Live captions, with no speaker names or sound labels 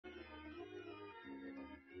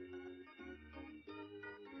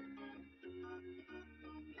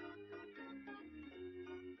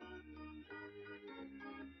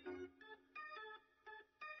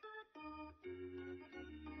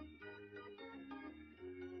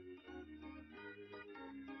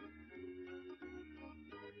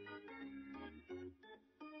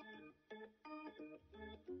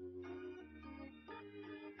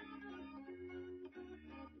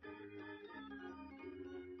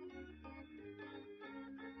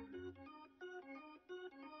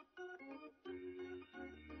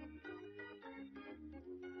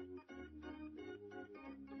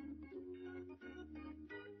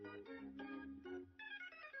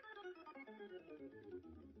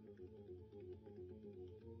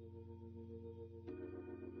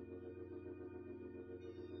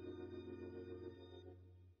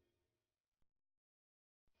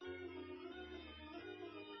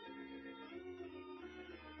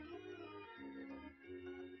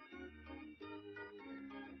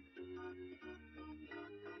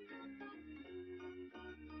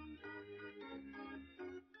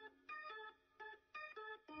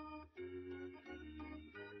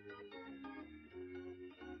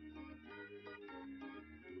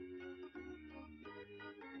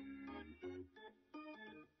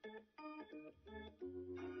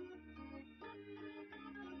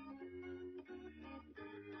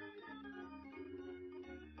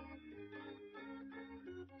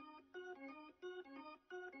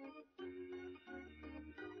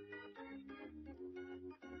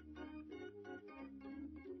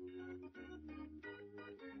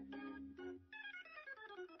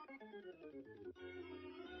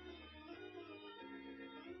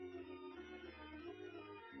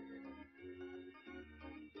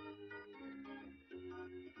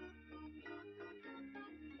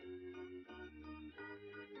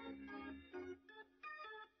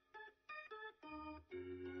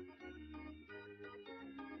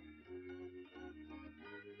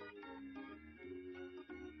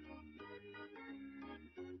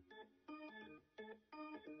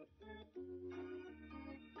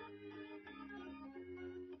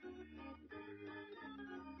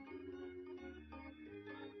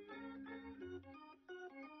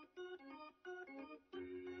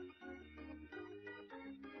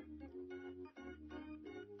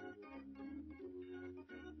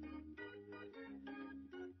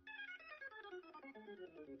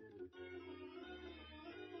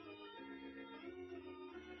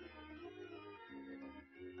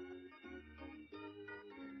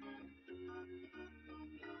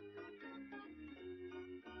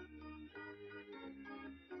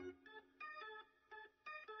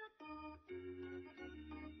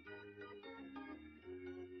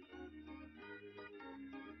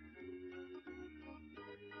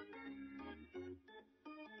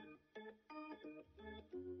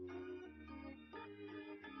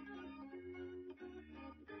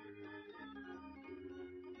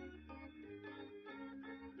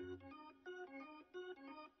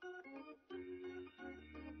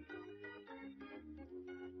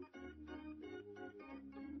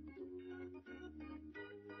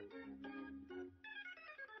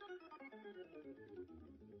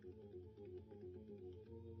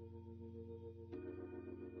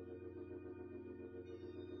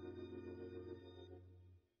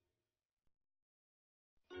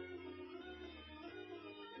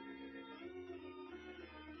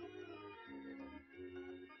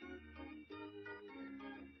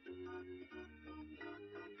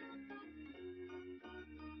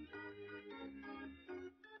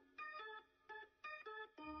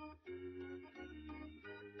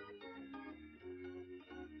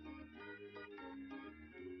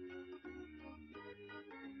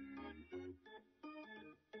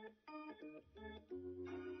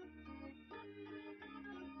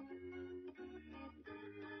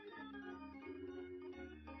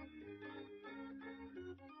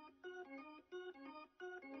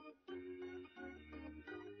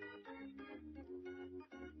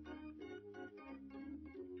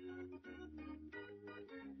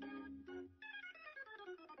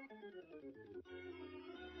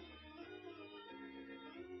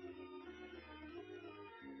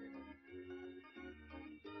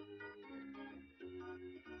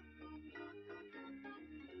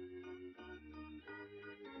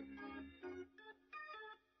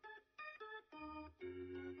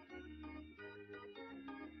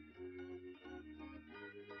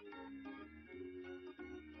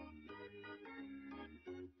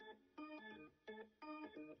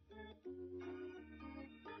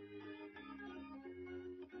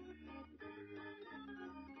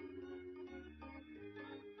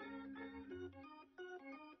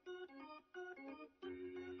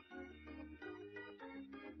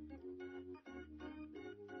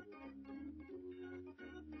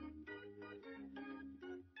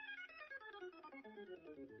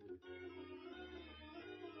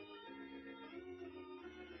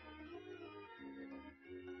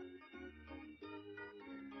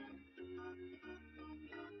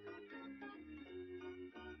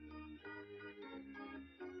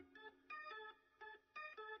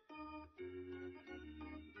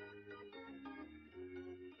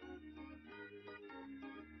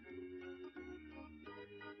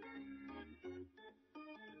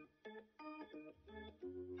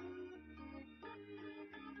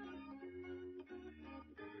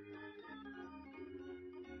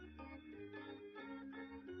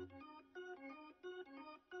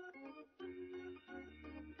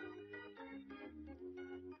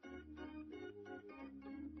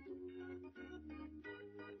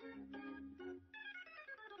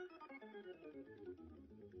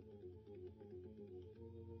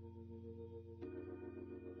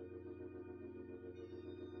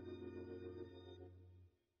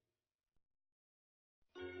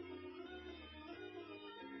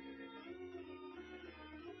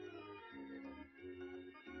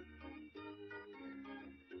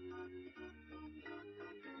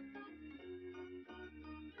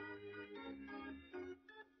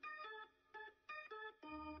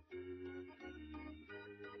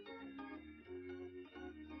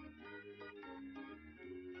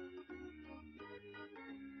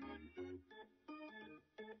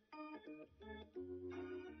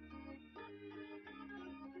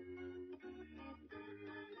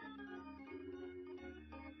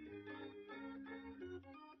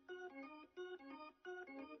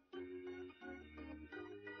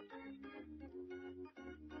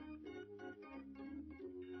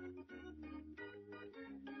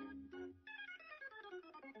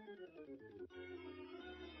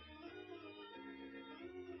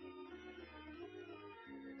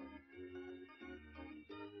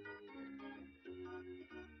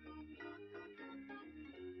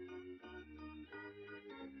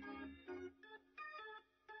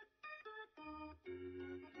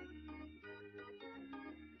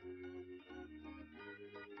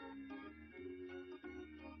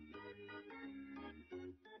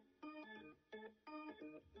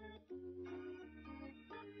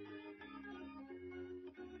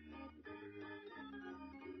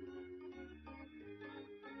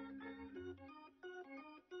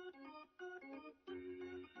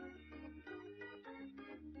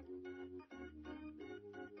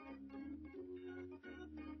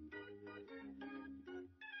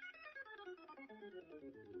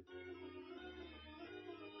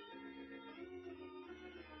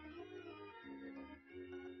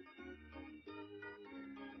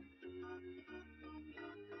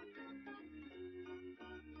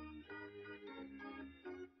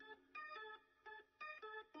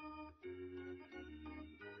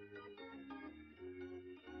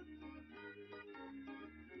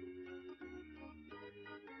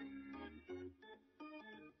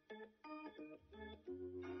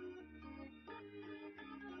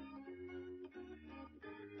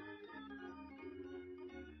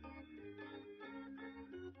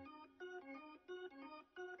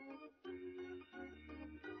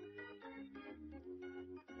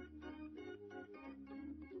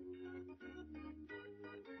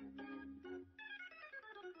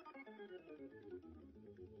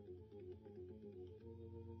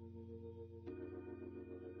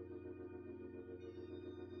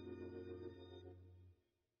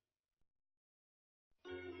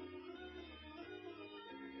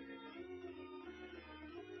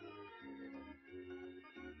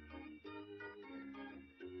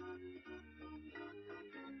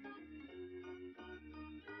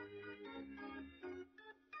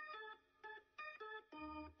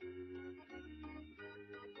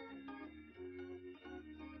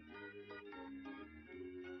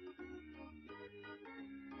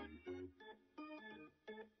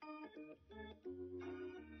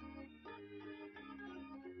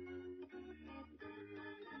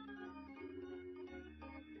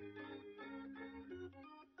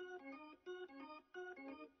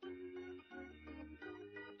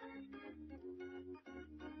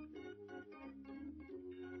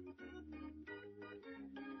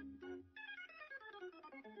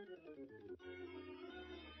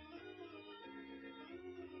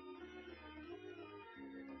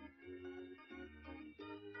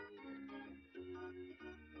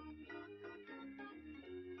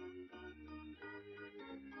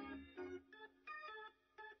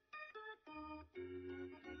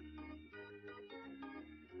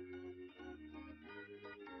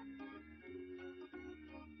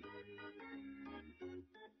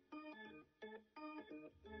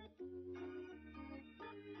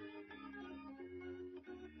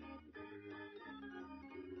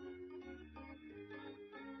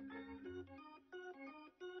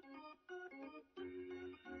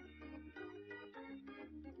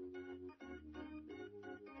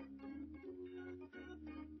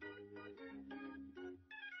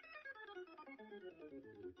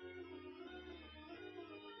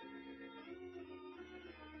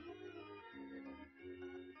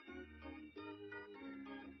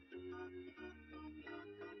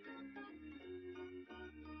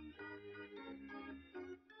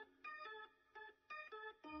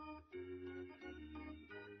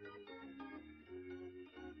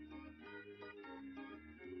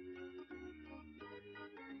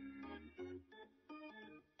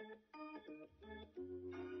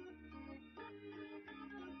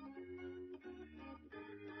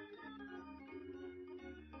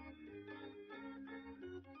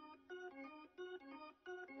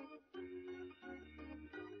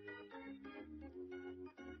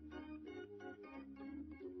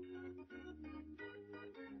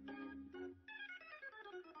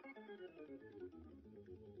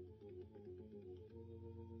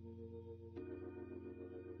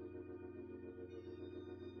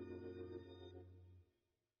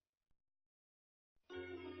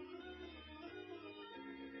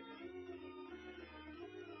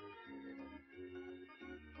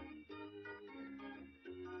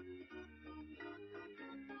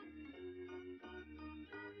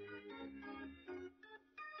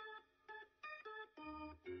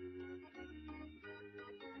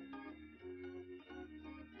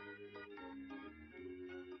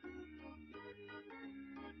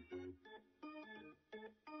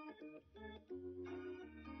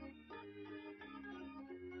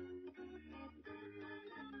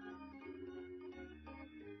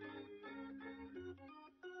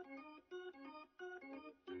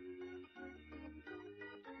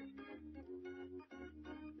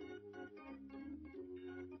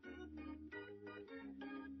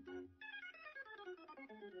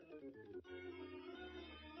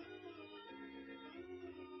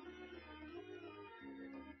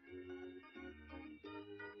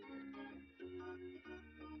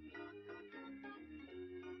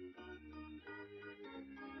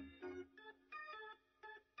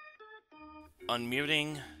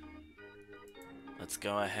Unmuting. Let's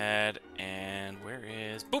go ahead and where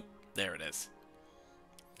is... Boop! There it is.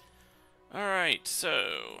 Alright,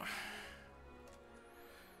 so...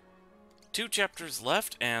 2 chapters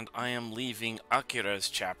left, and I am leaving Akira's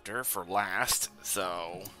chapter for last,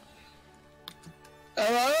 so...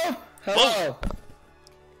 Hello? Hello?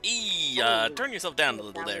 Turn yourself down a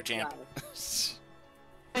little there, champ.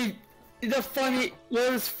 Hey,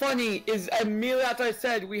 what was funny is immediately after I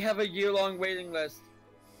said we have a year-long waiting list,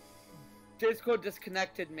 Discord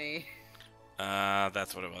disconnected me.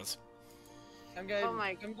 That's what it was. I'm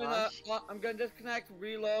gonna disconnect,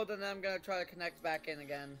 reload, and then I'm gonna try to connect back in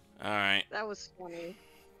again. Alright. That was funny.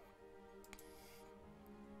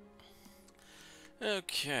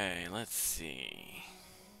 Okay, let's see.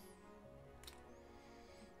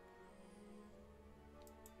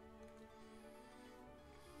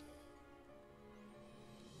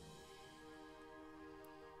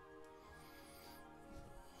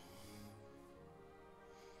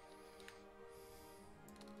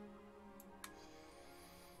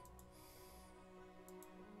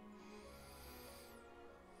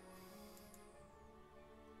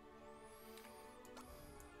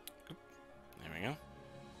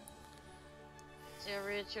 So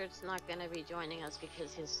Richard's not gonna be joining us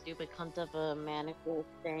because his stupid cunt of a manicure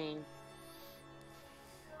thing.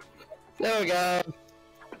 There we go.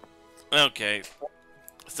 Okay.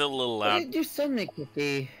 Still a little loud. What did you send me,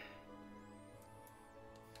 Kitty?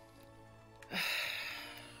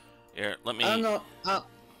 Here, let me... I don't know.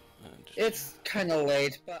 It's kind of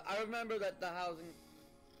late, but I remember that the housing...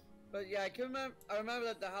 But yeah, I remember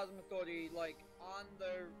that the housing authority, like, on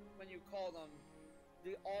their... When you call them,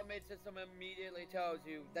 the automated system immediately tells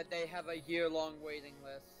you that they have a year-long waiting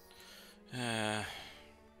list.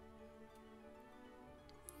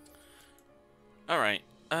 Alright,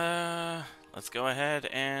 let's go ahead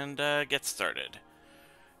and get started.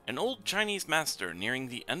 An old Chinese master nearing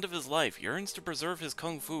the end of his life yearns to preserve his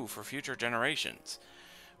kung fu for future generations.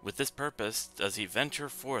 With this purpose does he venture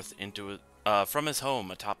forth into from his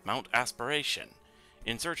home atop Mount Aspiration,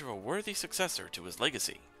 in search of a worthy successor to his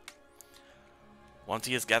legacy. Once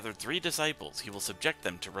he has gathered 3 disciples, he will subject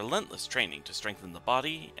them to relentless training to strengthen the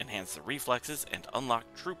body, enhance the reflexes, and unlock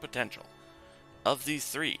true potential. Of these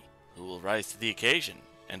 3, who will rise to the occasion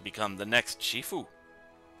and become the next Shifu?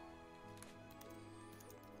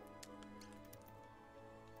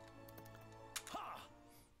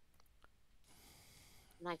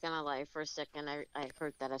 I'm not gonna lie, for a second I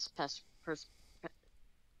heard that as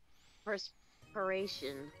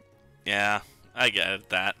perspiration. Yeah, I get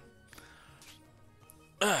that.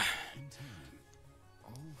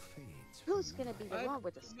 Who's gonna be the one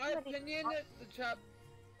with the my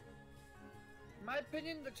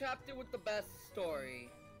opinion, the chapter with the best story.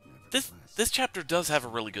 This chapter does have a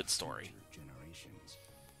really good story. Generations,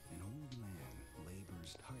 an old man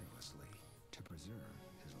labors tirelessly to preserve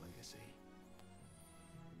his legacy.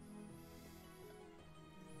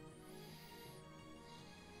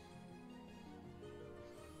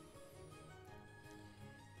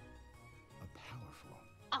 A powerful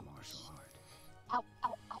martial art. Ow,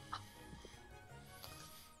 ow, ow, ow.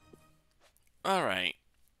 Alright.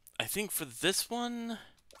 I think for this one,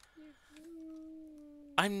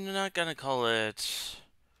 I'm not gonna call it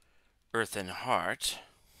Earth and Heart.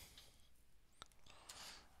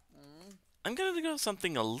 I'm gonna go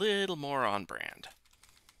something a little more on brand.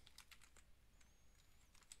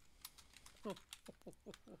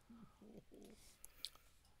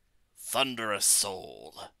 Thunderous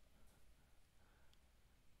Soul.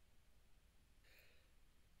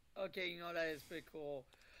 Okay, you know that is pretty cool.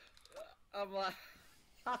 I'm like,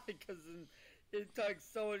 because it took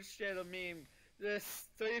so much shit of meme. This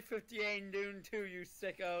 358 in Dune 2, you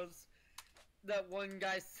sickos. That one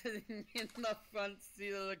guy sitting in the front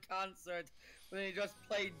seat of the concert when he just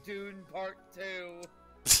played Dune Part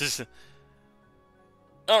 2.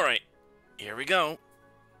 Alright, here we go.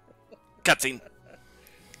 Cutscene.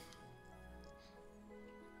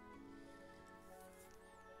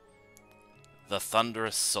 The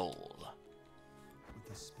Thunderous Soul. With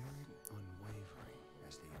the spirit unwavering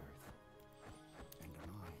as the earth, and a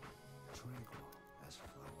mind tranquil as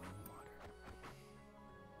flowing water.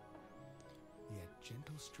 Yet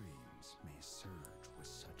gentle streams may surge with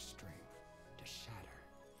such strength to shatter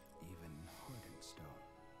even hardened stone.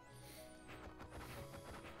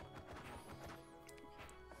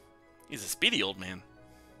 He's a speedy old man.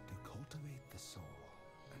 To cultivate the soul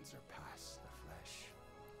and surpass the flesh.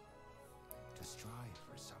 To strive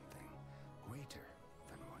for something greater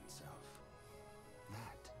than oneself.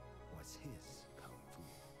 That was his kung fu.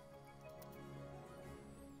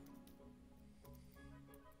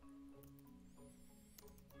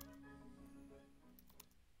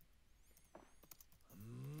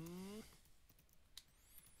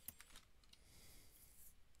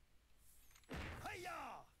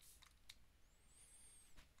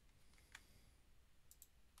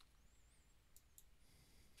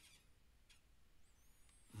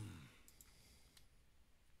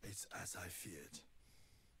 It's as I feared.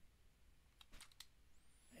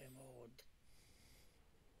 I'm old.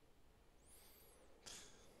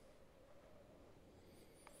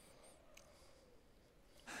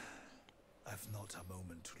 I've not a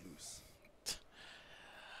moment to lose.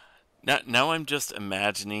 Now I'm just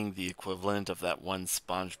imagining the equivalent of that one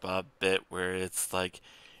SpongeBob bit where it's like,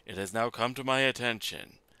 it has now come to my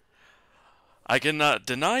attention. I cannot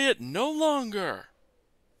deny it no longer.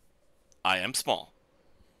 I am small.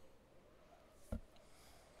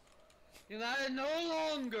 United no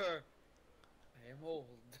longer. I am old.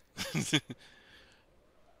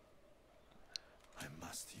 I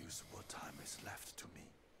must use what time is left to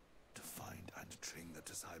me to find and train the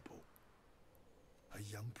disciple. A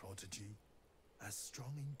young prodigy, as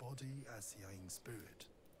strong in body as young in spirit.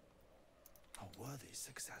 A worthy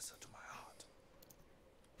successor to my heart.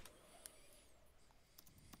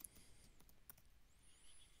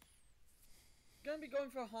 Gonna be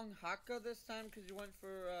going for Hong Hakka this time because you went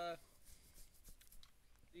for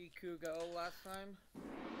the Kugo last time.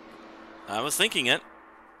 I was thinking it.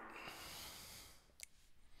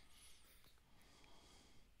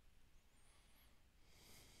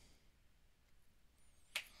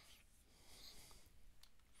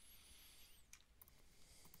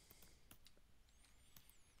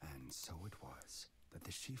 And so it was that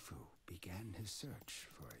the Shifu began his search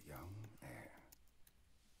for a young heir.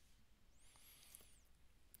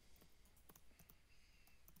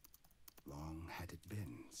 Long had it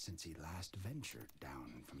been since he last ventured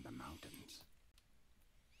down from the mountains.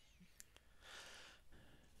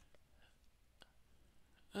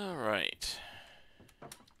 Alright.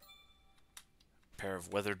 Pair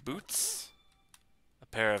of weathered boots. A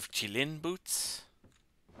pair of Qilin boots.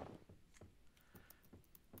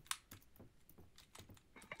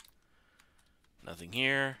 Nothing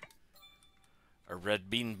here. A red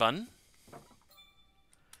bean bun.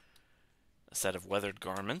 A set of weathered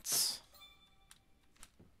garments.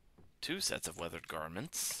 2 sets of weathered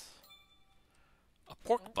garments. A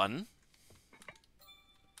pork bun.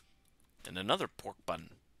 And another pork bun.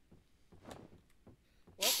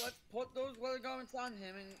 Well, let's put those leather garments on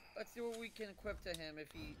him and let's see what we can equip to him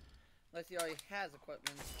if he, unless he already has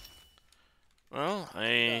equipment. Well,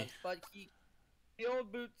 He does, but the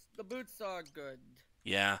old boots, the boots are good.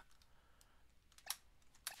 Yeah.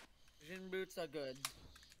 Jin boots are good.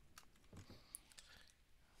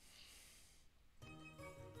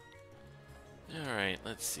 Alright,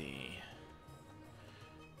 let's see.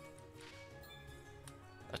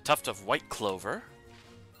 A tuft of white clover.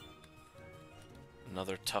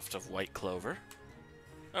 Another tuft of white clover.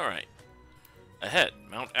 Alright. Ahead,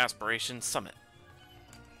 Mount Aspiration Summit.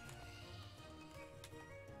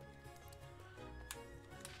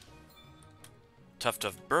 Tuft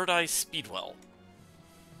of Bird Eye Speedwell.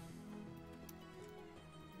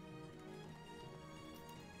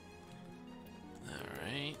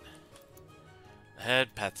 Alright.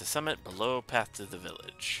 Ahead, path to summit. Below, path to the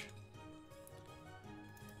village.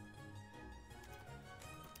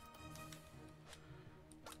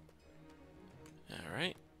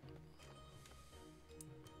 Alright.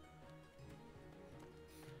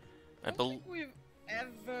 I don't think we've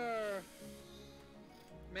ever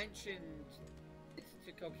mentioned it's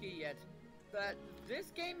to Koki yet. that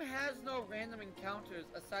this game has no random encounters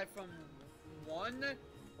aside from one,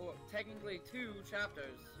 or technically 2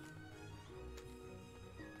 chapters.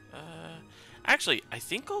 Actually, I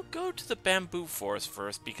think I'll go to the bamboo forest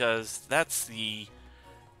first because that's the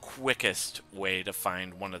quickest way to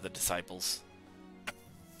find one of the disciples.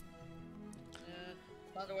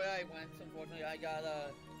 Not the way I went, unfortunately. I got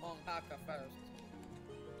Hong Haka first.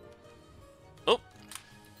 Oh!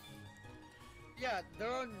 Yeah,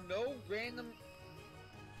 there are no random...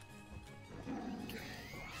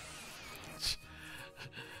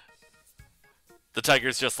 The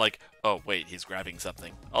tiger's just like, oh wait, he's grabbing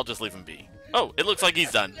something. I'll just leave him be. Oh, it looks like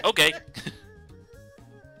he's done. Okay.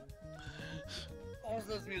 All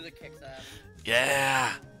those music kicks ass.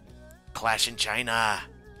 Yeah! Clash in China!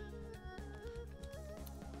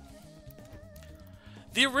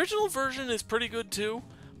 The original version is pretty good too,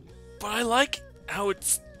 but I like how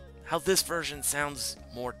this version sounds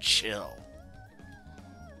more chill.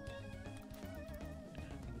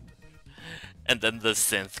 And then the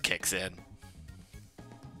synth kicks in.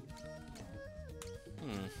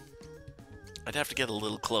 I'd have to get a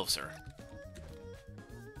little closer.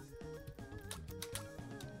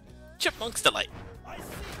 Chipmunk's Delight.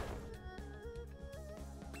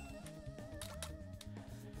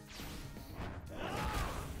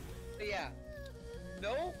 But yeah,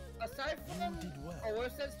 no, aside from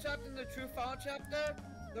Orsa's chapter and the True Final chapter,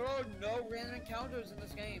 there are no random encounters in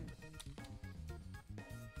this game.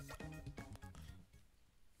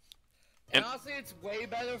 And honestly, it's way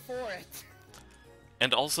better for it.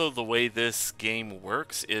 And also, the way this game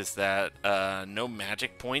works is that no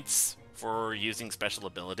magic points for using special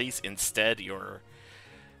abilities. Instead, you're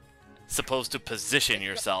supposed to position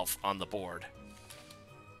yourself on the board.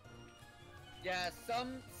 Yeah,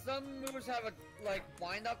 some moves have a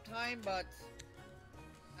wind up time, but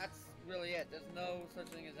that's really it. There's no such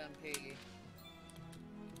thing as MP.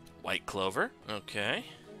 White Clover, okay.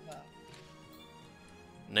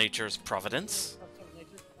 Nature's Providence.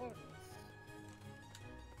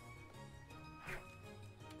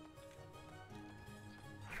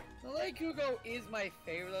 Lady Kugo is my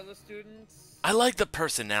favorite of the students. I like the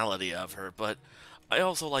personality of her, but I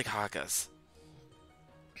also like Haka's.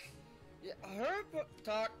 Yeah, her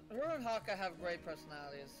and Haka have great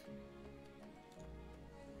personalities.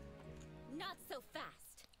 Not so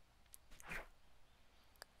fast.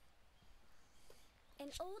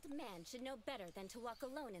 An old man should know better than to walk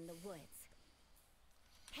alone in the woods.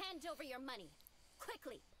 Hand over your money,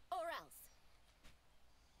 quickly, or else.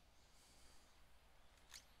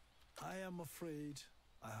 I am afraid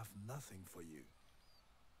I have nothing for you.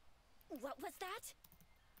 What was that?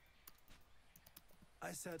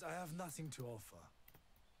 I said I have nothing to offer.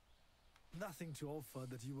 Nothing to offer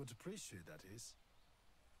that you would appreciate, that is.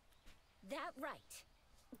 That right.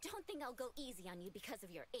 Don't think I'll go easy on you because of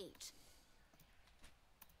your age.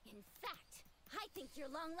 In fact, I think your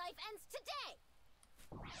long life ends today!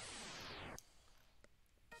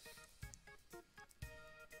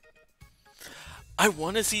 I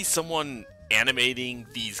want to see someone animating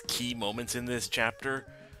these key moments in this chapter,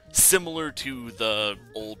 similar to the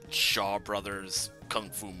old Shaw Brothers Kung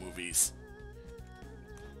Fu movies.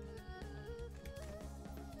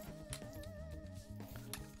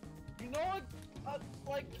 You know what?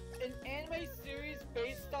 Like, an anime series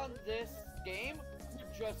based on this game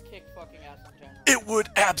would just kick fucking ass in general. It would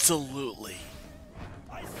absolutely.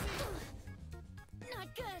 Not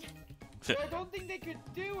good. I don't think they could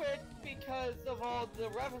do it because of all the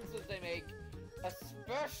references they make,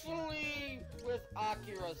 especially with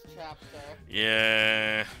Akira's chapter.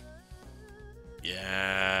 Yeah.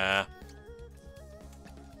 Yeah.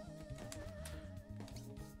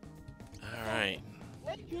 Alright.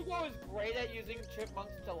 Lady Kugo is great at using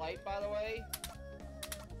Chipmunk's Delight, by the way.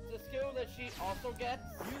 It's a skill that she also gets.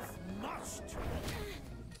 You must!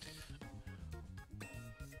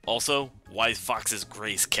 Also, Wise Fox's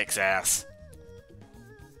Grace kicks ass.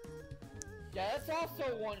 Yeah, that's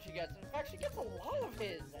also one she gets. In fact, she gets a lot of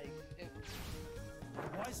his.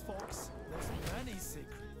 Wise Fox, there's many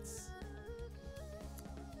secrets.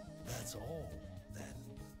 That's all, then.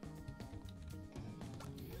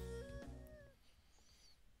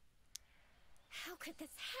 How could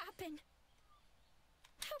this happen?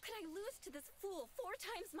 How could I lose to this fool 4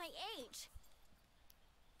 times my age?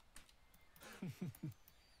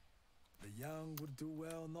 The young would do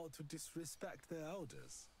well not to disrespect their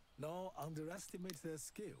elders, nor underestimate their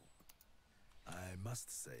skill. I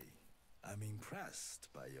must say, I'm impressed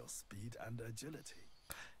by your speed and agility.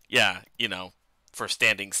 Yeah, for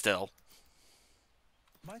standing still.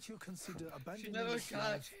 Might you consider abandoning She never this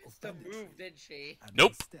got life of the banditry move, did she? and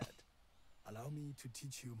Nope. instead allow me to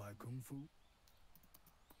teach you my kung fu?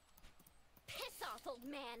 off, old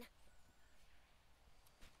man!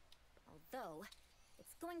 Although,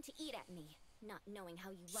 it's going to eat at me, not knowing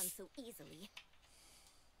how you run so easily.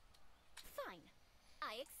 Fine,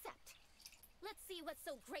 I accept. Let's see what's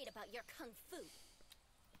so great about your kung fu.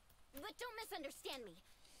 But don't misunderstand me.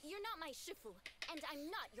 You're not my shifu, and I'm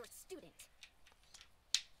not your student.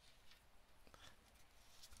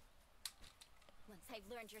 Once I've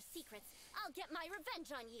learned your secrets, I'll get my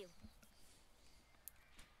revenge on you.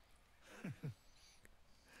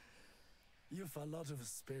 You've a lot of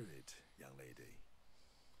spirit, young lady.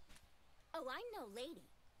 Oh, I'm no lady.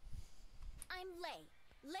 I'm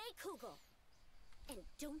Lei Kugel. And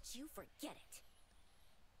don't you forget it.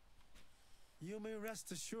 You may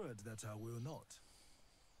rest assured that I will not.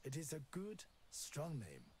 It is a good, strong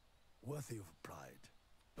name, worthy of pride.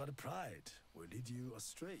 But pride will lead you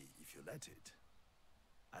astray if you let it.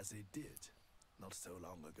 As it did, not so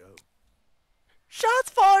long ago. Shots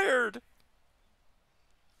fired!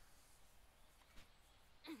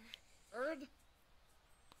 Bird?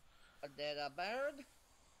 A dead a bird?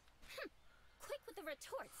 Quick with the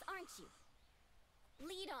retorts, aren't you?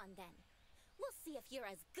 Lead on, then. We'll see if you're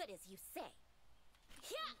as good as you say.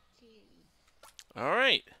 Yeah.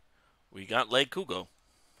 Alright. We got Lei Kugel.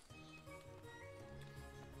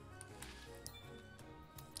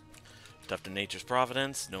 Tuft of Nature's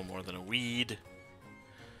Providence, no more than a weed.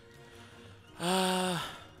 I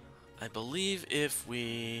believe if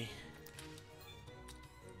we...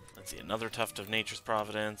 Let's see, another Tuft of Nature's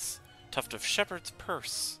Providence. Tuft of Shepherd's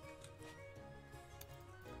Purse.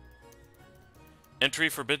 Entry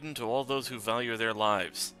forbidden to all those who value their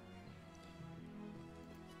lives.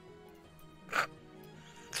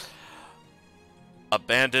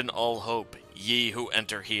 Abandon all hope, ye who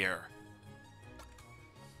enter here.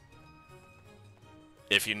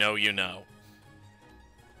 If you know, you know.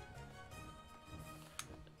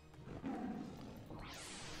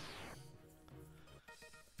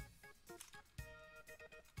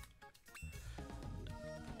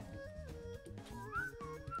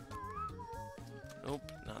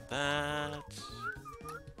 Nope, not that.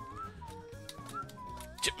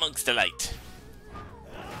 Chipmunk's Delight.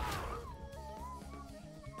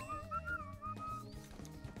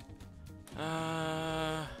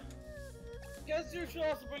 Guess you should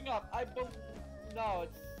also bring up. No,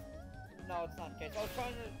 it's not the case. I was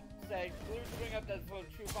trying to say we should bring up that for the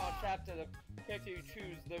true final chapter, the character you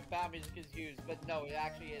choose, the bound music is used, but no, it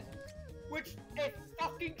actually isn't. Which it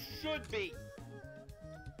fucking should be.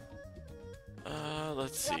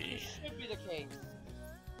 Let's see. Should be the case.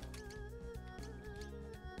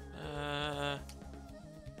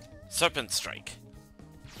 Serpent Strike.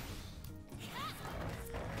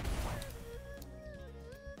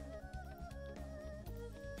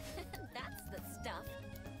 That's the stuff.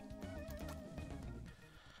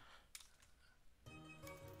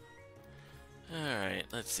 Alright,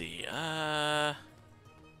 let's see.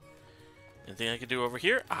 Anything I can do over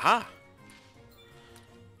here? Aha!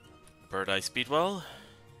 Bird Eye Speedwell.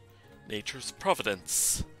 Nature's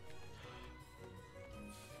Providence.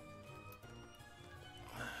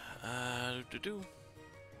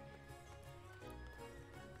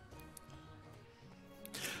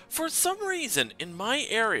 For some reason, in my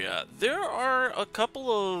area, there are a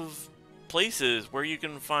couple of places where you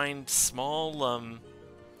can find small,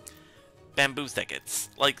 bamboo thickets.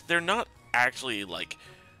 Like, they're not actually, like,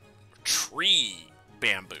 tree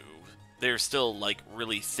bamboo. They're still, like,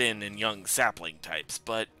 really thin and young sapling types.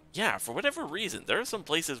 But, yeah, for whatever reason, there are some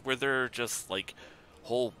places where there are just, like,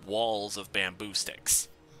 whole walls of bamboo sticks.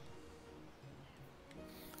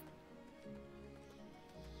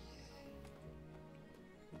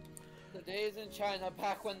 The days in China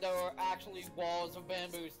back when there were actually walls of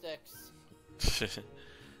bamboo sticks.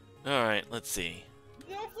 Alright, let's see.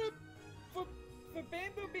 You know, for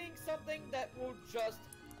bamboo being something that will just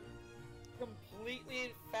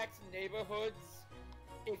completely infect neighborhoods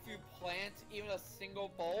if you plant even a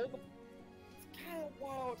single bulb, it's kind of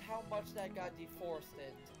wild how much that got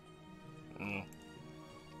deforested.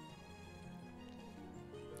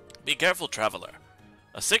 Be careful, traveler.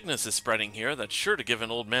 A sickness is spreading here that's sure to give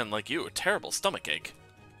an old man like you a terrible stomachache.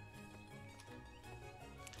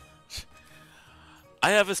 I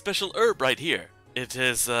have a special herb right here. It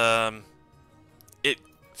is, it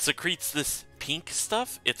secretes this pink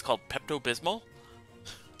stuff. It's called Pepto-Bismol.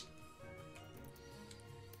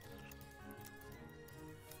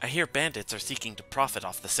 I hear bandits are seeking to profit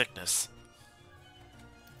off the sickness.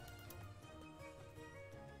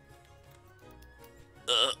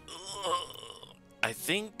 I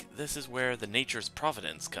think this is where the Nature's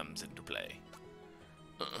Providence comes into play.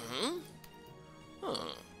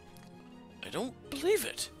 I don't believe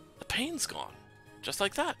it. The pain's gone. just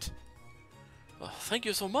like that. Oh, thank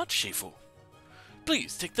you so much, Shifu.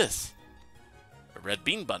 Please, take this. A red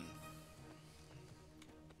bean bun.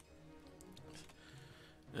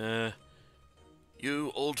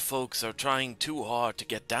 You old folks are trying too hard to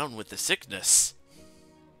get down with the sickness.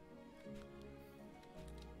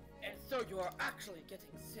 And so you are actually getting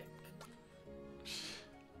sick.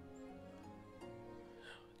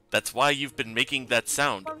 That's why you've been making that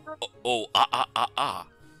sound. Oh, ah, ah, ah, ah.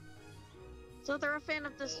 So they're a fan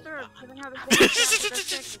of Disturbed, given how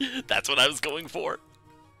the That's what I was going for.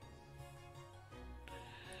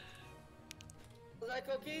 Was that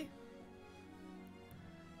Cookie?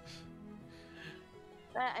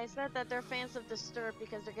 I said that they're fans of Disturbed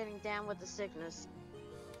because they're getting down with the sickness.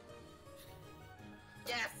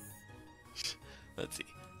 Yes! Let's see.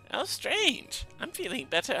 How strange. I'm feeling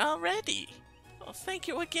better already. Oh, thank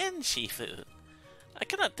you again, Shifu. I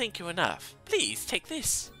cannot thank you enough. Please, take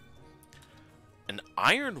this. An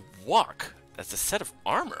iron wok. That's a set of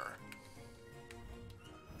armor.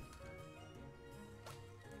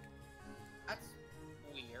 That's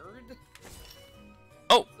weird.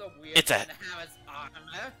 Oh, So weird it's a... to have his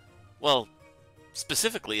armor. Well,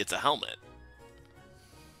 specifically, it's a helmet.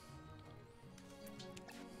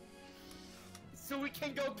 So we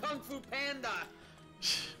can go Kung Fu Panda.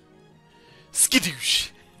 Skidoosh.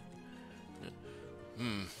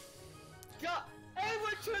 God, hey,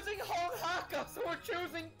 we're choosing Hong Haka, so we're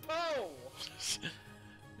choosing Po.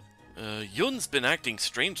 Yun's been acting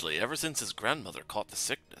strangely ever since his grandmother caught the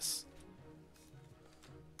sickness.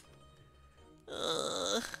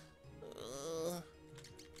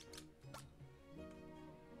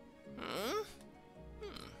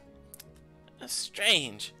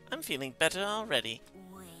 Strange. I'm feeling better already.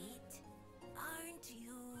 Wait, aren't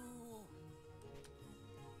you?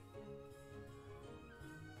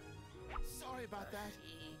 Sorry about that.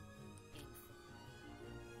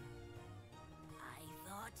 I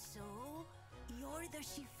thought so. You're the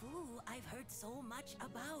Shifu I've heard so much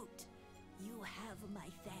about. You have my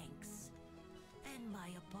thanks. And my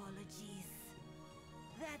apologies.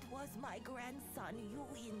 That was my grandson,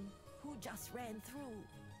 Yuin, who just ran through.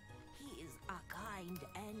 He is a kind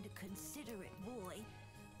and considerate boy,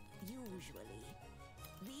 usually.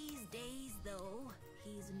 These days, though,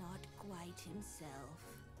 he's not quite himself.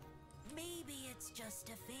 Maybe it's just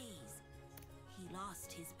a phase. He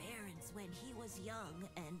lost his parents when he was young,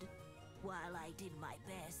 and while I did my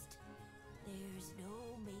best, there's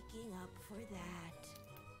no making up for that.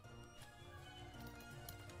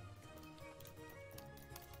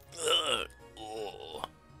 Oh.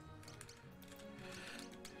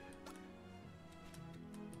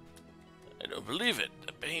 I don't believe it.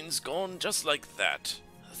 The pain's gone just like that.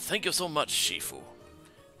 Thank you so much, Shifu.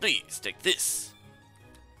 Please take this.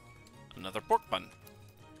 Another pork bun.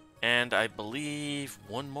 And I believe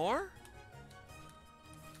one more?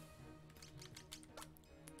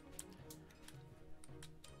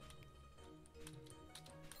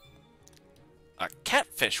 A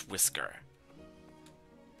catfish whisker.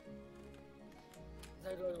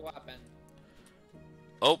 That's a good weapon.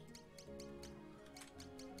 Oh.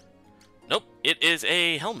 Nope, it is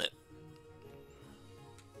a helmet.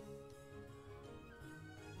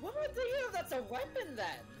 What am I thinking of? That's a weapon then.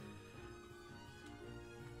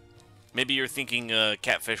 Maybe you're thinking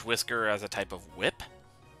catfish whisker as a type of whip?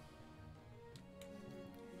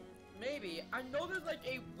 Maybe. I know there's like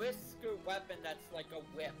a whisker weapon that's like a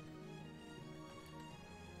whip.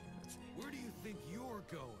 Where do you think you're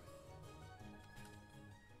going?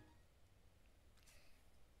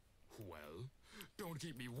 Well, don't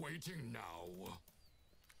keep me waiting now.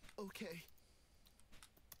 Okay.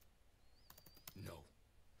 No.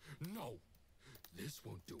 No! This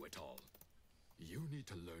won't do it all. You need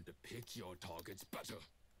to learn to pick your targets better.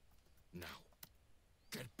 Now,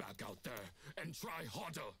 get back out there and try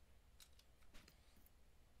harder.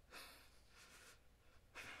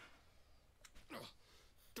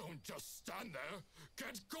 Don't just stand there.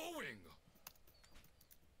 Get going!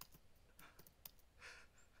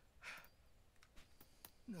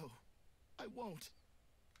 No, I won't.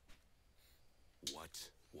 What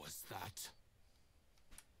was that?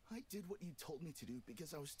 I did what you told me to do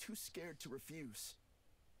because I was too scared to refuse.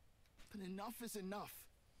 But enough is enough.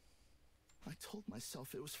 I told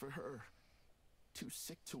myself it was for her. Too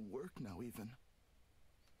sick to work now, even.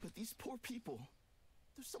 But these poor people,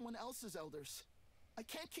 they're someone else's elders. I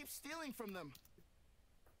can't keep stealing from them.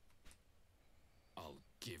 I'll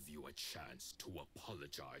give you a chance to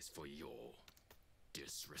apologize for your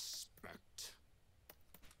disrespect.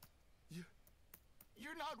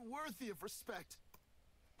 You're not worthy of respect.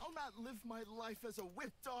 I'll not live my life as a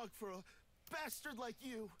whip dog for a bastard like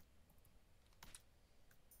you.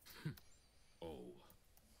 Oh,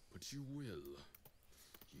 but you will.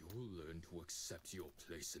 You will learn to accept your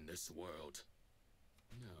place in this world.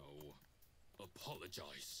 Now,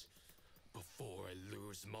 apologize before I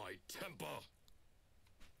lose my temper.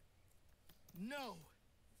 No!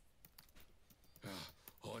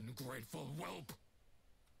 Ungrateful whelp!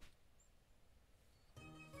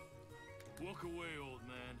 Walk away, old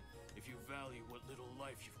man, if you value what little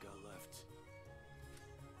life you've got left.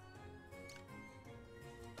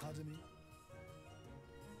 Pardon me?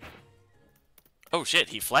 Oh shit,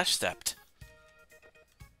 he flash stepped.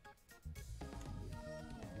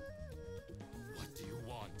 What do you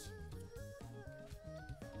want?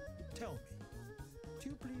 Tell me, do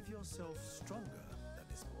you believe yourself stronger than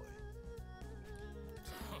this boy?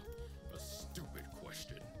 A stupid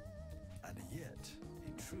question. And yet,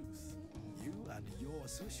 in truth, you and your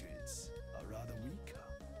associates are rather weaker.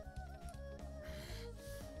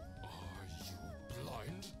 Are you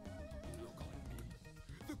blind? Look on me,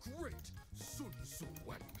 the great Sun Tzu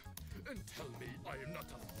Wen, and tell me I am not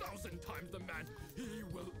 1,000 times the man he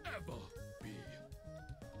will ever be.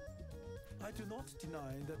 I do not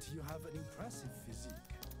deny that you have an impressive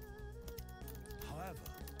physique. However,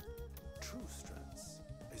 true strength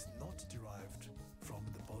is not derived from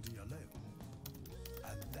the body alone.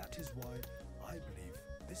 And that is why I believe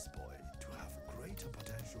this boy to have greater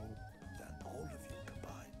potential than all of you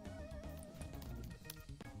combined.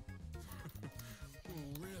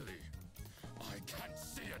 Really? I can't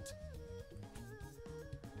see it.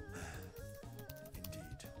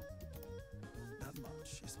 Indeed. That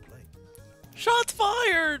much is plain. Shots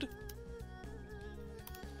fired!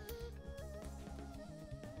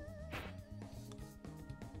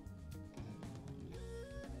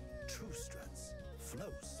 True strength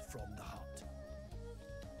flows from the heart.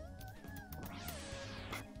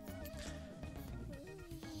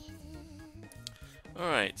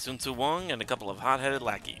 Alright, Sun Tzu Wong and a couple of hot-headed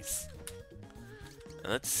lackeys.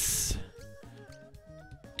 Let's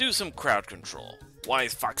do some crowd control.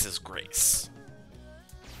 Wise Fox's Grace.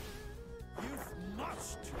 You've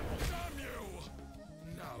much to... Damn you!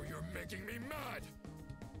 Now you're making me mad!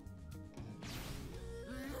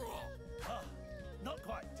 Ha! Not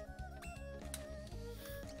quite.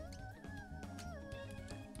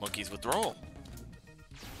 Monkey's Withdrawal.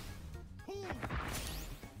 I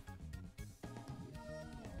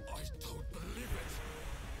don't believe it!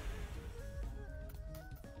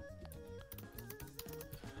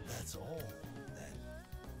 That's all, then.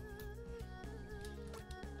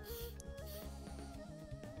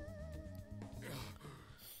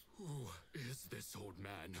 Who is this old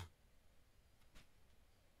man?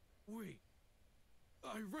 Wait.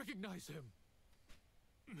 I recognize him.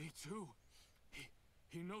 Me too.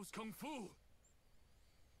 He knows Kung Fu.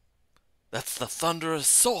 That's the Thunderous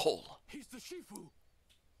Soul. He's the Shifu.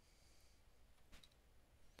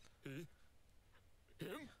 Him?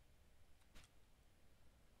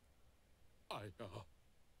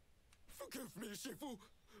 Forgive me, Shifu!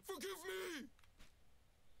 Forgive me!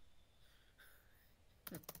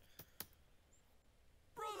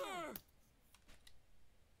 Brother!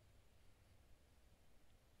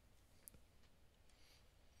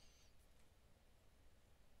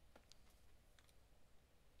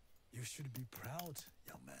 You should be proud,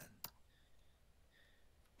 young man.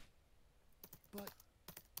 But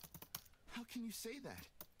how can you say that?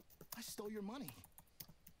 I stole your money.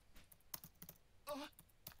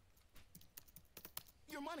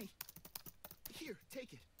 Your money. Here,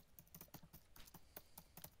 take it.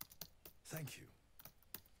 Thank you.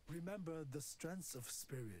 Remember the strength of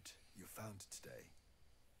spirit you found today.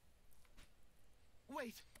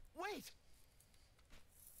 Wait, wait!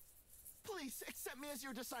 Please accept me as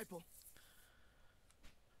your disciple.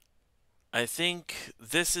 I think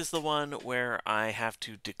this is the one where I have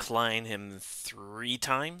to decline him 3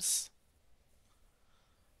 times.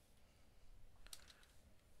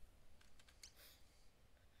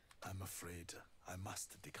 I'm afraid I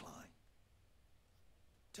must decline.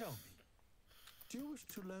 Tell me, do you wish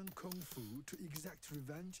to learn Kung Fu to exact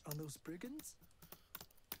revenge on those brigands?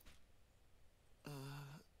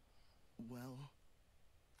 Well...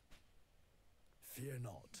 Fear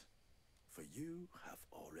not, for you have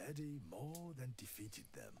already more than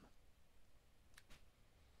defeated them.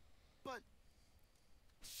 But...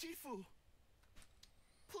 Shifu!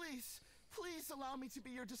 Please, please allow me to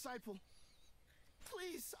be your disciple.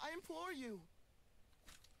 Please, I implore you.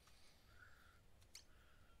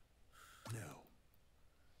 No,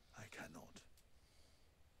 I cannot.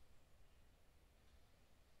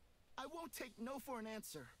 I won't take no for an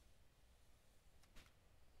answer.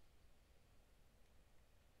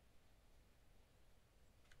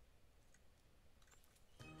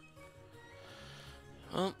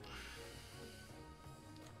 Well.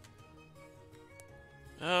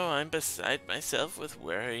 Oh, I'm beside myself with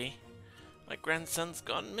worry. My grandson's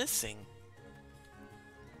gone missing.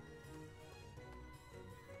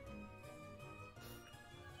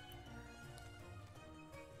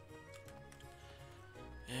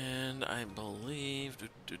 And I believe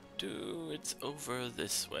it's over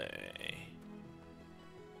this way.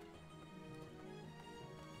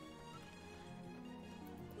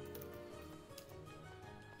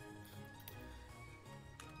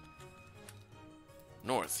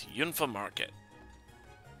 North, Yunfa Market.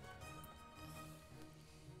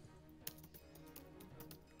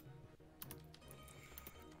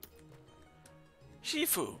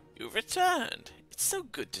 Shifu, you've returned. It's so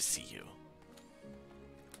good to see you.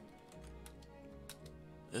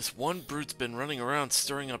 This one brute's been running around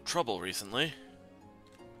stirring up trouble recently.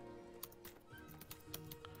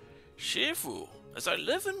 Shifu, as I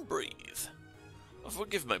live and breathe.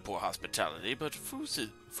 Forgive my poor hospitality, but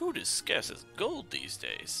food is scarce as gold these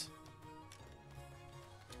days.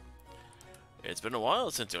 It's been a while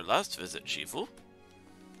since your last visit, Shifu.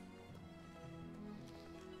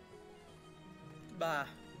 Bah.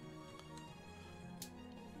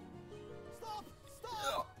 Stop!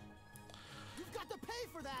 Stop! You've got to pay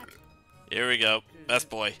for that! Here we go. Best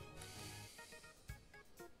boy.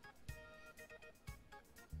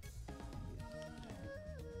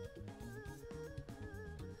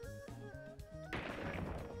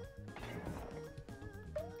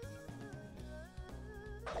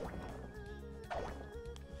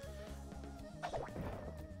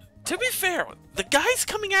 To be fair, the guy's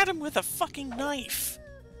coming at him with a fucking knife.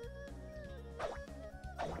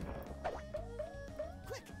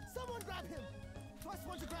 Quick! Someone grab him! First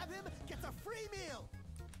one to grab him gets a free meal!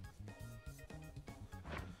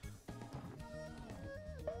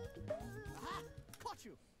 Aha! Caught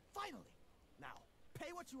you! Finally! Now,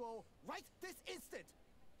 pay what you owe right this instant!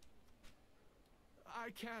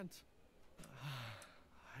 I can't.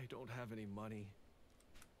 I don't have any money.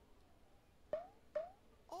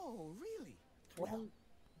 Oh, really? Well,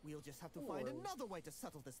 we'll just have to find another way to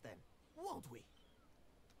settle this then, won't we?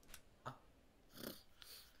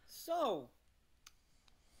 So,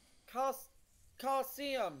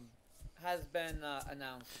 Coliseum has been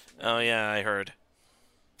announced. Oh yeah, I heard.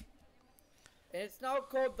 It's now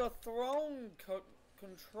called the Throne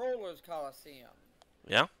Controllers Coliseum.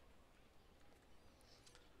 Yeah?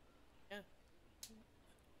 Yeah.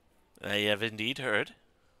 I have indeed heard.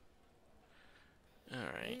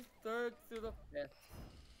 Alright. 3rd through the 5th.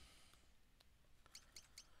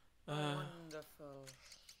 Wonderful.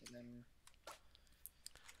 And then...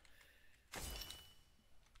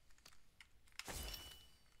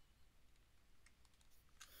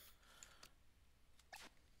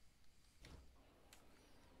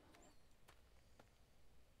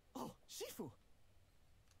 Oh, Shifu!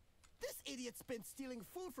 This idiot's been stealing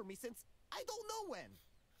food from me since I don't know when.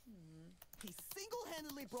 He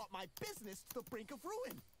single-handedly brought my business to the brink of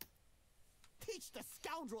ruin. Teach the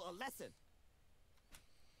scoundrel a lesson.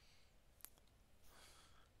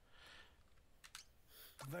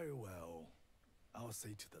 Very well. I'll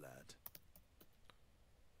say to the lad.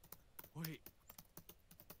 Wait.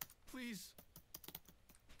 Please.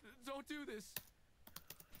 Don't do this.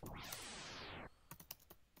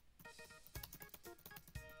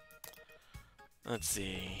 Let's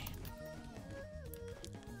see.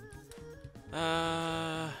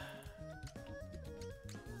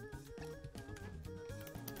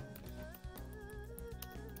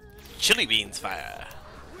 Chili beans fire.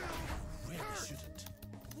 Really shouldn't.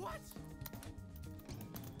 What?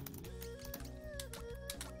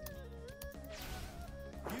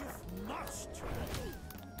 You've must.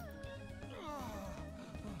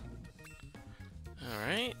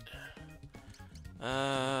 Alright.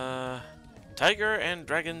 Tiger and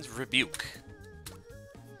Dragon's Rebuke.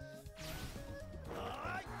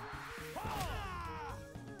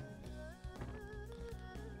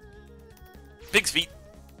 Pig's feet.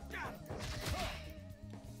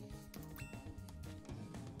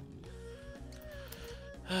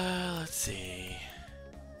 Let's see.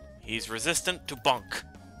 He's resistant to bonk.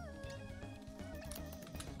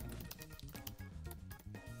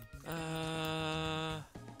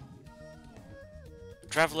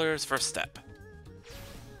 Traveler's first step.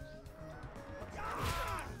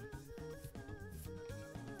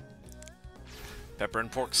 Pepper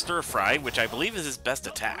and pork stir fry, which I believe is his best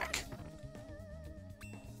attack.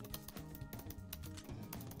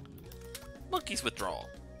 Monkey's withdrawal.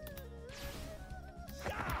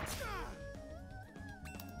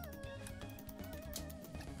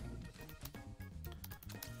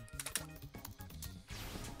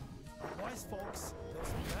 Wise folks,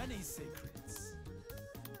 those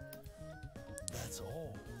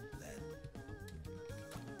all, then.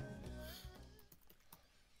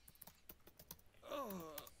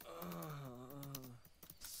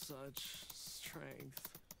 Such strength.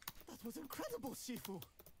 That was incredible, Shifu.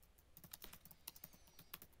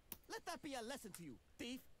 Let that be a lesson to you,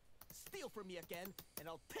 thief. Steal from me again, and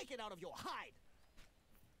I'll take it out of your hide.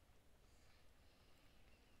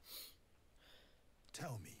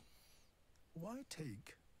 Tell me, why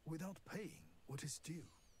take without paying what is due?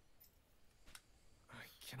 I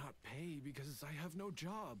cannot pay because I have no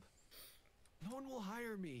job. No one will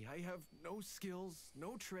hire me. I have no skills,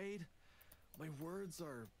 no trade. My words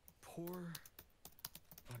are poor,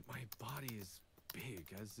 but my body is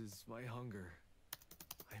big, as is my hunger.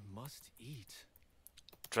 I must eat.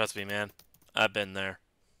 Trust me, man. I've been there.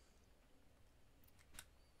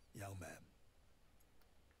 Young man,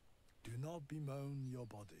 do not bemoan your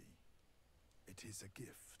body. It is a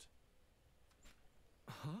gift.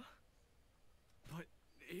 Huh? But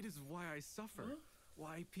it is why I suffer. Huh?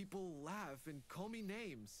 Why people laugh and call me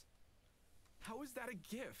names. How is that a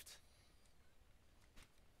gift?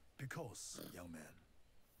 Because, young man,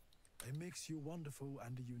 it makes you wonderful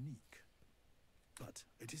and unique. But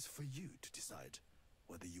it is for you to decide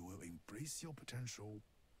whether you will embrace your potential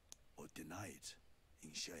or deny it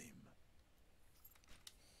in shame.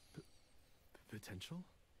 Potential?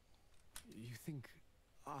 You think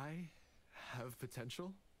I have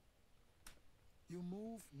potential? You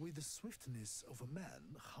move with the swiftness of a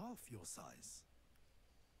man half your size.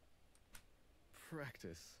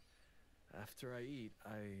 Practice. After I eat,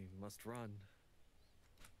 I must run.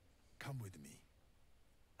 Come with me,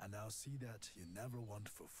 and I'll see that you never want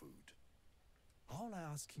for food. All I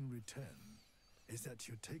ask in return is that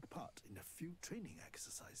you take part in a few training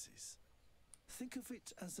exercises. Think of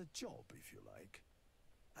it as a job, if you like,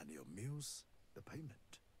 and your meals the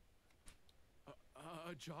payment.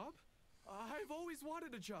 A job? I've always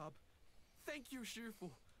wanted a job. Thank you,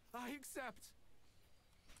 Shifu. I accept.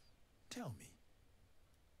 Tell me,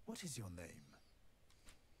 what is your name?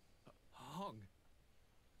 Hong.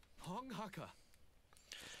 Hong Haka.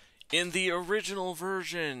 In the original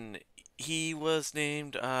version, he was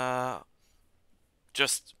named,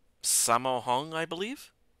 just Sammo Hung, I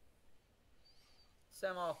believe?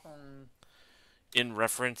 Sammo Hung. In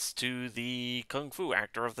reference to the Kung Fu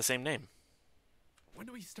actor of the same name. When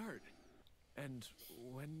do we start? And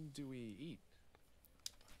when do we eat?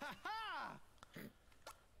 Ha ha!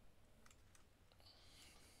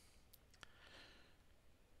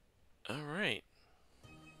 Alright.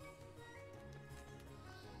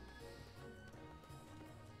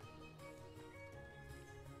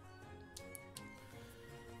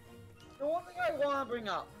 The one thing I want to bring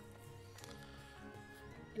up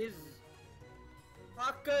is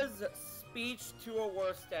Haka's speech to a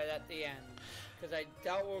worsted at the end. Because I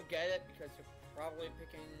doubt we'll get it because you're probably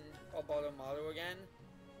picking Oboromaru again.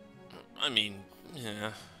 I mean,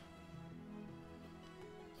 yeah.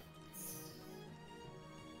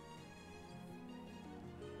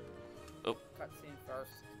 Oh. Cutscene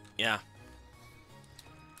first. Yeah.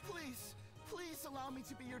 Please, please allow me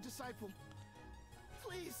to be your disciple.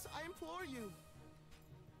 Please, I implore you.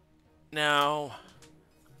 Now,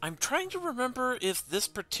 I'm trying to remember if this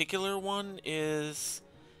particular one is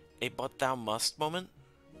a but thou must moment.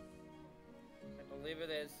 I believe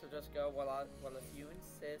it is, so just go well if you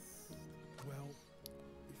insist. Well,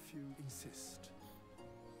 if you insist.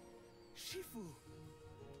 Shifu.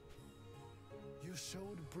 You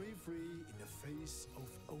showed bravery in the face of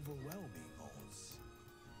overwhelming odds.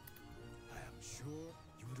 I am sure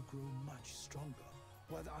you would grow much stronger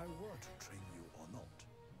whether I were to train you or not.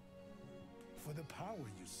 For the power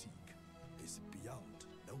you seek is beyond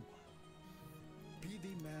no one. Be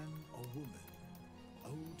they man or woman,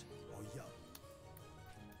 old or young.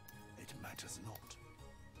 It matters not,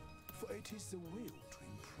 for it is the will to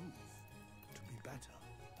improve, to be better.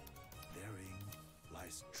 Therein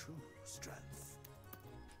lies true strength.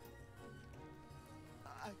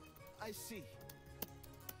 I see.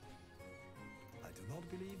 I do not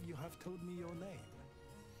believe you have told me your name.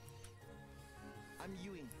 I'm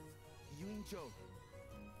Ewing. Ewing Joe.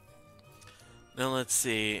 Now let's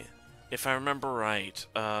see. If I remember right,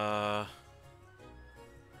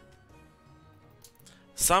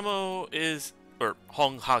 Sammo is, or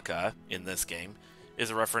Hong Haka in this game, is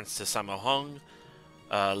a reference to Sammo Hung.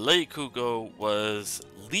 Lei Kugo was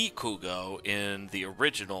Li Kugo in the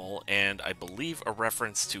original, and I believe a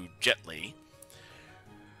reference to Jet Li.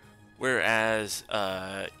 Whereas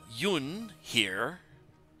Yun here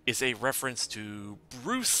is a reference to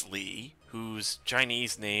Bruce Lee, whose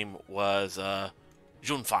Chinese name was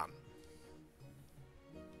Junfan.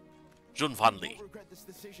 Junfan Li. I don't regret this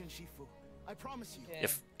decision, Shifu. I promise you.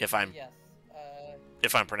 Okay. If I'm Yes.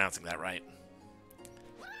 if I'm pronouncing that right.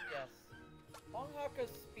 Yes. Hong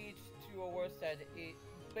Haka's speech to Awer said it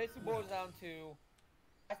basically boils down to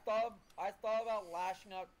I thought about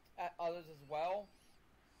lashing out at others as well,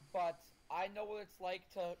 but I know what it's like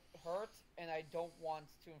to hurt, and I don't want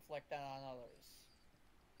to inflict that on others.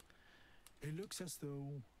 It looks as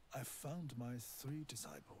though I've found my 3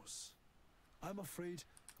 disciples. I'm afraid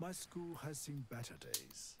my school has seen better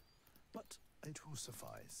days, but it will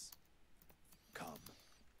suffice. Come,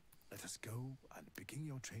 let us go and begin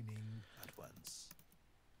your training at once.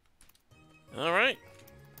 All right.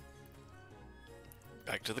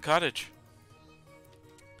 Back to the cottage.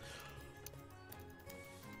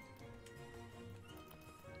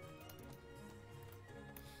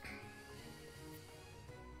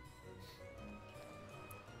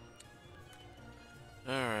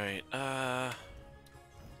 All right. I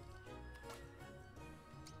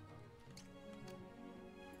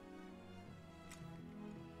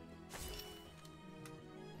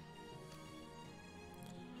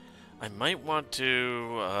might want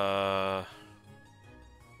to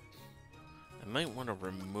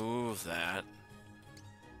remove that.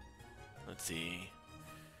 Let's see.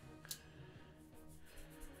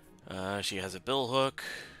 She has a bill hook.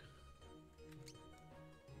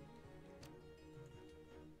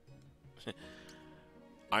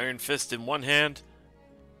 Iron fist in one hand,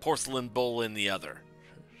 porcelain bowl in the other.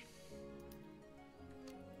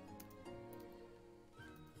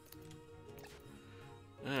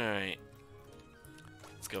 Alright.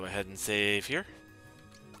 Let's go ahead and save here.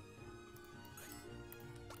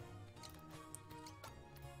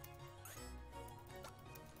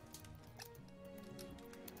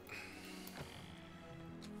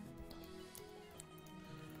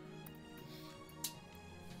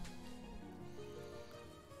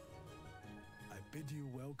 I bid you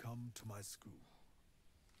welcome to my school.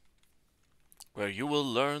 Where you will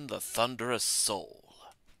learn the thunderous soul.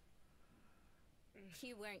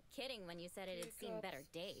 You weren't kidding when you said it had seen better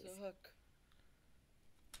days.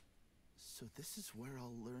 So this is where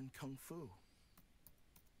I'll learn Kung Fu.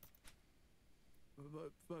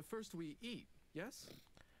 But first we eat, yes?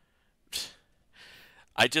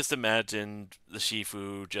 I just imagined the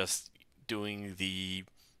Shifu just doing the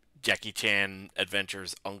Jackie Chan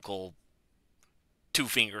Adventures uncle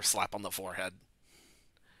 2-finger slap on the forehead.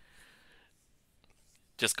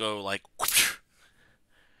 Just go like, whoosh.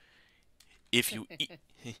 If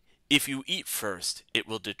you eat first, it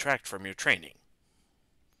will detract from your training.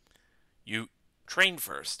 You train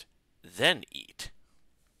first, then eat.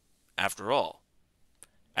 After all,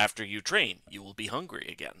 after you train, you will be hungry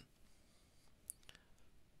again.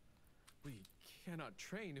 We cannot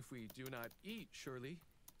train if we do not eat, surely.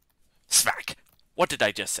 Smack! What did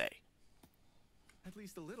I just say? At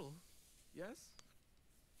least a little, yes?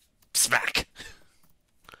 Smack!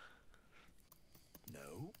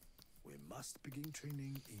 No, we must begin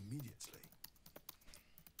training immediately.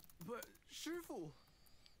 But, Shifu!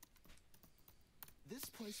 This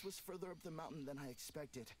place was further up the mountain than I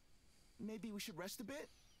expected. Maybe we should rest a bit?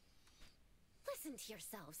 Listen to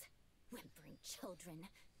yourselves, whimpering children.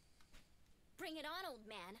 Bring it on, old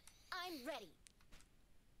man. I'm ready.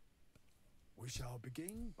 We shall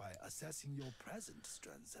begin by assessing your present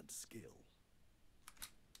strength and skill.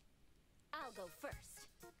 I'll go first.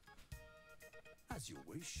 As you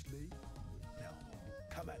wish, Lee. Now,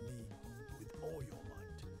 come at me with all your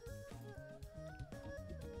might.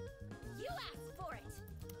 You asked for it!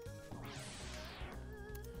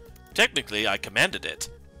 Technically, I commanded it.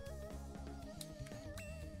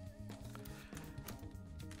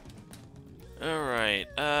 Alright,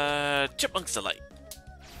 Chipmunk's Delight.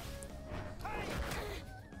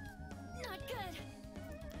 Not good.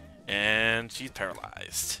 And she's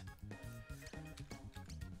paralyzed.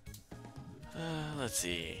 Let's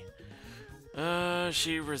see.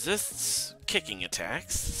 She resists kicking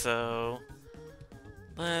attacks, so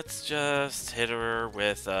let's just hit her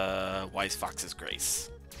with Wise Fox's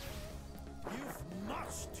Grace. You've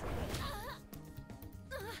much to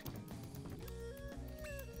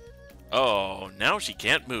Oh, now she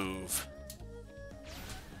can't move.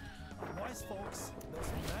 Wise Fox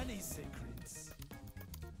knows many secrets.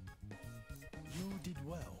 You did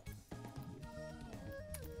well.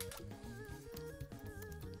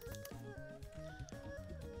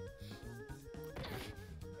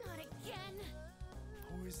 Not again.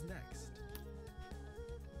 Who is next?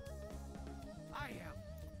 I am.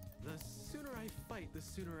 The sooner I fight, the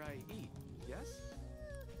sooner I eat, yes?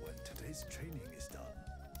 When today's training is done,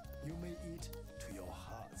 you may eat to your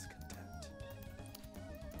heart's content.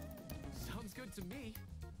 Sounds good to me.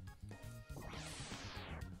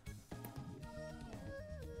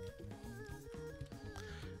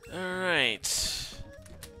 Alright.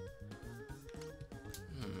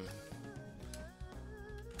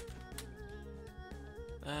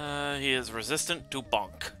 He is resistant to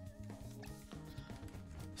bonk.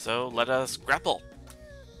 So let us grapple.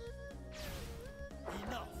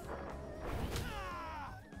 Enough.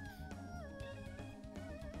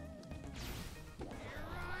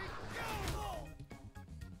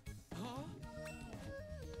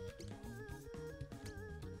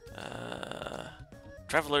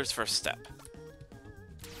 Traveler's first step.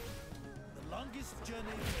 The longest journey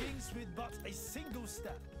begins with but a single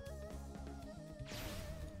step.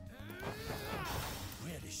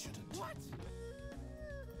 Really shouldn't. What?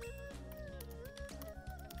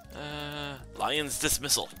 Lion's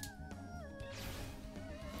dismissal.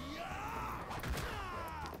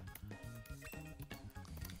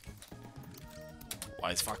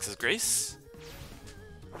 Wise Fox's grace.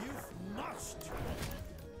 You've marched.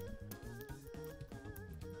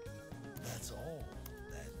 That's all,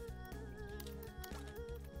 then.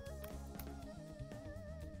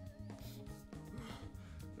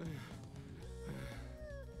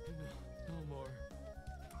 No more.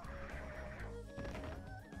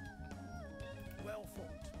 Well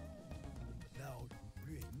fought. Now,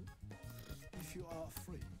 Rin, if you are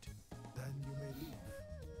afraid, then you may leave.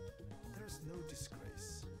 There's no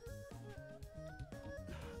disgrace.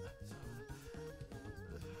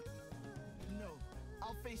 No,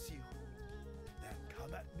 I'll face you. Then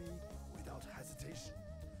come at me without hesitation,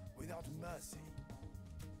 without mercy.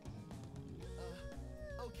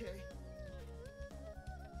 Okay.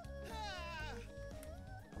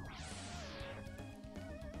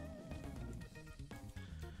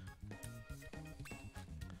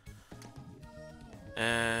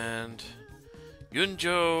 And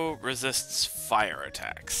Yunjo resists fire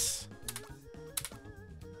attacks.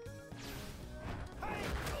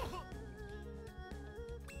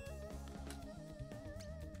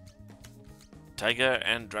 Taiga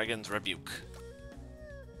and Dragon's Rebuke.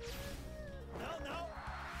 No.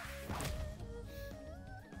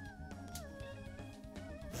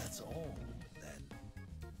 That's all, then.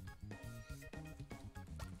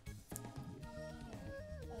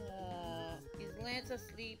 Is Lance a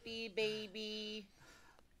sleepy baby?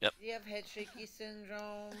 Yep. Does he have head shaky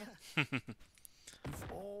syndrome?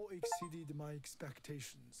 You've all exceeded my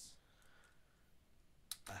expectations.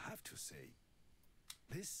 I have to say,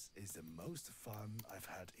 this is the most fun I've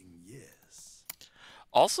had in years.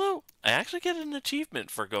 Also, I actually get an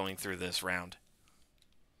achievement for going through this round.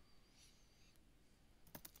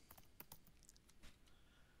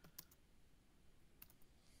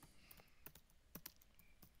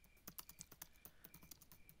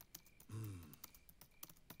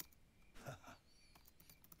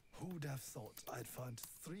 Who'd have thought I'd find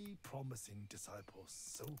 3 promising disciples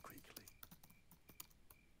so quickly?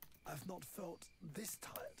 I've not felt this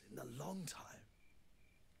tired in a long time.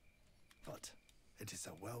 But it is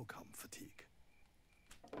a welcome fatigue.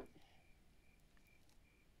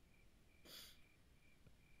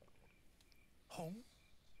 Home?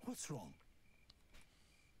 What's wrong?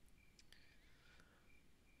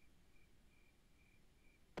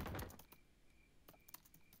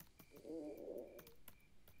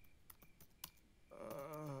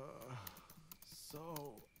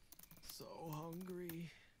 So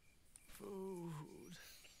hungry. Food.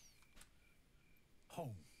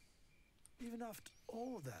 Home. Even after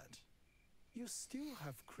all that, you still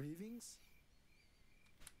have cravings?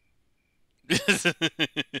 Now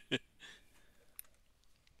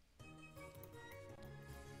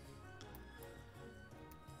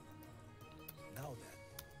then,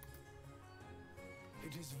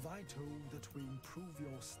 it is vital that we improve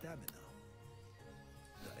your stamina.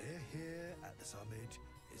 The air here at the summit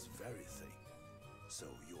is very thin, so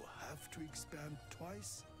you'll have to expend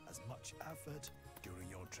twice as much effort during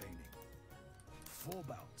your training. 4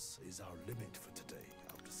 bouts is our limit for today,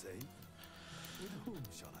 I would say. With whom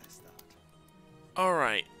shall I start?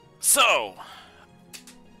 Alright, so,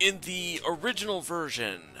 in the original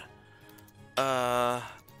version, I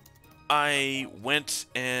went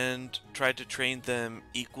and tried to train them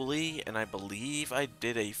equally, and I believe I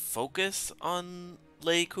did a focus on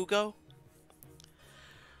Lei Kugo.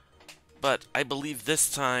 But I believe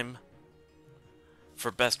this time,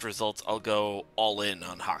 for best results, I'll go all in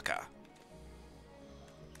on Haka.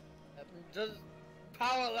 Just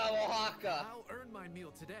power level Haka. I'll earn my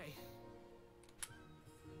meal today.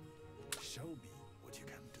 Show me what you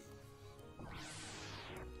can do.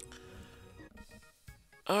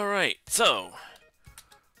 Alright, so,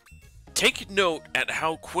 take note at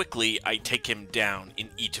how quickly I take him down in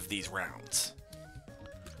each of these rounds.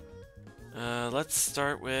 Let's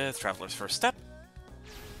start with Traveler's First Step.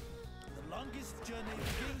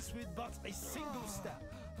 but a single step.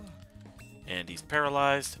 And he's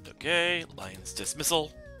paralyzed. Okay, Lion's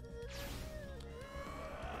Dismissal.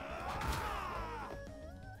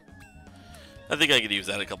 I think I could use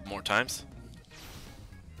that a couple more times.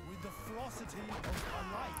 With the ferocity of a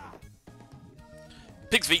lion.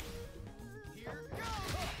 Pig's feet. Here goes!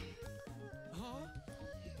 Huh?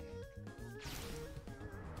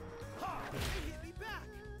 Ha! They hit me back!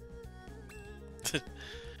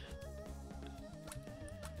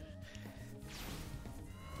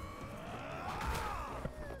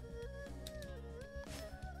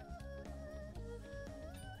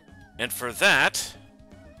 And for that,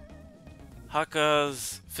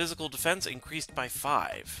 Haka's physical defense increased by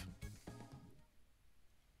 5.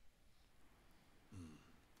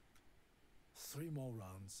 3 more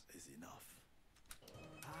rounds is enough.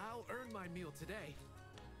 I'll earn my meal today.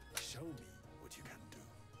 Show me what you can do.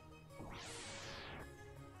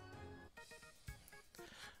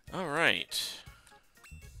 All right.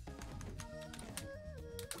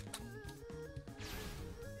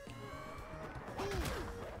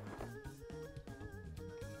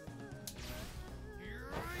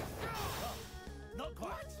 Here I go! Not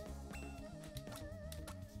quite.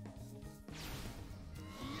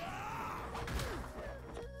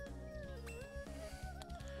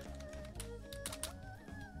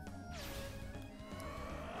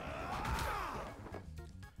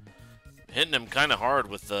 Hitting him kind of hard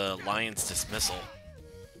with the Lion's Dismissal.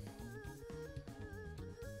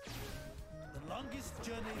 The longest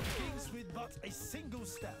journey begins with but a single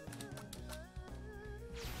step.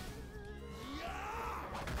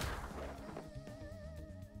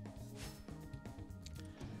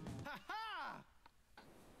 Ha-ha!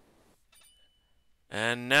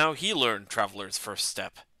 And now he learned Traveler's First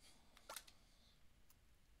Step.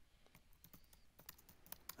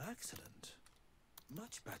 Excellent.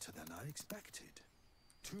 Much better than I expected.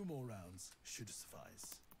 2 more rounds should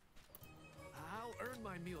suffice. I'll earn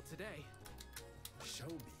my meal today. Show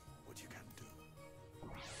me what you can do.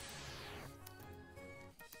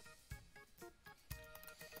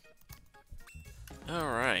 All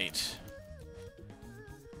right.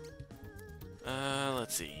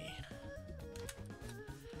 Let's see.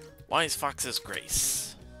 Wise Fox's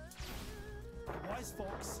Grace. The wise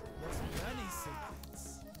fox knows many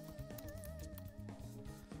secrets.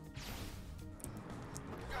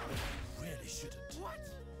 Really shouldn't. What?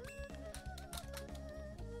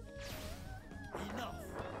 Enough.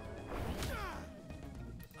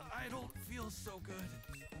 I don't feel so good.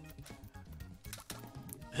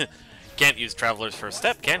 Can't use Traveler's First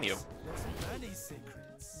Step, can you? Knows many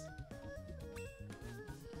secrets.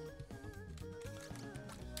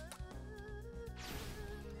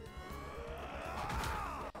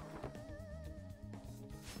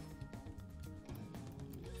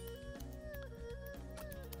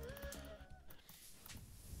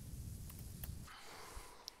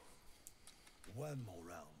 One more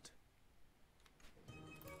round.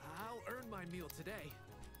 I'll earn my meal today.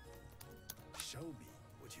 Show me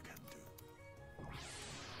what you can do.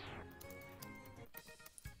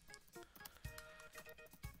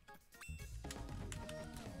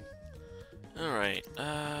 Alright,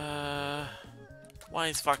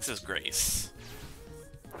 Wise Fox's Grace.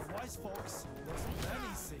 The wise fox knows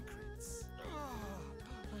many secrets.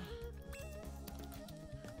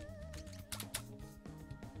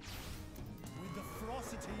 With the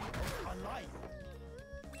ferocity of a lion.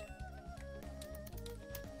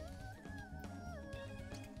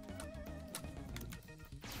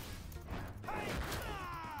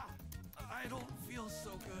 I don't feel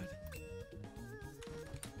so good.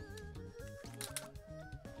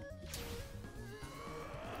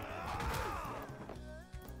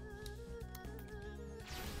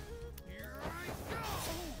 Here I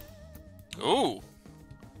go! Ooh!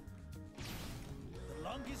 The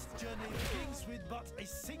longest journey begins with but a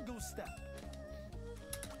single step.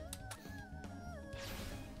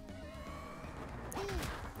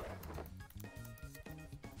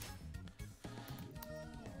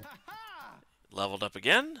 Ha-ha! Leveled up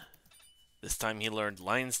again. This time he learned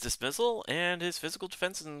Lion's Dismissal, and his physical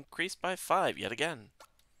defense increased by 5 yet again.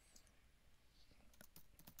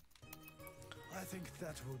 I think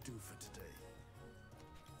that will do for today.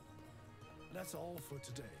 That's all for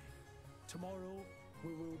today. Tomorrow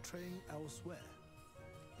we will train elsewhere.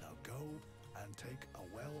 Now go and take a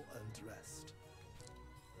well-earned rest.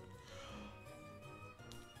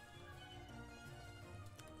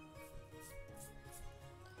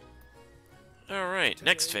 Alright,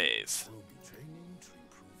 next phase. We'll be training to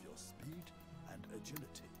improve your speed and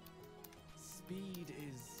agility. Speed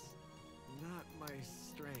is not my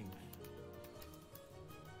strength.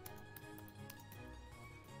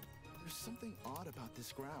 something odd about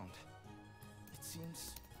this ground. It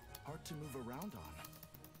seems hard to move around on.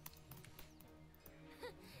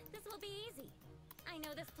 This will be easy. I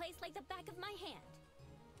know this place like the back of my hand.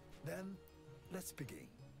 Then, let's begin.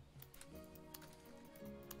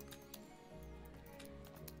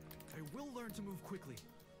 I will learn to move quickly.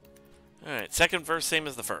 Alright, second verse, same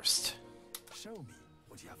as the first. Show me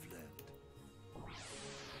what you have learned.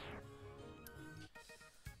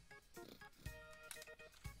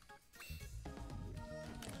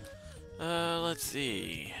 Let's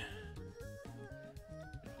see.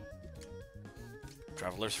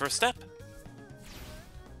 Traveler's first step.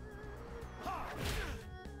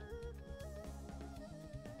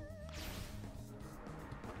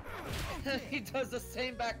 He does the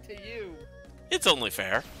same back to you. It's only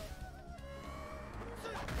fair.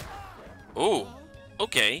 Ooh,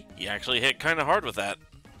 okay. He actually hit kind of hard with that.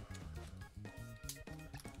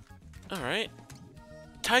 Alright.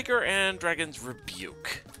 Tiger and Dragon's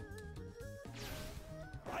Rebuke.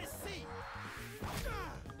 I see.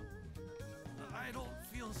 I don't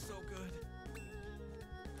feel so good.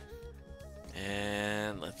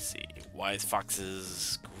 And let's see. Wise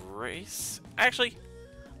Fox's Grace. Actually,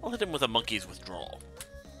 I'll hit him with a Monkey's Withdrawal.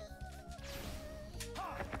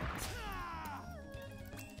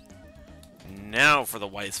 Now for the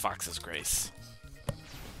Wise Fox's Grace.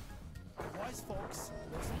 Wise Fox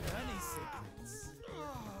knows many secrets.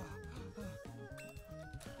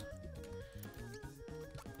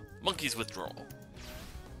 Monkey's Withdrawal.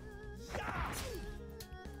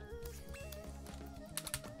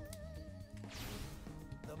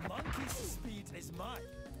 The monkey's speed is mine.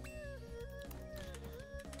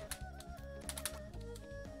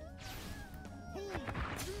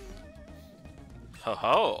 Ho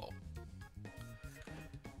ho.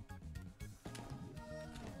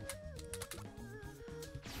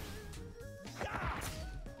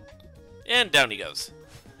 And down he goes.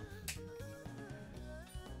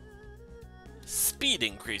 Speed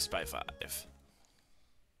increased by 5.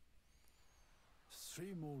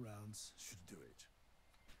 3 more rounds should do it.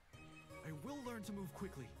 I will learn to move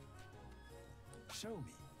quickly. Show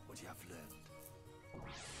me what you have learned.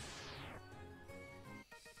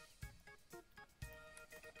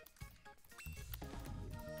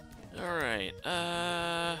 Alright,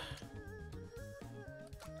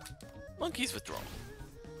 Monkey's Withdrawal.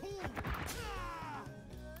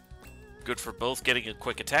 Good for both getting a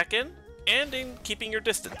quick attack in, and in keeping your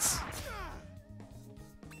distance.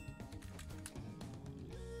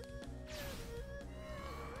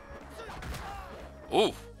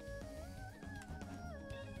 Ooh.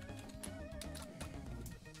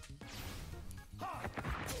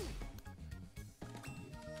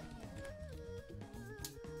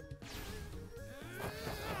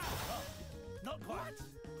 Not quite.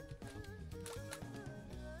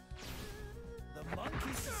 The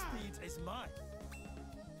monkey's speed is mine.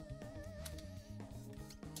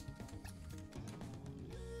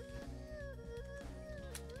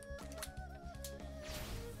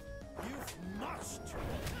 You've mushed.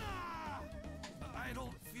 I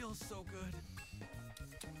don't feel so good.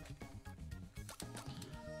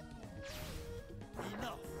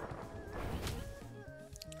 Enough.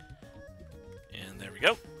 And there we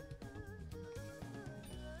go.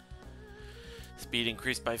 Speed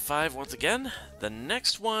increased by 5 once again. The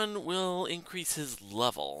next one will increase his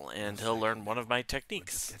level, and he'll learn one of my We're just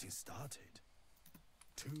techniques. getting started.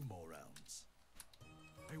 2 more rounds.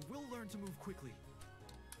 I will learn to move quickly.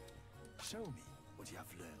 Show me what you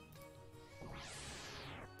have learned.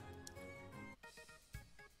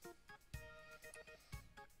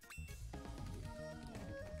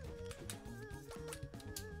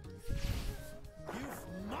 You've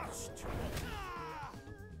mushed.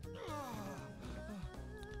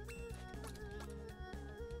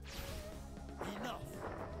 Enough.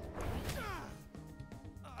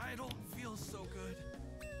 I don't feel so good.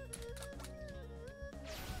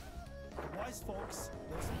 Wise Fox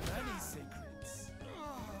knows many secrets.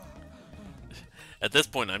 At this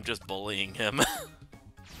point, I'm just bullying him.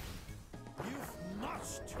 You've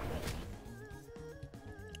mushed.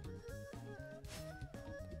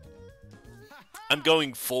 I'm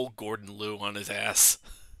going full Gordon Liu on his ass.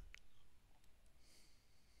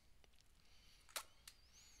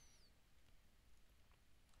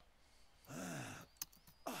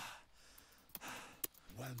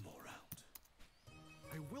 One more round.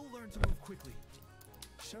 I will learn to move quickly.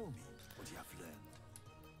 Show me what you have learned.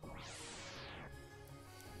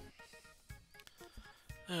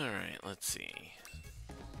 Alright, let's see.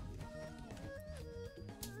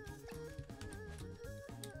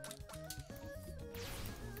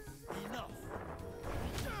 Enough.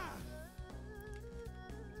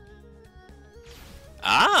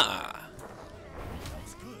 Ah!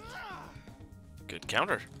 That's good. Good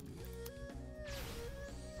counter.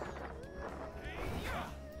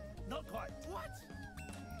 Not quite. What?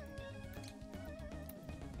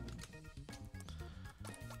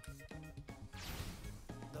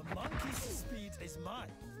 The monkey's speed is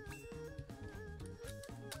mine.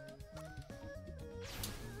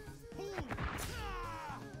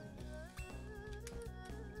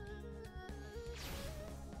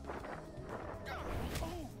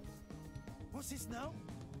 Oh! What's this now?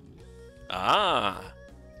 Ah!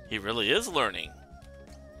 He really is learning.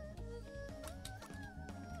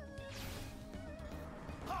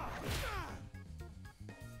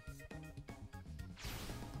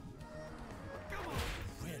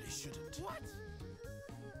 Really shouldn't. What?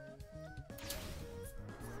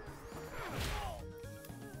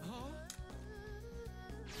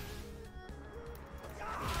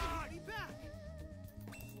 Be back!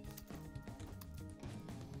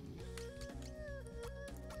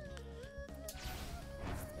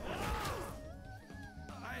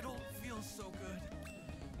 I don't feel so good.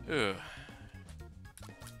 Ugh.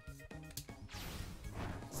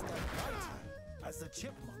 Step right as a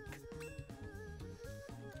chipmunk.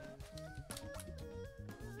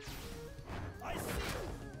 I see.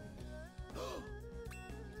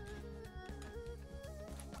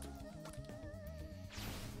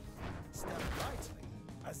 Step rightly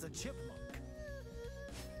as a chipmunk.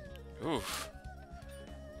 Oof.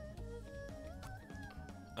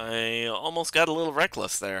 I almost got a little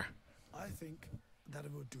reckless there. I think that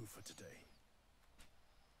it will do for today.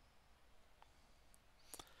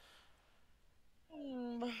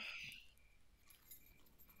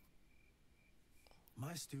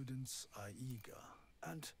 My students are eager,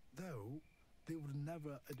 and though they would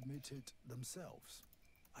never admit it themselves,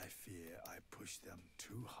 I fear I pushed them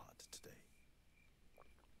too hard today.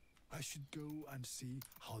 I should go and see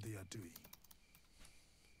how they are doing.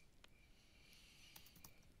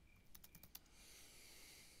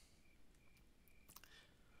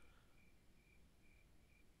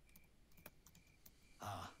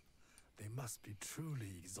 Ah, they must be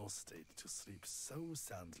truly exhausted to sleep so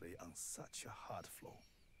soundly on such a hard floor.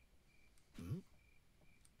 Hmm?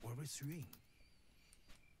 Where is Yun?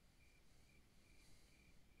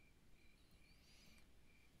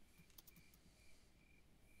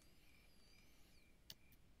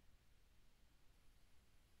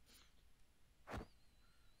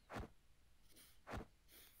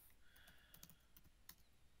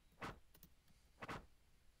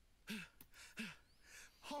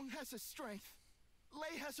 Hong has her strength.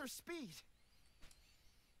 Lei has her speed.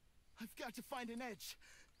 I've got to find an edge.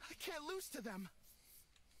 I can't lose to them.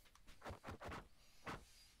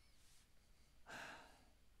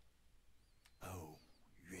 Oh,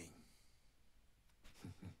 Yun.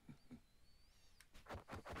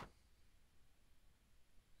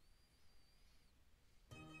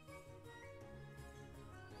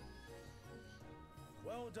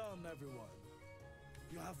 Well done, everyone.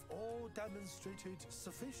 You have all demonstrated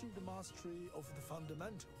sufficient mastery of the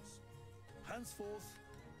fundamentals. Henceforth,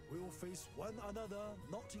 we will face one another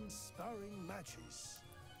not in sparring matches,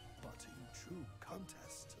 but in true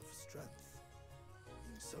contest of strength.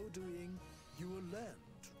 In so doing, you will learn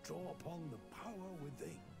to draw upon the power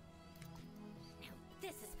within. Now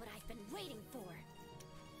this is what I've been waiting for.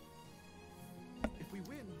 If we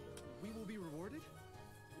win, we will be rewarded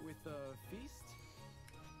with a feast?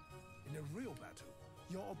 In a real battle,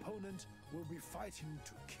 your opponent will be fighting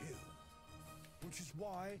to kill, which is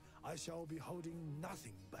why I shall be holding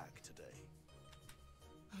nothing back today.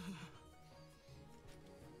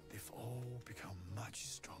 They've all become much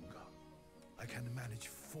stronger. I can manage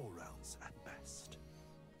 4 rounds at best.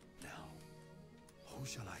 Now, who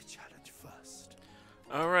shall I challenge first?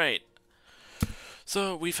 Alright.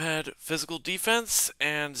 So we've had physical defense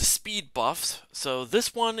and speed buffs. So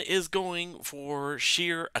this one is going for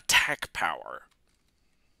sheer attack power.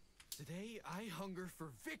 Today, I hunger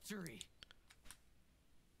for victory.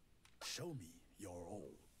 Show me your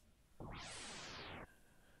all.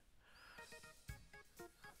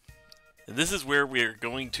 And this is where we're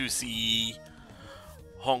going to see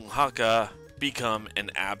Hong Haka become an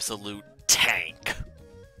absolute tank.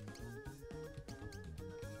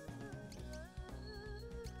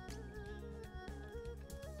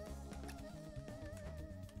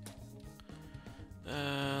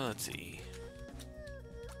 Let's see.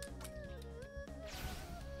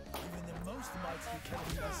 Even the most mighty can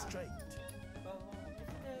be restrained.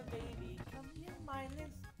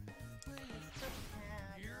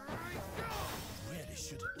 Really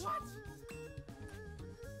shouldn't. What?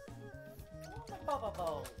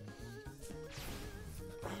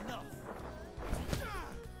 Enough.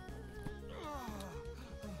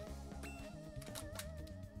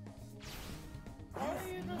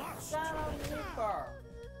 Shadow Reaper.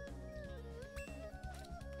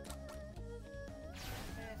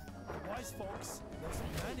 Wise folks, there's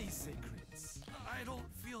many secrets. I don't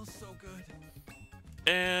feel so good.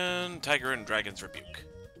 And Tiger and Dragon's Rebuke.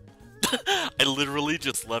 I literally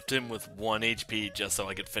just left him with 1 HP just so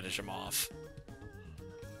I could finish him off.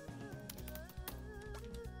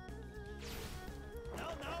 No,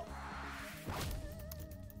 no.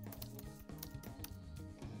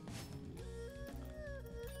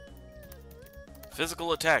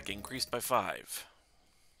 Physical attack increased by 5.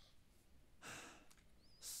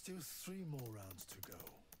 Still 3 more rounds to go.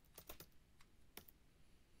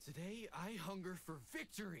 Today, I hunger for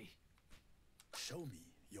victory. Show me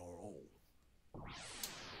your all.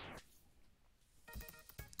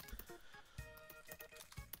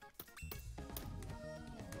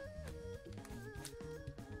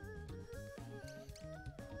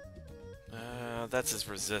 That's his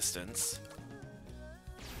resistance.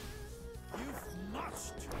 You've much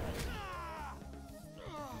to...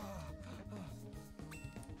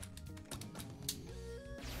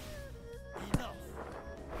 Enough.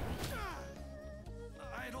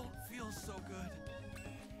 I don't feel so good.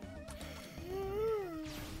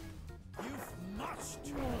 You've much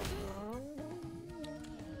to...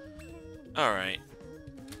 Alright.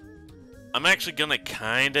 I'm actually gonna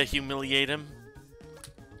kinda humiliate him.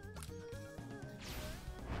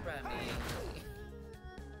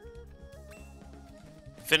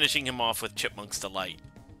 Finishing him off with Chipmunk's Delight.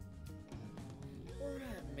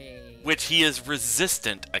 Remy. Which he is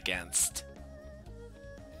resistant against.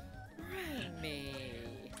 Remy.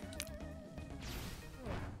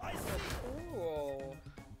 Cool.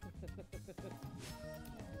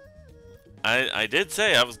 I did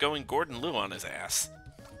say I was going Gordon Liu on his ass.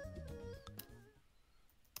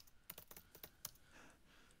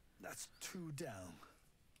 That's 2 down.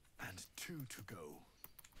 And 2 to go.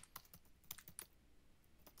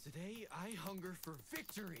 Today, I hunger for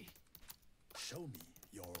victory. Show me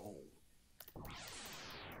your all.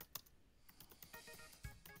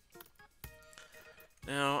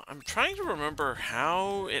 Now, I'm trying to remember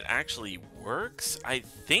how it actually works. I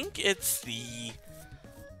think it's the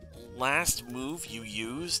last move you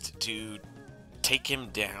used to take him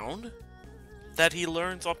down that he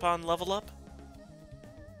learns upon level up.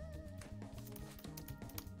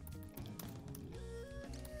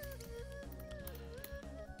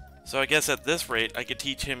 So I guess at this rate, I could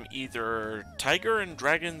teach him either Tiger and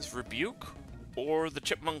Dragon's Rebuke or the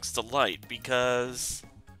Chipmunk's Delight, because...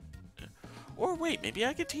 Or wait, maybe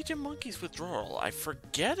I could teach him Monkey's Withdrawal. I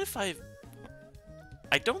forget if I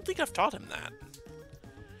don't think I've taught him that.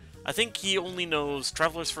 I think he only knows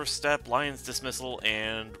Traveler's First Step, Lion's Dismissal,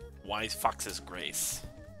 and Wise Fox's Grace.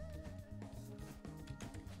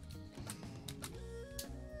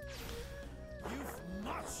 You've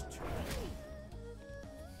much to...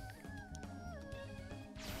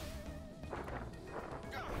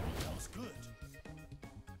 That was good.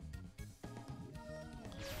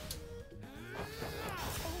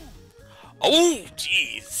 Oh,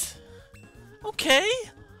 jeez. Okay.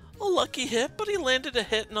 A lucky hit, but he landed a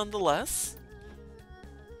hit nonetheless.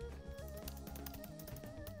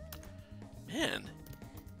 Man.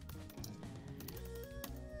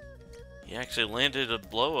 He actually landed a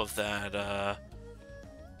blow of that,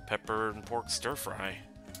 pepper and pork stir fry.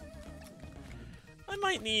 I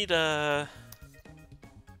might need a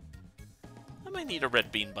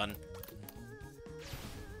red bean bun.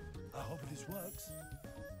 I hope this works.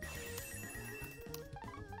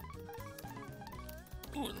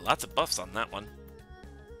 Ooh, lots of buffs on that one.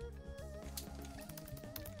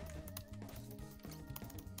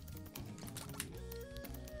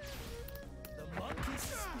 The monkey's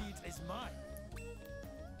speed is mine.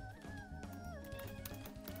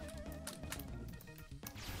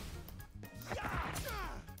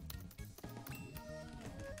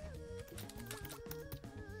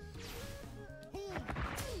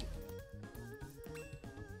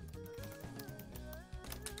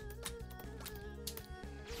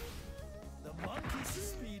 The monkey's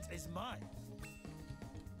speed is mine.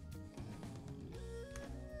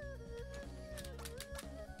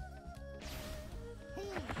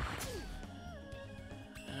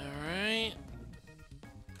 Alright.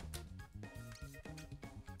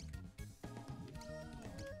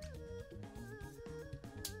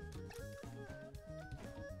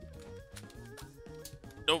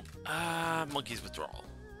 Nope. Monkey's Withdrawal.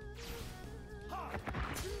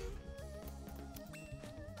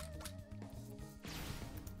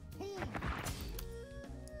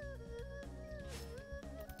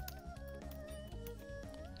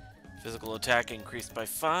 Physical attack increased by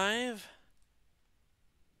 5.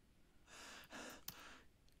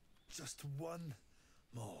 one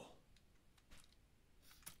more.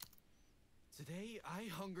 Today, I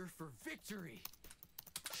hunger for victory.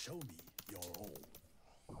 Show me your all.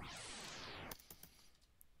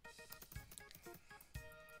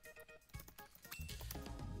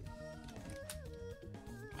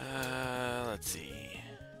 Let's see.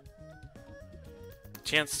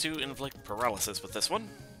 Chance to inflict paralysis with this one.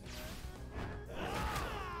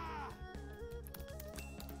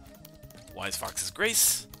 Wise Fox's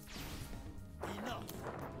Grace.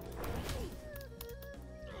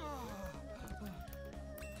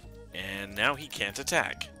 And now he can't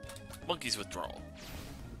attack. Monkey's Withdrawal.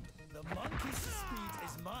 The monkey's speed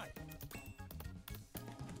is mine.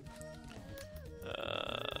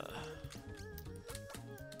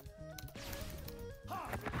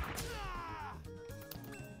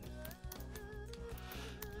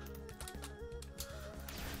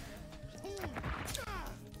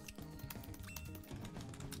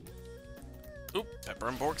 Oop, Pepper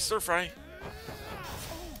and Pork Stir Fry.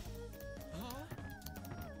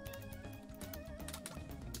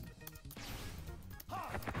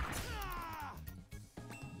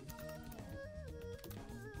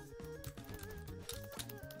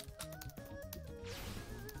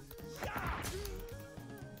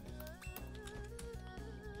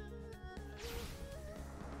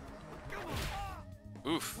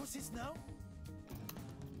 Oof. What's this now?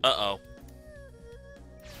 Uh-oh.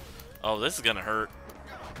 Oh, this is gonna hurt.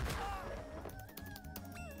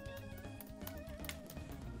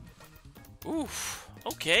 Oof.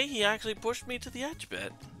 Okay, he actually pushed me to the edge a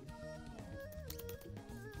bit.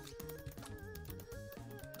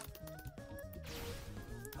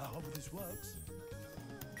 I hope this works.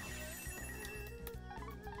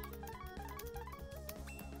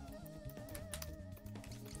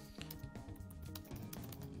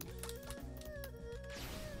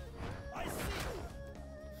 I see.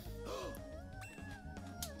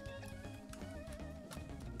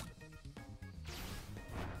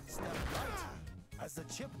 Step right as the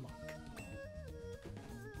chipmunk.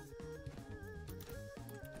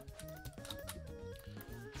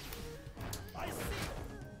 I see.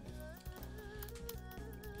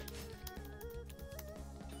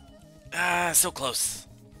 Ah, so close.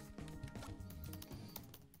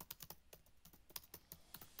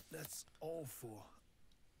 That's all for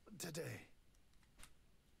today.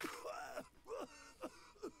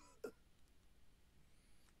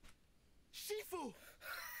 Shifu!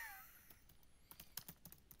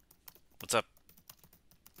 What's up?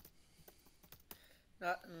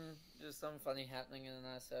 Nothing. Just something funny happening in the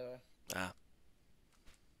night server. Ah.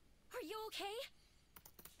 Are you okay?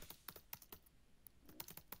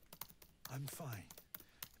 I'm fine.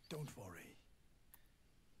 Don't worry.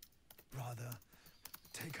 Rather,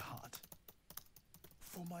 take heart.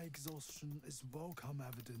 For my exhaustion is welcome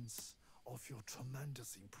evidence of your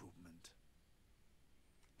tremendous improvement.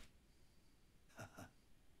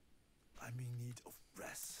 I'm in need of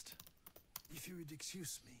rest. If you would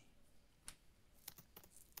excuse me.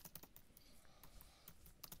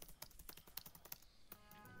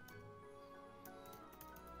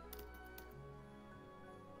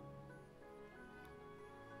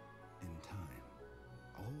 In time,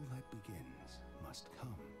 all that begins must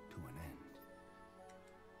come to an end.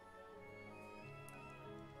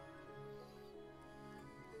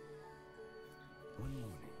 One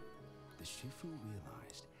morning, the Shifu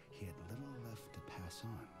realized he had little left to pass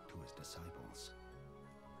on to his disciples.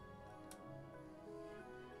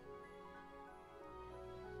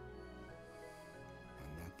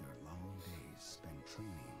 And that their long days spent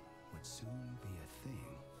training would soon be a thing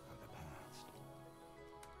of the past.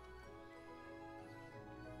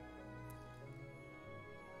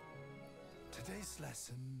 Today's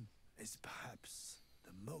lesson is perhaps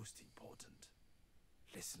the most important.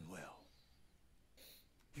 Listen well.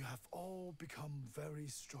 You have all become very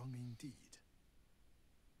strong indeed.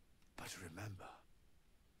 But remember,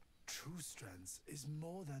 true strength is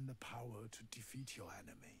more than the power to defeat your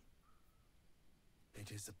enemy.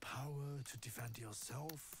 It is the power to defend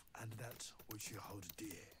yourself and that which you hold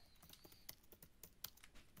dear.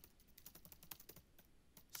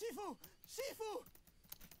 Shifu! Shifu!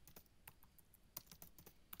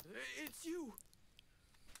 It's you!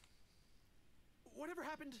 Whatever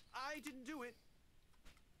happened, I didn't do it.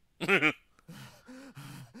 I'm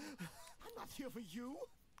not here for you.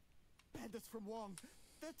 Bandits from Wong.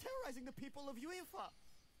 They're terrorizing the people of Yuinfa.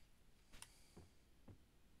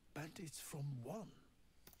 Bandits from one,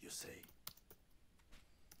 you say?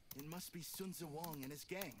 It must be Sun Tzu Wong and his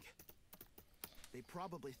gang. They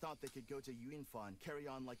probably thought they could go to Yuinfa and carry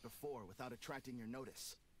on like before without attracting your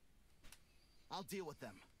notice. I'll deal with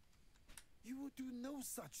them. You will do no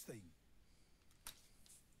such thing.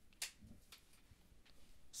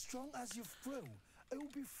 strong as you've grown, it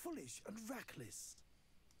would be foolish and reckless.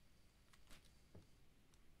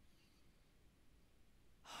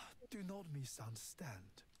 Do not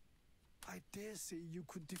misunderstand. I dare say you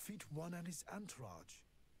could defeat one and his entourage.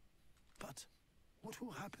 But what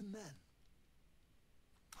will happen then?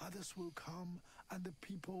 Others will come, and the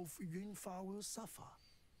people of Yunfa will suffer.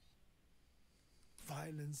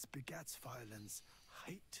 Violence begets violence.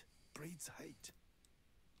 Hate breeds hate.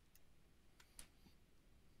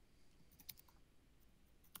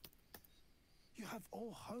 You have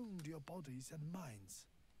all honed your bodies and minds,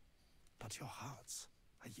 but your hearts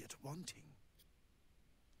are yet wanting.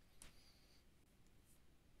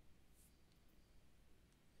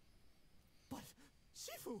 But,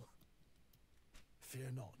 Shifu!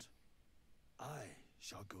 Fear not. I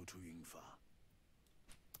shall go to Yunfa.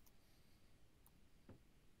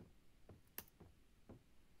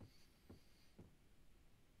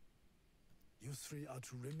 You three are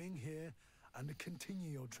to remain here and continue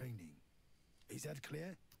your training. Is that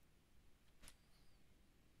clear?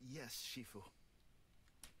 Yes, Shifu.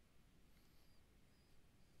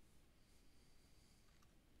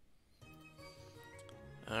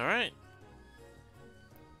 All right.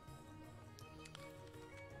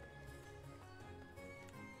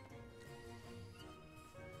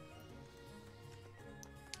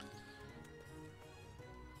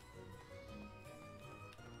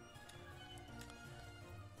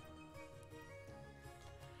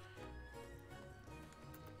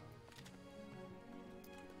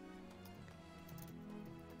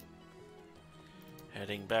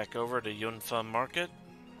 Heading back over to Yunfa Market.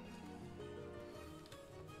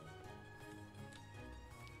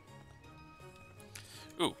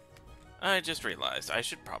 Ooh, I just realized I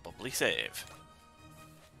should probably save.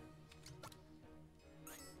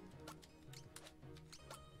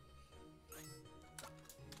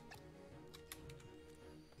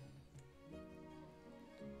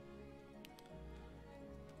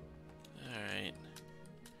 Alright.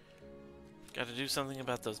 Gotta do something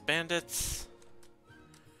about those bandits.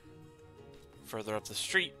 Further up the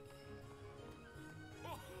street.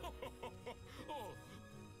 Oh,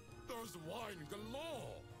 there's wine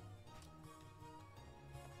galore!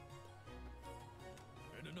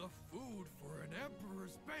 And enough food for an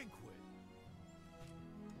emperor's banquet.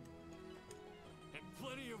 And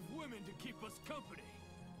plenty of women to keep us company.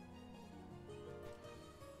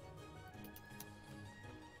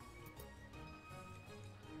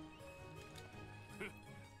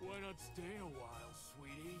 Why not stay a while,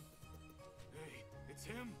 sweetie? Hey, it's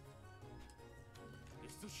him.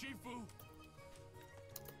 It's the Shifu.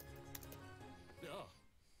 Yeah.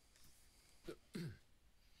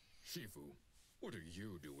 Shifu, what are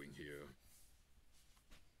you doing here?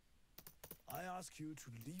 I ask you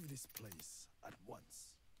to leave this place at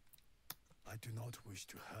once. I do not wish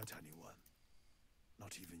to hurt anyone,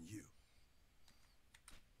 not even you.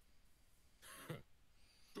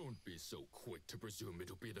 Don't be so quick to presume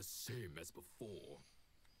it'll be the same as before.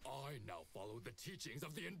 I now follow the teachings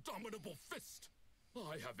of the Indomitable Fist.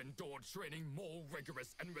 I have endured training more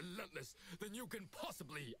rigorous and relentless than you can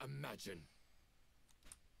possibly imagine.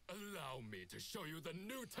 Allow me to show you the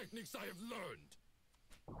new techniques I have learned.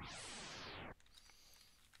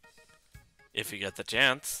 If you get the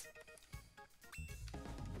chance.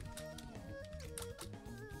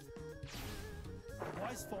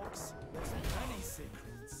 Wise folks, there's many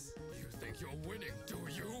secrets. You think you're winning, do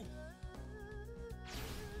you?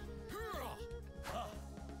 Ah,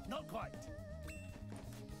 not quite.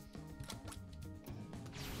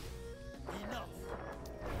 Enough.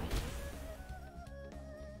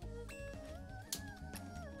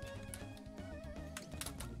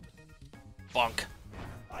 Bonk.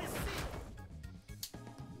 I see.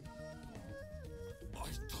 I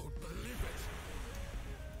don't believe it.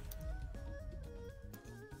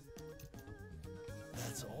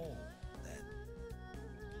 That's all, then.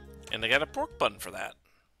 And they got a pork bun for that.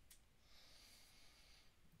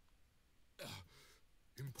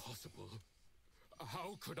 Impossible.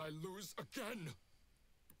 How could I lose again?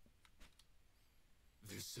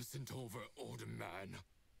 This isn't over, old man.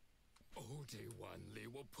 Old-Wan Li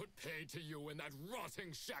will put pay to you in that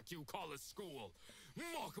rotting shack you call a school.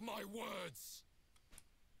 Mark my words!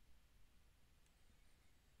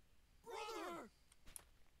 Brother!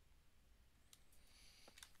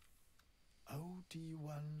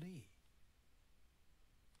 Old-Wan Li.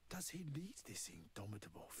 Does he lead this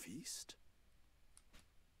indomitable feast?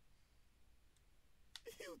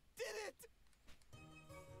 You did it!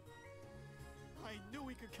 I knew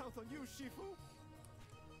we could count on you, Shifu.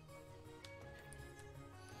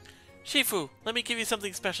 Shifu, let me give you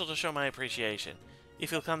something special to show my appreciation.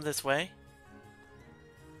 If you'll come this way.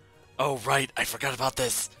 Oh, right, I forgot about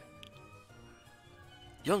this.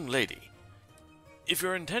 Young lady, if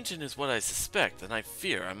your intention is what I suspect, then I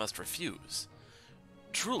fear I must refuse.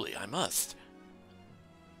 Truly, I must.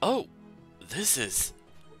 Oh, this is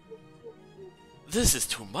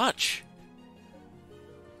too much.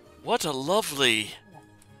 What a lovely,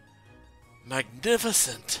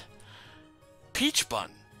 magnificent peach bun.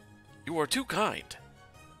 You are too kind.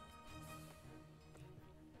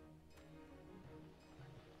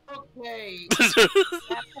 Okay.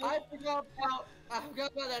 I forgot about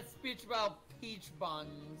that speech about peach buns.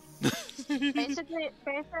 Basically,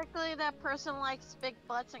 that person likes big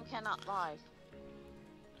butts and cannot lie.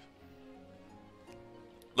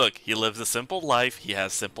 Look, he lives a simple life, he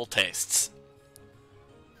has simple tastes.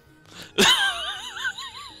 Dude, is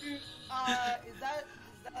that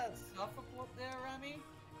a self-report there, Remy?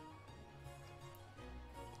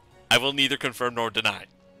 I will neither confirm nor deny.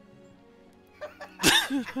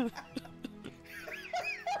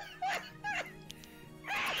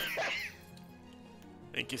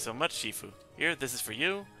 Thank you so much, Shifu. Here, this is for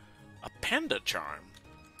you. A panda charm.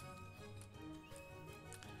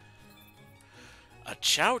 A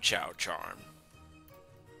Chow Chow charm.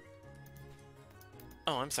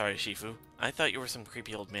 Oh, I'm sorry, Shifu. I thought you were some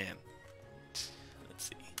creepy old man. Let's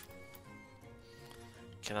see.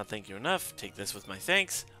 Cannot thank you enough. Take this with my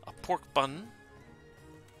thanks. A pork bun.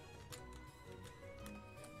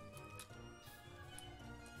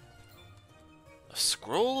 A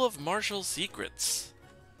scroll of martial secrets.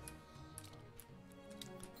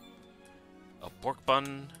 A pork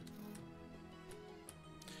bun.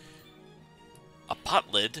 A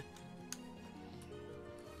pot lid.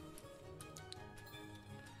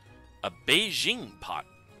 A Beijing pot.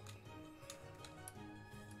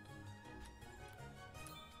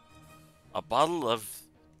 A bottle of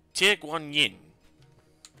Tieguanyin.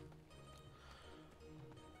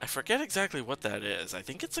 I forget exactly what that is. I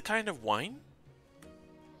think it's a kind of wine?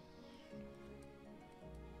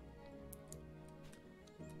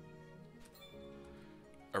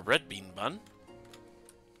 A red bean bun.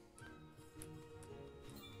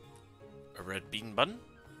 A red bean bun.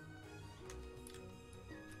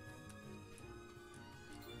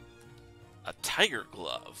 A tiger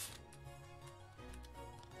glove.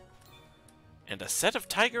 And a set of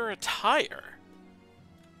tiger attire.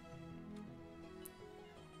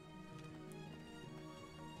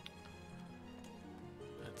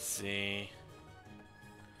 Let's see.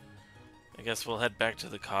 I guess we'll head back to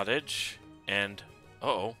the cottage and...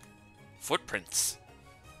 uh-oh. Footprints.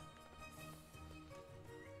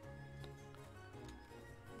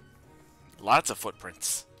 Lots of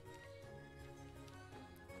footprints.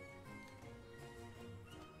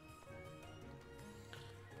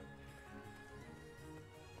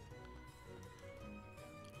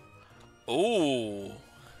 Oh.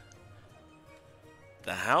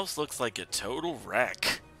 The house looks like a total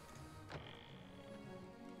wreck.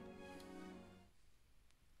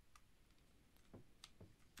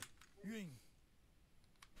 Yun.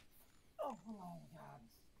 Oh my god.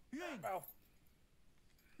 Yun. Oh.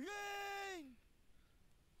 Yun.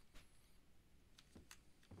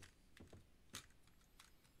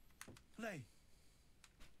 Lei.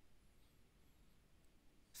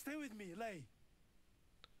 Stay with me, Lei.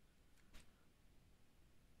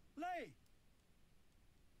 Lei.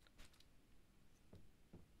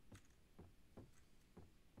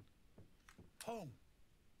 Home.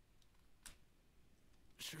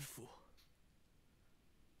 Shifu.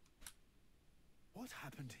 What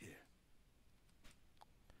happened here?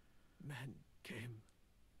 Men came.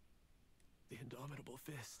 The indomitable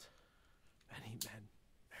fist. Many men,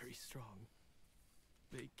 very strong.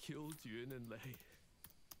 They killed Yun and Lei.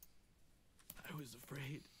 I was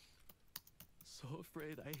afraid. So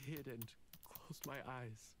afraid I hid and closed my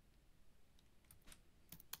eyes.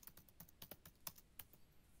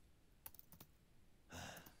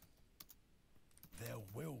 There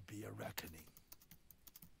will be a reckoning.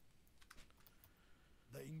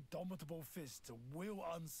 The indomitable fist will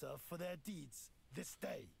answer for their deeds this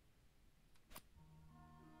day.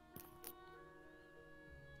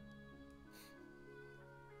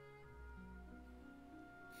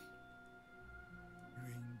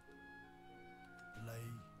 Yun, Lei,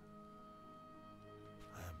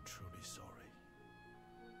 I am truly sorry.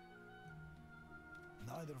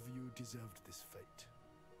 Neither of you deserved this fate.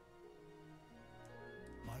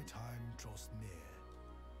 My time draws near,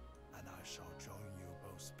 and I shall join you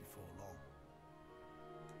both before long.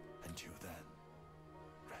 Until then,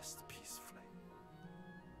 rest peacefully.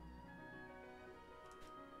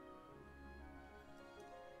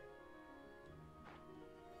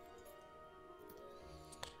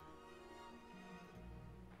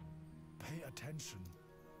 attention.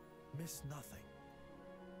 Miss nothing.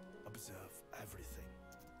 Observe everything.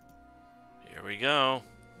 Here we go.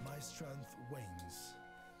 My strength wanes,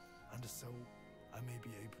 and so I may be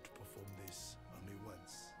able to perform this only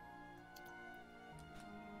once.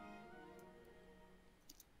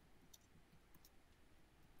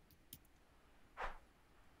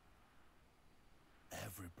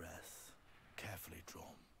 Every breath carefully drawn.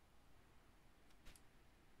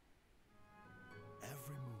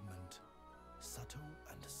 Every movement subtle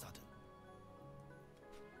and sudden.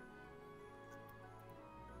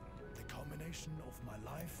 The culmination of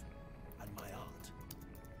my life and my art.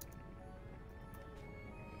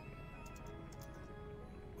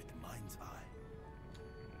 With mind's eye,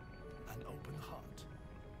 an open heart.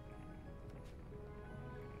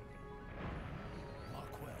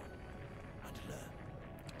 Mark well and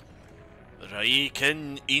learn.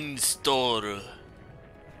 Raiken in store.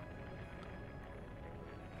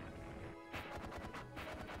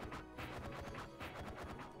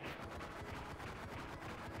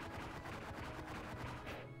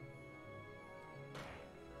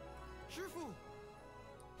 Shifu!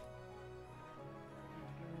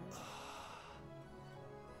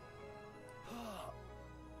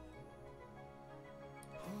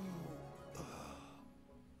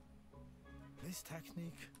 This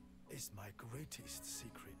technique is my greatest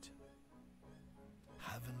secret.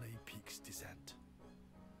 Heavenly Peak's descent.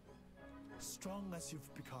 Strong as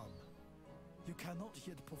you've become, you cannot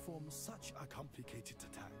yet perform such a complicated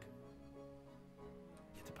attack.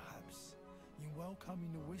 Yet perhaps, in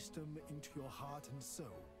welcoming wisdom into your heart and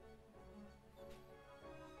soul,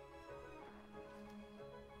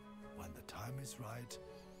 when the time is right,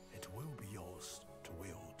 it will be yours to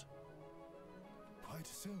wield. Quite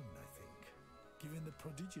soon, I think, given the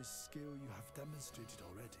prodigious skill you have demonstrated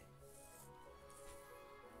already.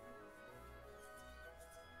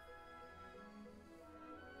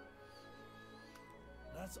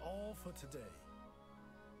 That's all for today.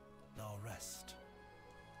 Now rest.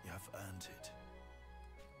 You have earned it.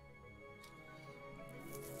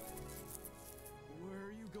 Where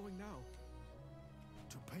are you going now?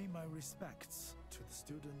 To pay my respects to the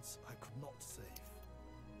students I could not save.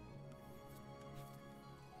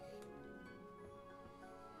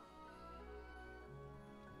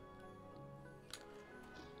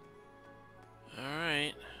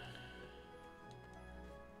 Alright.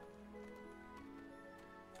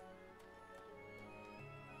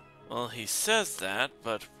 Well, he says that,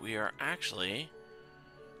 but we are actually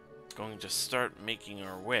going to start making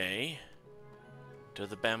our way to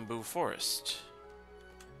the bamboo forest.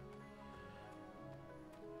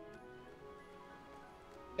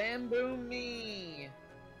 Bamboo me!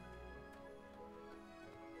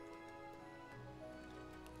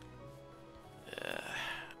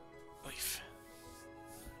 Oif.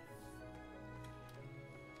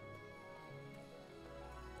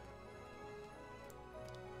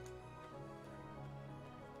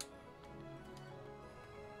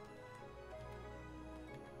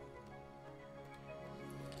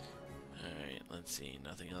 Alright, let's see.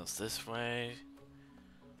 Nothing else this way.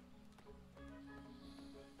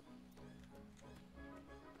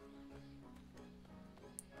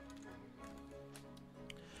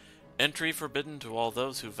 Entry forbidden to all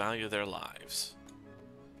those who value their lives.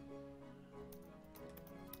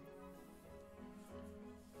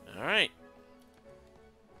 Alright.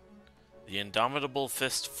 The Indomitable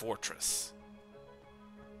Fist Fortress.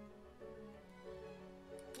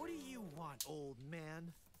 What do you want, old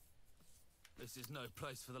man? This is no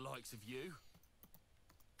place for the likes of you.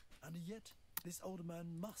 And yet, this old man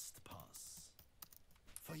must pass.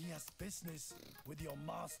 For he has business with your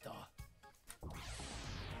master.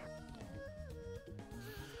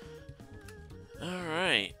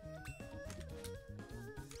 Alright.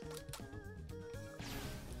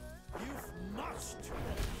 You've much to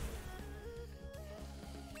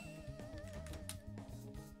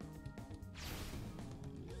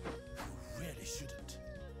You really shouldn't.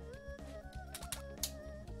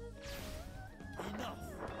 Enough.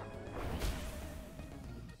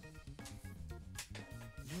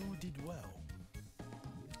 You did well.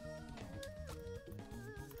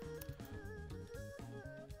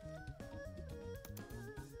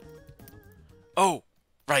 Oh,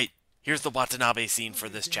 right. Here's the Watanabe scene for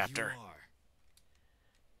this chapter.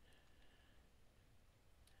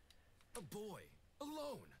 A boy,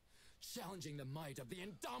 alone, challenging the might of the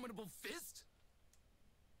Indomitable Fist?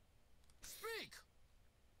 Speak!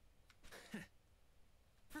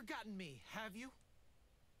 Forgotten me, have you?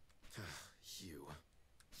 You.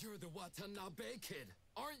 You're the Watanabe kid,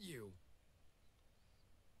 aren't you?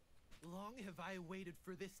 Long have I waited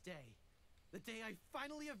for this day. The day I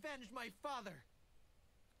finally avenged my father.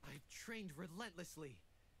 I've trained relentlessly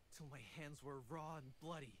till my hands were raw and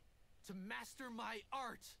bloody to master my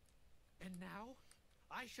art. And now,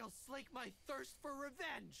 I shall slake my thirst for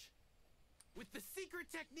revenge with the secret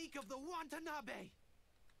technique of the Watanabe.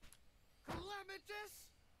 Calamitous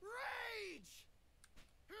Rage!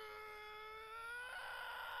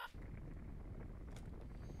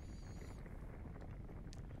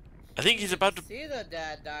 I think he's about to see the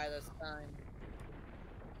dad die this time.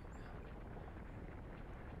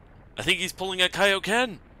 I think he's pulling a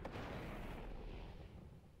Kaioken.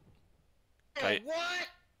 Hey, what?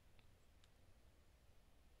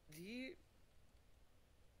 He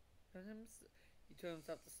turned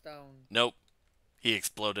himself to stone. Nope. He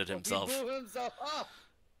exploded himself. He blew himself up.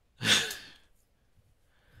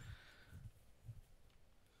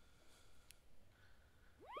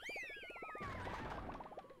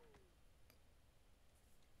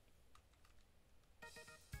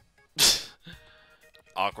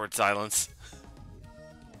 Awkward silence.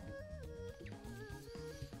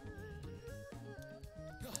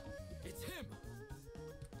 It's him!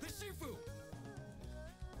 The Shifu!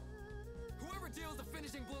 Whoever deals the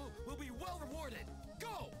finishing blow will be well rewarded!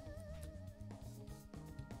 Go!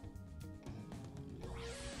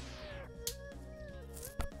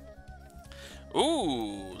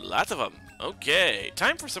 Ooh, lots of them. Okay,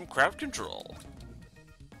 time for some crowd control.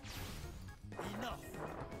 Enough.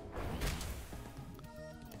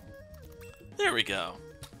 There we go.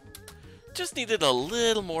 Just needed a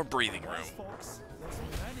little more breathing room. Folks, there's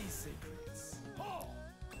many secrets. Oh!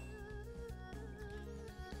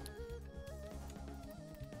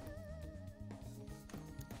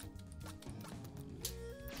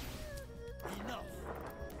 Enough.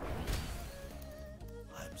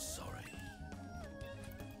 I'm sorry.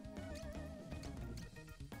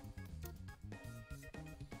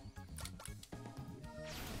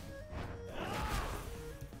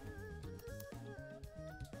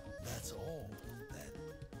 That's all, then.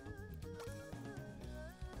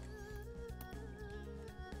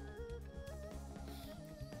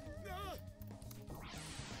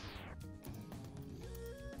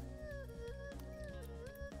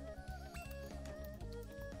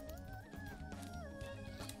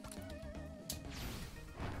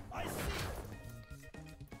 I see.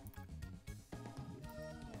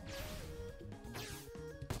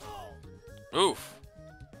 Oof.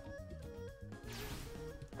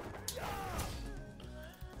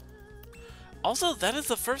 Also, that is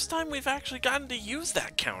the first time we've actually gotten to use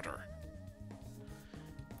that counter.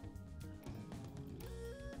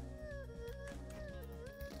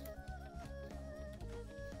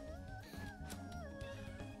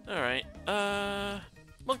 Alright,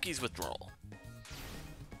 Monkey's Withdrawal.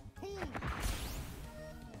 You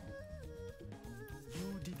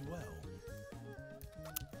did well.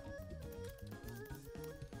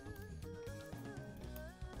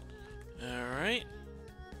 Alright.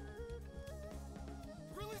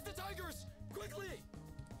 Release the tigers! Quickly!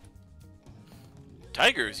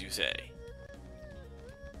 Tigers, you say?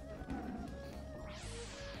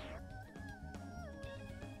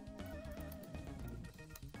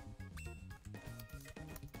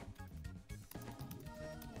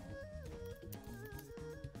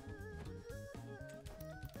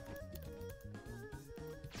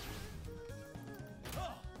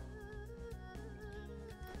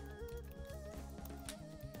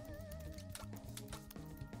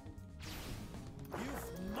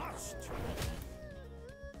 You've marched.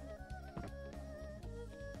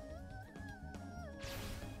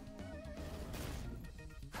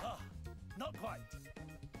 Ah, not quite.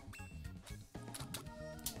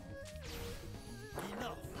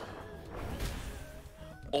 Enough.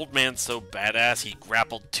 Old man's so badass he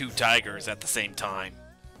grappled 2 tigers at the same time.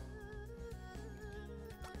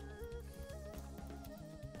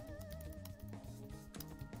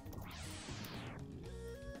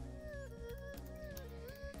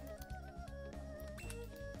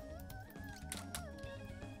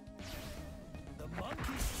 The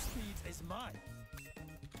monkey's speed is mine.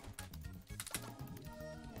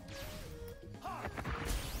 Ha!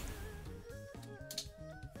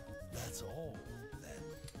 That's all, then.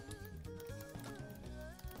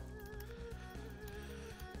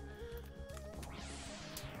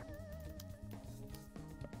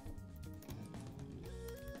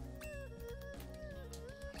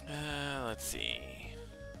 Let's see.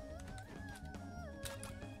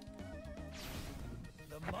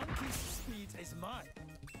 The monkey's speed is mine.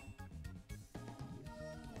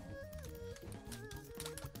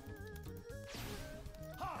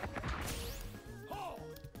 Ha! Ho!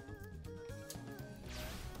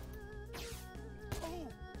 Oh!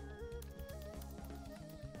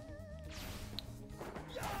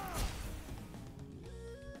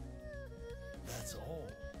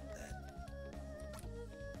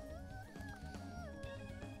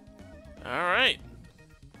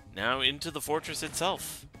 know, into the fortress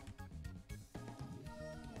itself.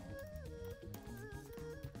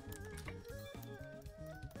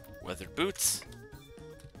 Weathered boots.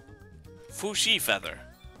 Fushi feather.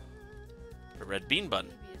 A red bean bun.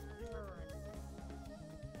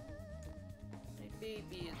 My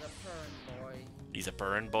baby is a fern boy. He's a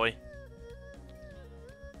purrin' boy.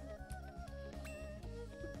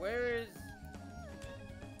 Where is...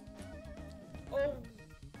 Oh!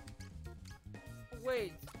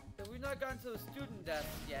 Wait, have we not gotten to the student desk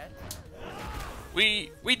yet?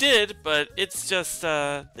 We did, but it's just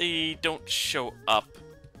they don't show up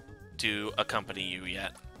to accompany you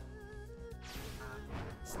yet.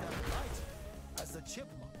 Step right as a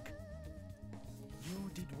chipmunk. You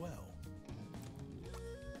did well.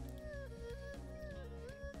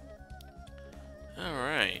 All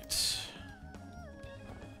right.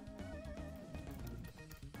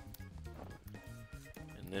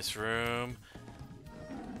 In this room.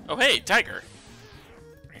 Oh, hey, tiger.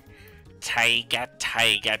 Tiger,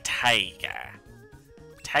 tiger, tiger.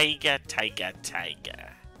 Tiger, tiger,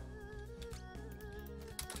 tiger.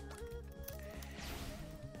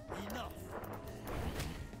 Enough.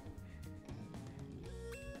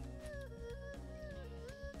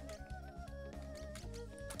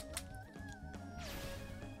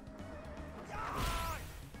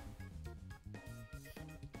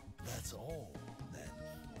 That's all, then.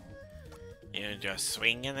 You just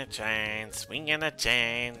swinging the chain, swinging the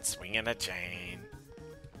chain, swinging the chain.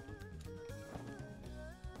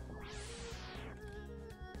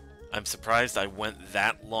 I'm surprised I went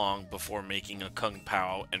that long before making a Kung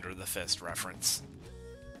Pao Enter the Fist reference.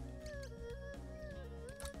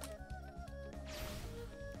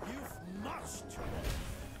 You've much to learn.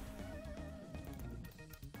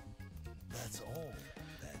 That's all,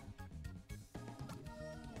 then.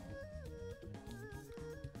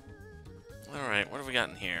 Alright, what have we got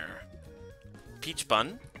in here? Peach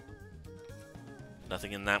bun.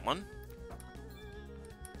 Nothing in that one.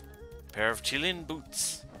 Pair of Chilean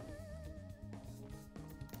boots.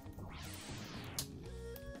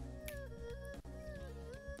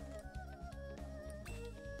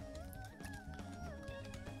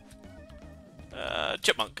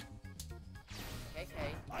 Chipmunk. Hey,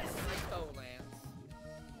 I psycho Lance.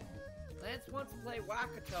 Lance wants to play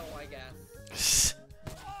Wakato, I guess.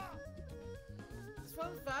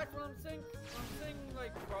 Fun fact, when I'm sitting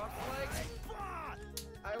like cross-legged,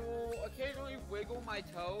 I will occasionally wiggle my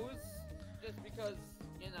toes, just because,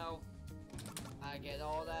 you know, I get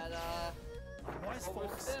all that,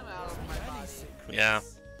 overstim out of my body. Yeah.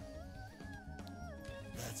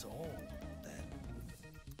 That's all, then.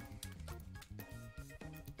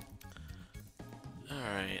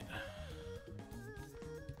 Alright.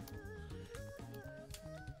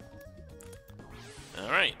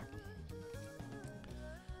 Alright.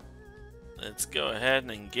 Let's go ahead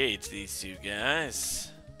and engage these two guys.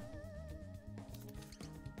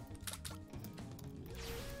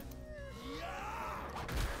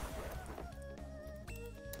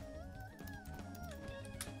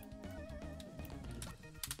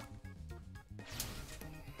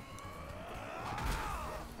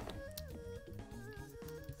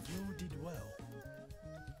 You did well.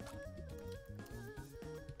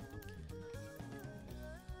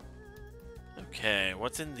 Okay,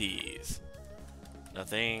 what's in these?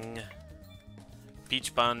 Nothing.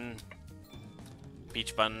 Peach bun.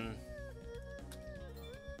 Peach bun.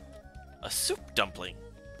 A soup dumpling.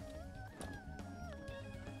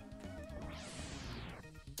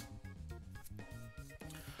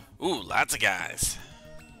 Ooh, lots of guys.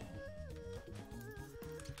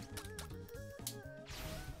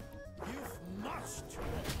 You've much to learn.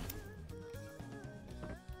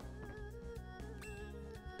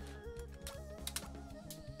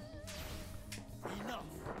 Enough.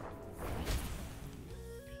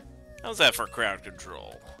 How's that for crowd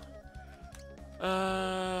control? With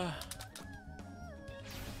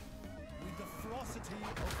the ferocity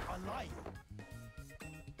of a lion.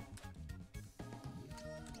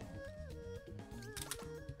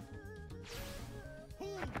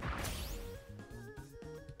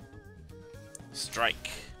 Strike.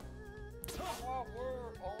 Oh, we're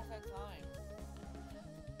almost at time.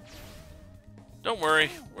 Don't worry,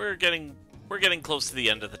 we're getting close to the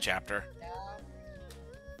end of the chapter. Yeah,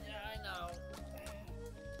 I know.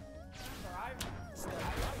 I've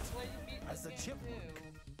played and beaten As this a game chipmunk.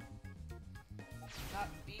 too. Not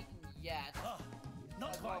beaten yet.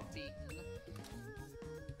 Not As quite. well beaten.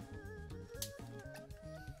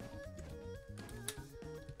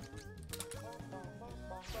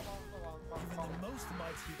 Even the most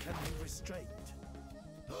mighty can be restrained.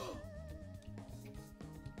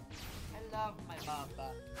 I love my Baba.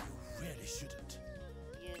 really shouldn't.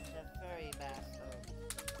 He is a furry bastard.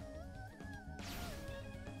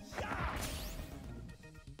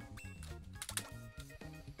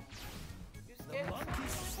 You The scared monkey's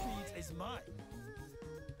of speed is mine.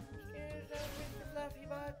 Scared of Mr. Fluffy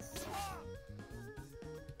Butts?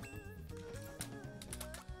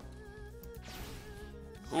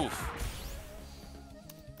 Oof.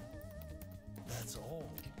 That's all,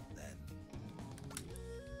 then.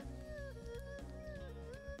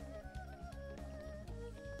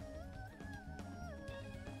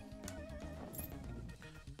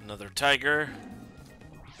 Another tiger.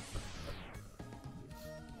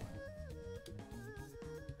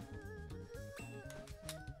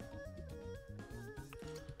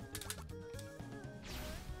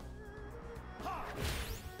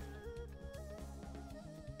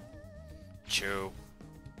 Chew.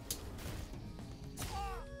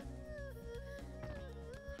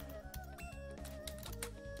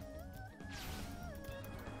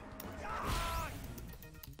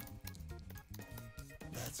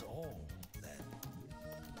 That's all, then.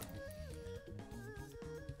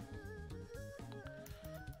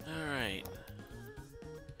 Alright.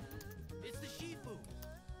 It's the Shifu.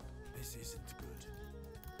 This isn't good.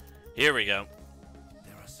 Here we go.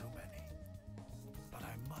 There are so many. But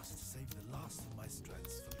I must save the last of my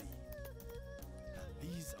strengths for Lee. And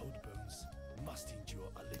these old bones must endure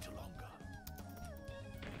a little longer.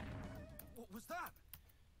 What was that?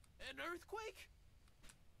 An earthquake?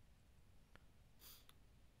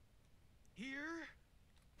 Here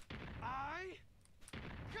I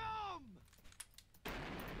come!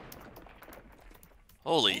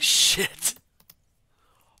 Holy shit!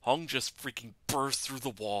 Hong just freaking burst through the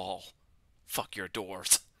wall. Fuck your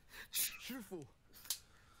doors. Shifu.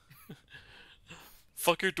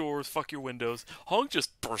 Fuck your doors, fuck your windows. Hong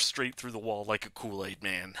just burst straight through the wall like a Kool-Aid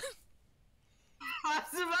man. I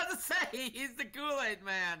was about to say, he's the Kool-Aid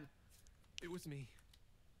man. It was me.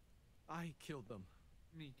 I killed them.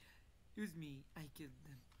 Me. It was me. I killed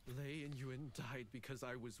them. Lei and Yun died because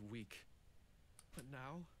I was weak. But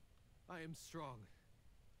now, I am strong.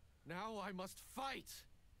 Now I must fight!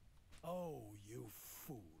 Oh, you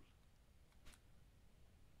fool.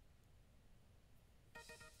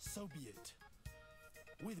 So be it.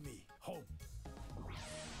 With me, home.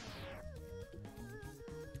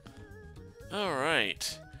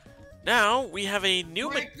 Alright. Now, we have a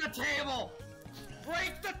new... Break the table!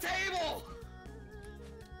 Break the table!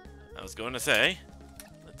 I was going to say...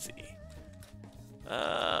 Let's see.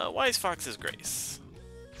 Wise Fox's Grace.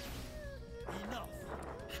 Enough.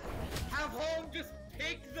 Have home just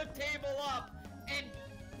pick the table up and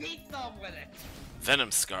beat them with it.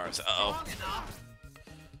 Venom Scars. Uh-oh. Strong enough.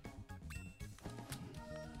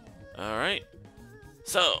 Alright.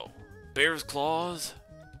 So, Bear's Claws.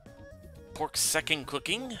 Pork Second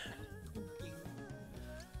Cooking.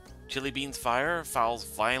 Chili Beans Fire. Fowl's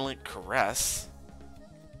Violent Caress.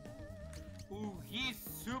 Ooh, he's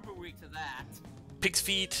super weak to that. Pig's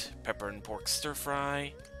Feet. Pepper and Pork Stir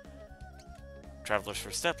Fry. Traveler's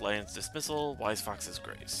First Step. Lion's Dismissal. Wise Fox's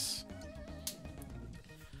Grace.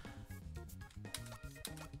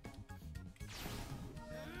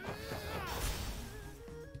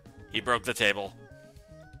 He broke the table.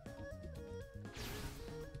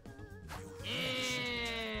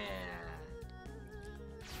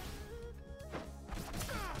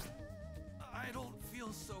 I don't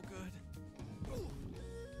feel so good.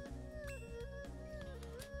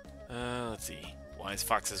 Let's see. Wise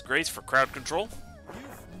Fox's Grace for crowd control.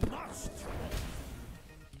 You must.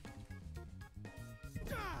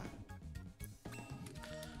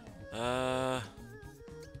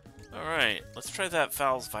 Alright, let's try that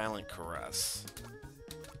Fowl's Violent Caress.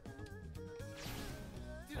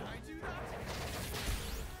 Did I do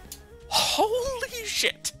that? Holy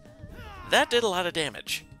shit! That did a lot of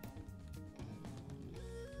damage.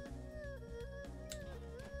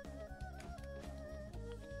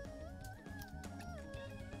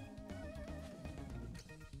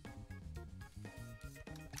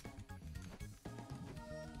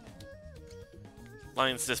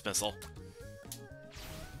 Lion's Dismissal.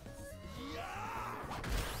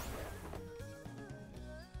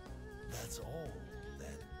 That's all, then.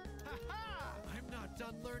 Ha-ha! I'm not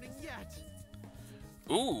done learning yet!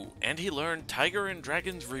 Ooh, and he learned Tiger and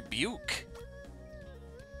Dragon's Rebuke.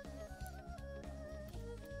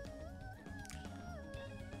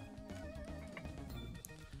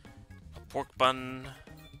 A pork bun.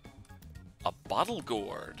 A bottle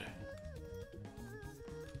gourd.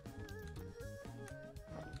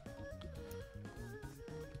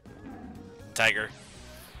 Tiger.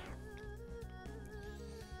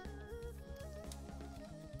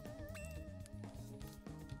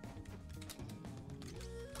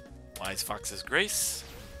 Wise Fox's Grace.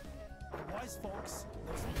 The wise fox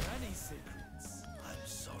knows many secrets. I'm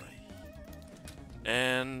sorry.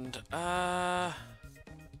 And,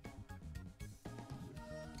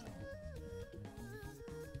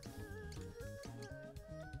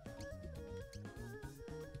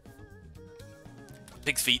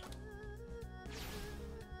 Pig's feet.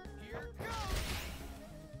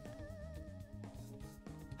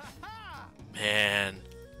 Man,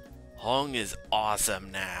 Hong is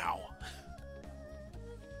awesome now.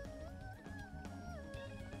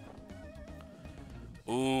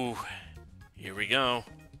 Ooh, here we go.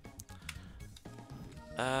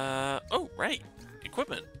 Oh, right.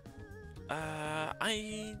 Equipment.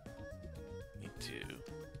 I need to...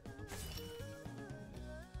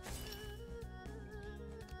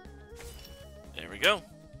 There we go.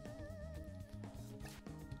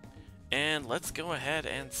 And let's go ahead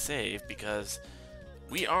and save because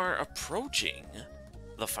we are approaching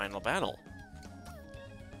the final battle.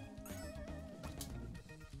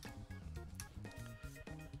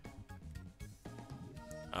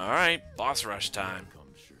 Alright, boss rush time.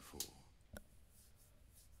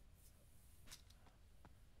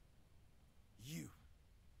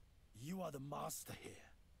 You are the master here.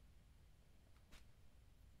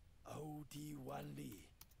 O.D. Wan Li,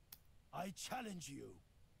 I challenge you.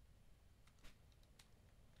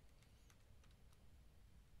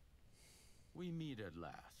 We meet at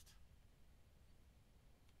last.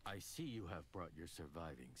 I see you have brought your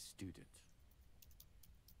surviving student.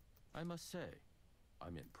 I must say,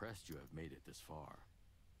 I'm impressed you have made it this far.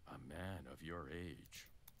 A man of your age.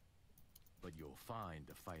 But you'll find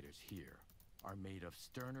the fighters here are made of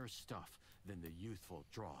sterner stuff than the youthful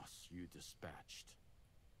dross you dispatched.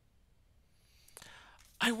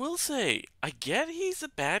 I will say, I get he's a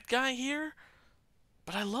bad guy here,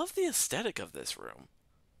 but I love the aesthetic of this room.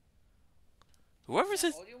 Whoever's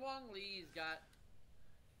his... Oldie Wong Lee's got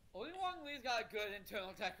a good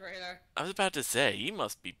internal decorator. I was about to say, he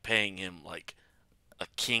must be paying him like a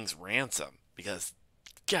king's ransom, because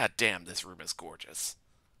goddamn, this room is gorgeous.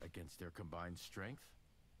 Against their combined strength,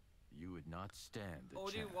 you would not stand a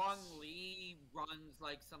Oldie chance. Wong Lee runs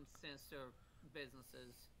like some sinister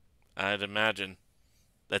businesses. I'd imagine.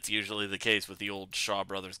 That's usually the case with the old Shaw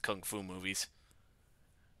Brothers kung fu movies.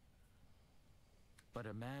 But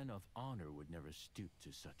a man of honor would never stoop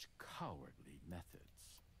to such cowardly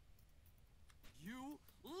methods. You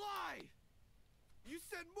lie! You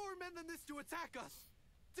sent more men than this to attack us!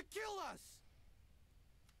 To kill us!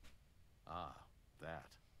 Ah,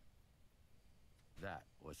 that. That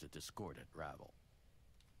was a discordant rabble.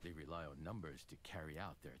 They rely on numbers to carry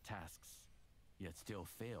out their tasks, yet still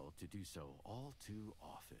fail to do so all too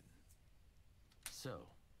often. So,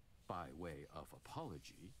 by way of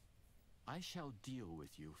apology, I shall deal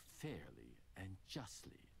with you fairly and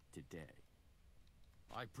justly today.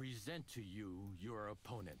 I present to you your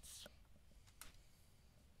opponents.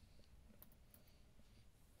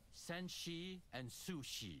 Senshi and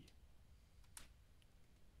Sushi.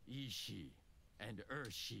 Ishi and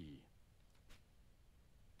Ershi.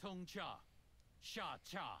 Tongcha,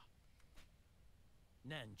 Sha-cha.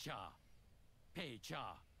 Nancha,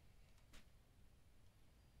 Pei-cha.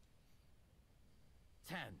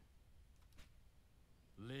 Tan.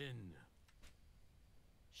 Lin.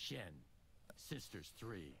 Shen. Sisters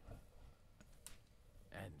 3.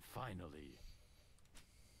 And finally,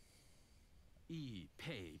 Yi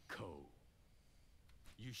Pei Ko.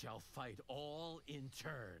 You shall fight all in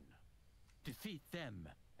turn. Defeat them,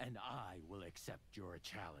 and I will accept your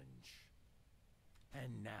challenge.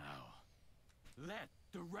 And now, let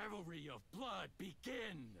the revelry of blood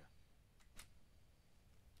begin!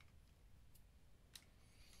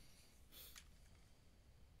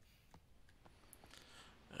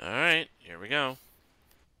 Alright, here we go.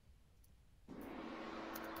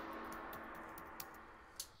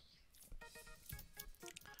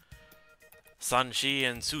 Sanshi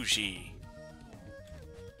and Sushi.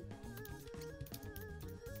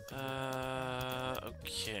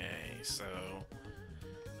 Okay, so...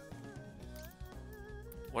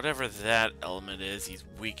 whatever that element is, he's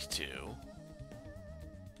weak to.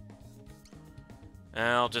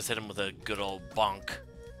 I'll just hit him with a good old bonk.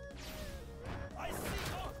 I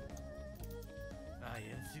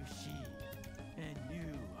am Sushi, and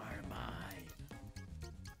you are mine.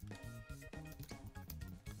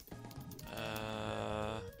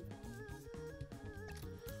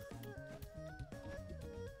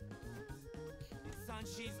 It's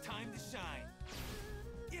Sanshi's time to shine.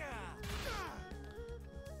 Yeah!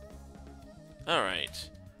 Alright.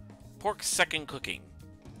 Pork second cooking.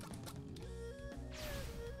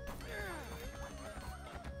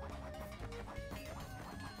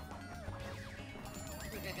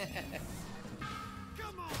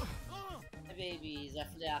 My baby's a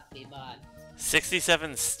fluffy butt.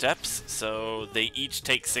 67 steps, so they each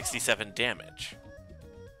take 67 damage.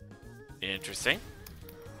 Interesting.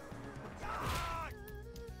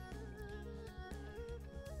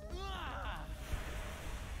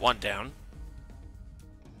 One down.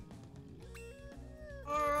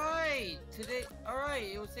 Alright, today.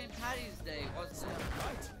 Alright, it was St. Patty's Day, wasn't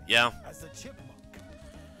it? Yeah. As a chipmunk.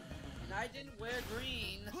 And I didn't wear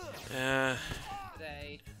green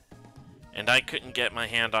today. And I couldn't get my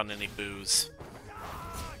hand on any booze.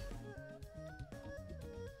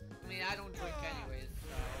 I mean, I don't drink anyways,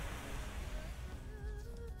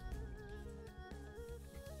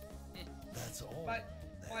 so. That's all. But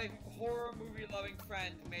my horror movie loving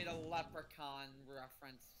friend made a leprechaun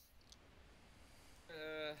reference.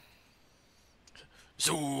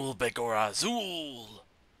 Zool, Begora, Zool!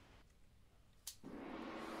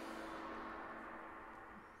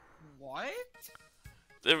 What?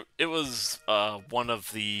 It was one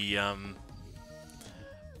of the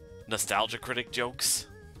Nostalgia Critic jokes.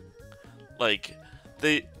 Like,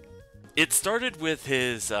 it started with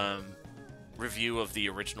his review of the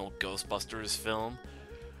original Ghostbusters film,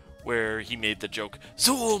 where he made the joke,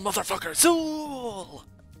 Zool, motherfucker, Zool!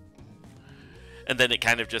 And then it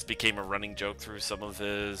kind of just became a running joke through some of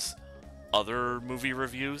his other movie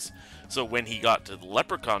reviews. So when he got to the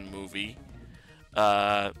Leprechaun movie,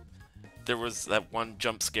 there was that one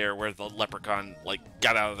jump scare where the leprechaun, like,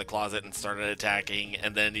 got out of the closet and started attacking,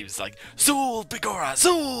 and then he was like, Zool, Begora,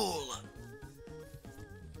 Zool!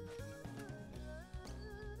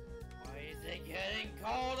 Why is it getting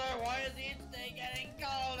colder? Why is each day getting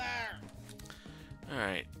colder?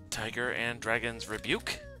 Alright, Tiger and Dragon's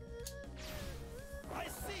Rebuke. I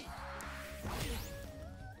see.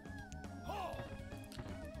 Oh.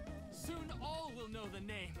 Soon all will know the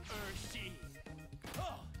name Urshi.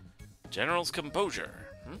 Oh. General's Composure.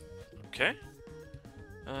 Okay.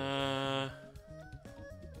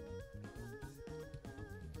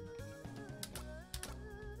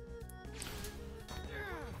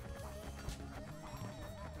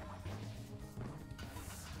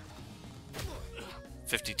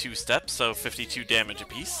 52 steps, so 52 damage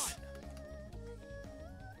apiece.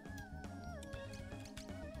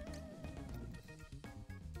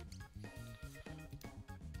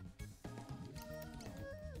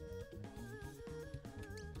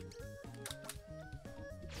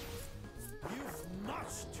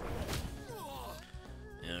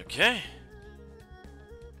 Okay.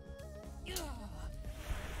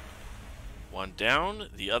 One down.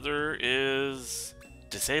 The other is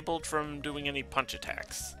disabled from doing any punch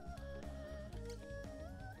attacks.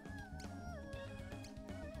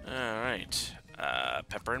 Alright.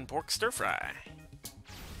 Pepper and pork stir fry.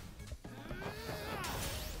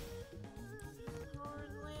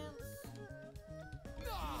 You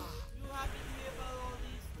happy to hear about all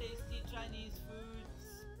these tasty Chinese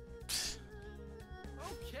foods?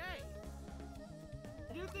 Okay.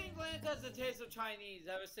 I do think Lance has the taste of Chinese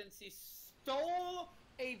ever since he stole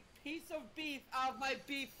a piece of beef out of my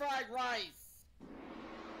beef fried rice.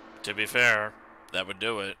 To be fair, that would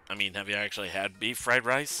do it. I mean, have you actually had beef fried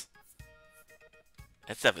rice?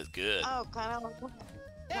 That stuff is good. Oh, kind of.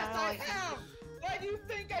 Yes, I have. Why do you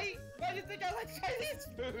think I like Chinese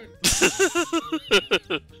food?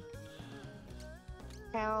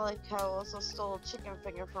 Kind of like how also stole a chicken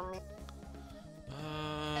finger from me.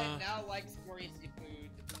 And now likes greasy food.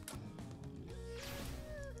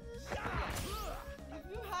 If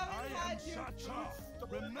you haven't had your food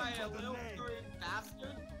stolen by a little furry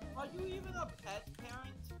bastard, are you even a pet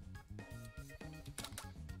parent?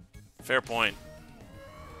 Fair point.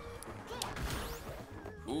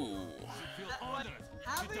 Ooh.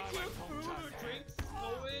 Having your food or drink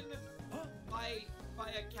stolen by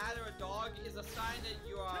a cat or a dog is a sign that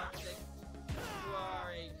you are a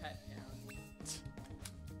pet parent.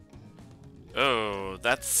 Oh,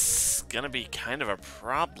 that's gonna be kind of a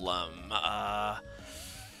problem.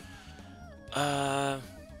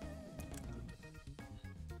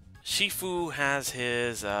 Shifu has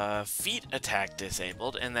his feet attack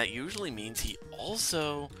disabled, and that usually means he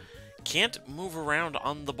also can't move around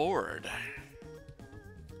on the board.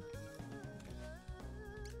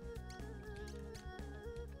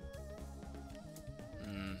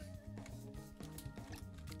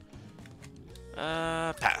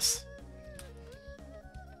 Pass.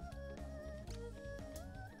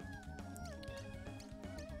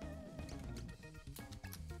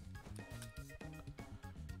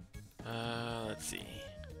 Let's see.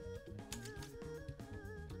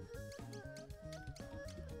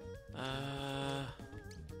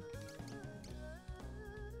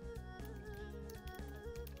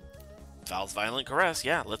 Val's Violent Caress,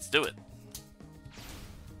 yeah, let's do it.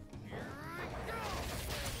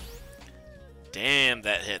 Damn,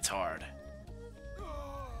 that hits hard.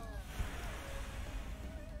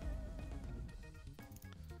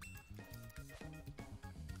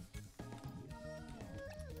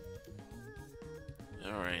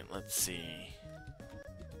 Alright, let's see.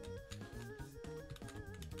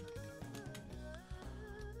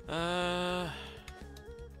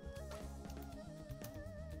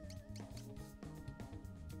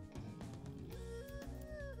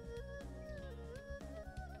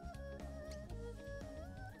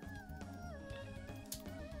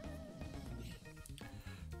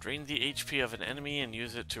 Drain the HP of an enemy and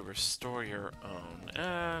use it to restore your own.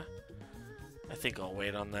 I think I'll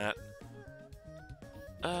wait on that.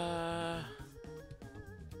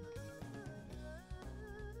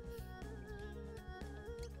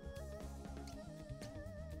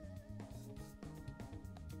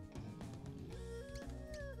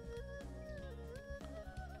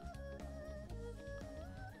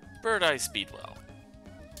 Bird Eye Speedwell.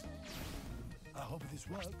 I hope this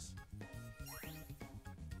works.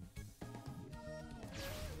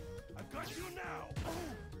 I've got you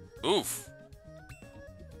now. Oof.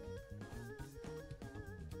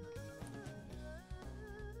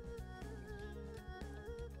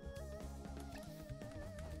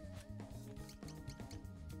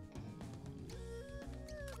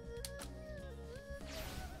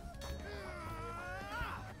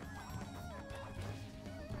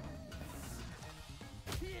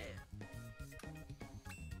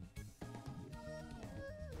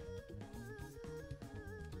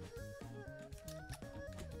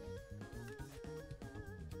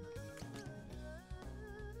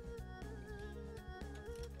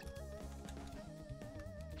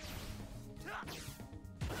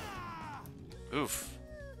 Oof.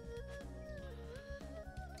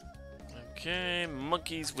 Okay,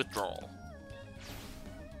 monkey's withdrawal.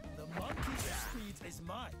 The monkey's speed is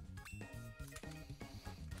mine.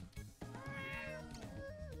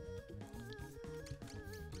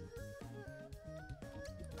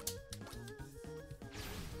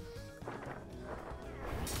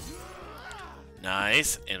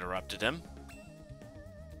 Nice, interrupted him.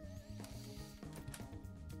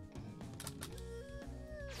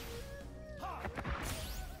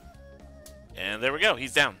 And there we go,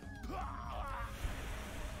 he's down.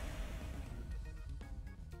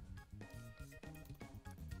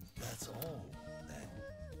 That's all, then.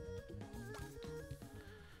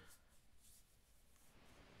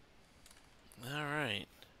 Alright.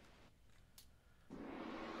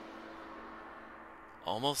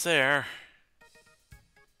 Almost there.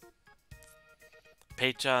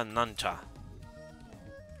 Pecha Nancha.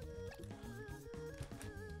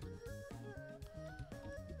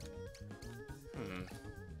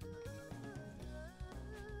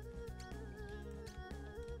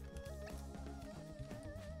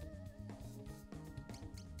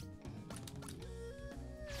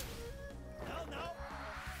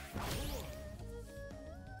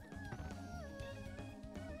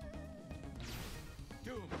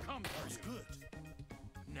 Doom comes for you. Good.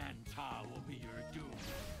 Nanta will be your doom.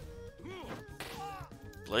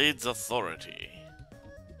 Blade's authority.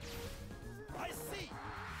 I see.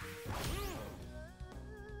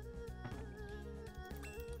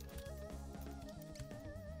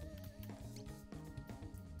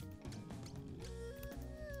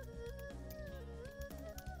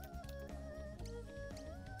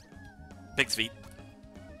 Pig's feet.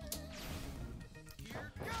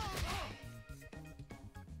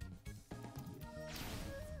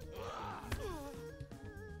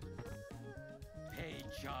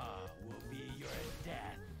 Pecha will be your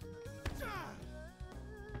death.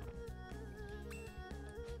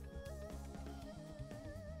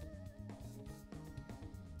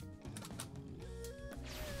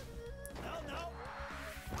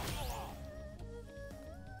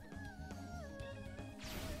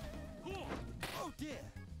 Oh dear.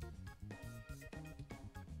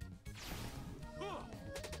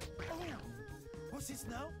 What's this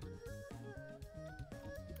now?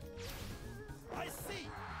 I see.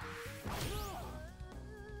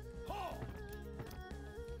 Oh.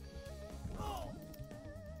 Oh.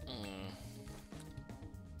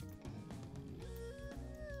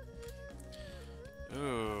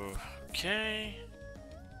 Ooh, okay.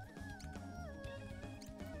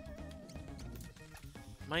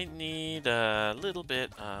 Might need a little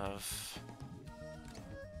bit of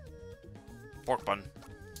pork bun.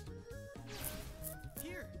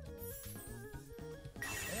 Here.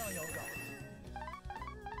 There you go.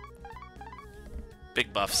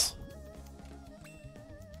 Big buffs.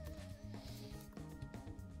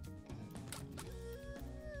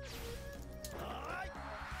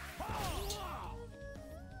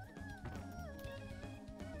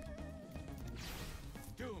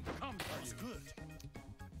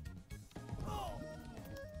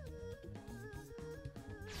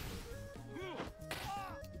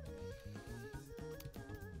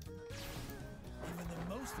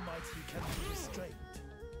 but he can be restrained.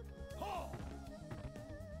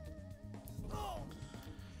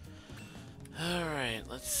 Alright,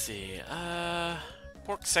 let's see.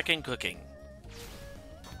 Pork second cooking.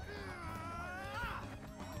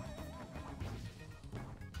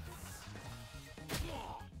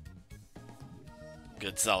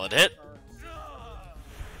 Good solid hit.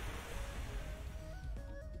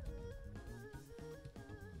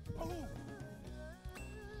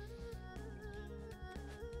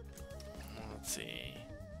 Let's see.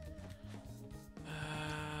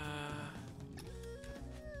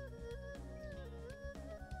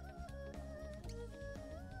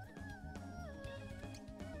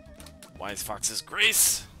 Wise Fox's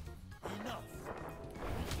Grace.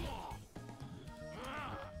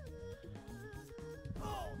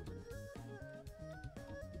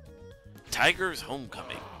 Tiger's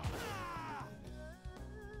Homecoming.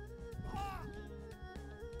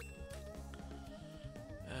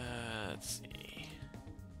 Let's see.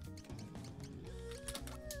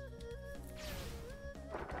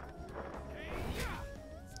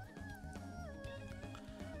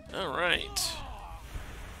 All right.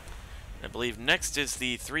 I believe next is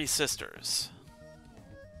the Three Sisters.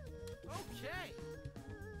 Okay.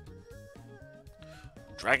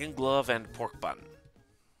 Dragon Glove and Pork Bun.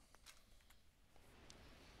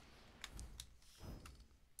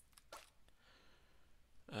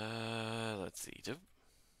 Let's see.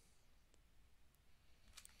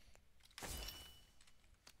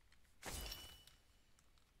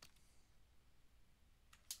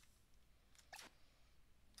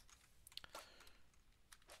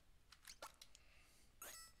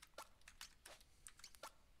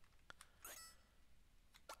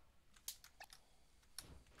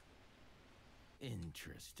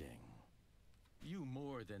 Interesting. You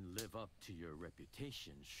more than live up to your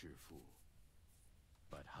reputation, Shifu.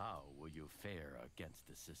 But how will you fare against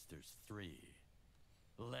the Sisters 3?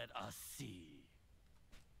 Let us see.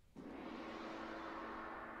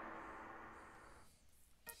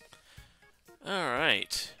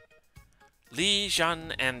 Alright. Li,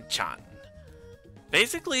 Zhan, and Chan.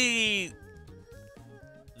 Basically,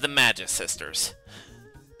 the Magus Sisters.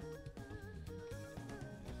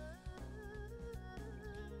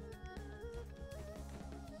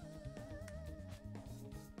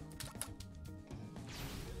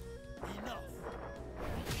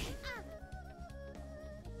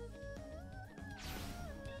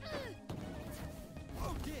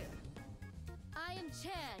 I am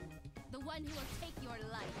Chan, the one who will take your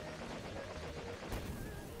life.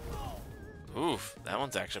 Oof, that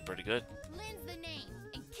one's actually pretty good. Lin's the name,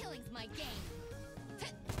 and killing's my game.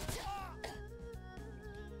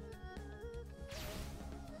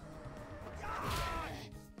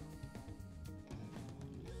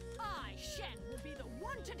 I, Shen, will be the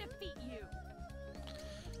one to defeat you.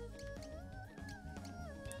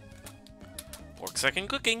 Pork second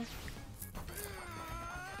cooking.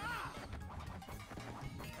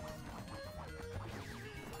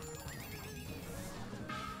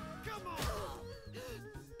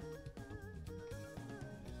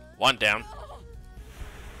 One down.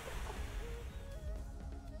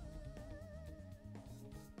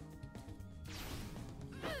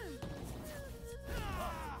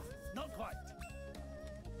 Not quite.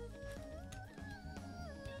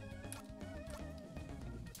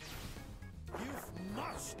 You've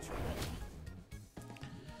marched.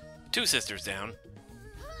 Two sisters down.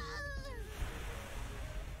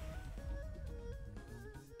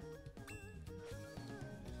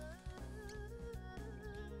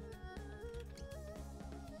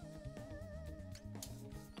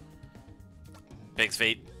 Pig's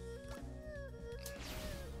feet.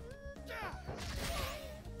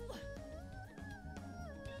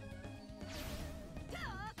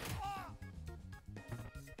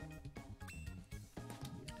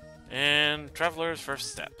 And Traveler's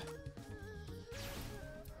first step. The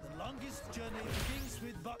longest journey begins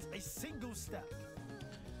with but a single step.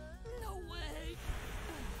 No way.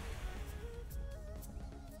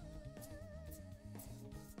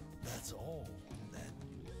 That's all, then.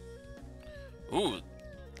 Ooh,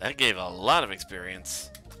 that gave a lot of experience.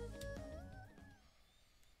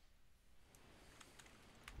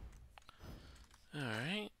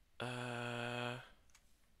 Alright,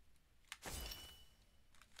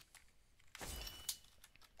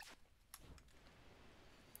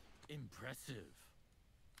 Impressive.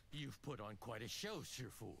 You've put on quite a show,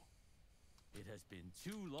 Shifu. It has been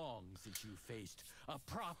too long since you faced a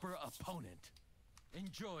proper opponent.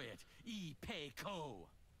 Enjoy it, Yi Pei Ko.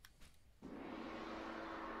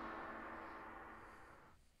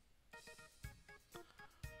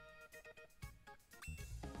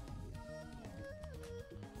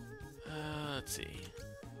 let's see.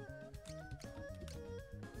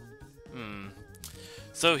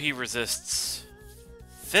 So he resists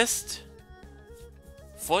fist,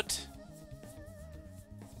 foot,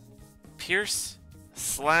 pierce,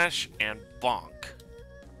 slash, and bonk.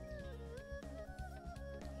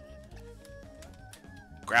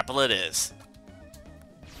 Grapple it is.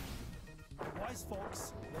 Wise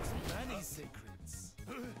fox knows many secrets.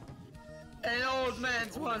 An old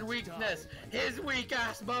man's one weakness, his weak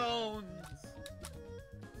ass bones.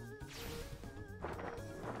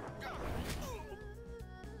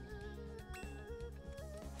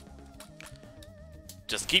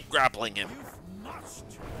 Just keep grappling him.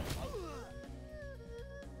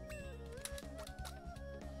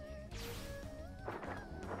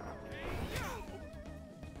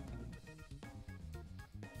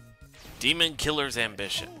 Demon Killer's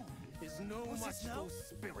Ambition. Is no much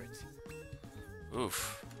spirit.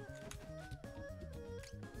 Oof.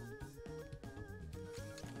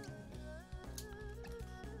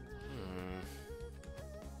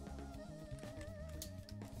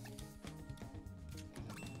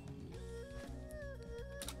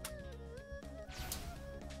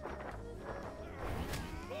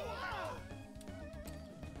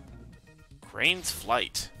 Crane's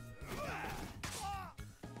Flight.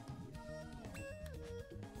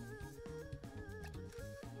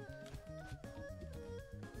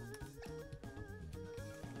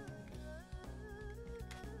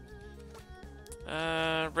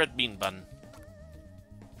 Red bean bun.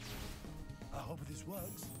 I hope this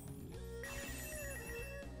works.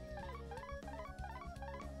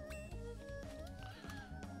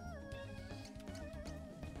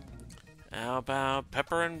 How about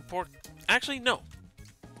pepper and pork? Actually, no.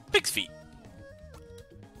 Pig's feet.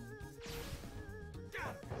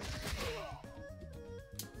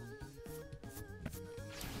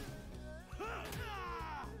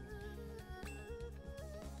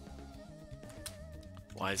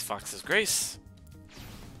 Wise Fox's Grace.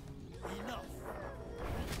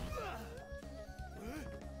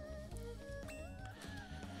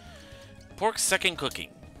 Pork's Second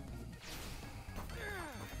Cooking.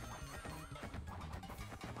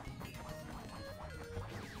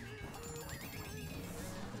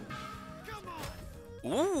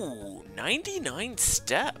 Ooh, 99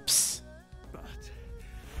 steps. But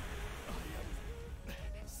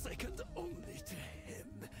I am second only to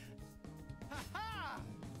him. Ha-ha!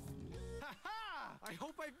 Ha-ha! I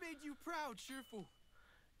hope I've made you proud, Shifu.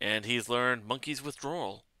 And he's learned Monkey's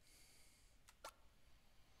Withdrawal.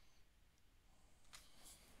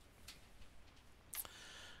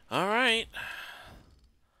 Alright.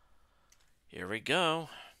 Here we go.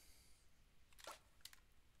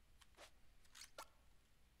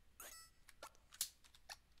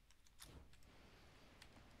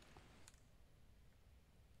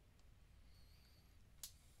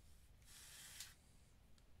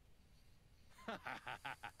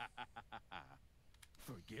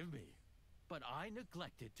 Forgive me, but I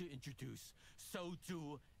neglected to introduce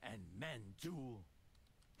Soju and Menju,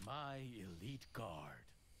 my elite guard,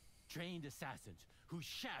 trained assassins who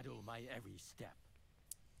shadow my every step.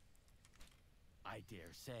 I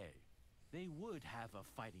dare say they would have a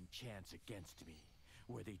fighting chance against me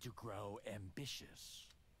were they to grow ambitious.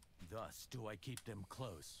 Thus do I keep them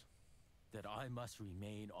close, that I must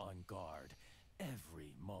remain on guard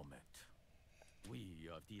every moment. We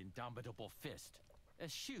of the Indomitable Fist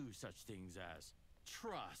eschew such things as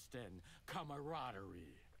trust and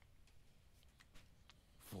camaraderie.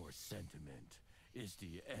 For sentiment is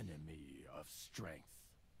the enemy of strength.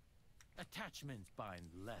 Attachments bind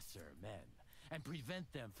lesser men and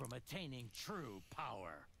prevent them from attaining true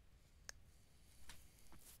power.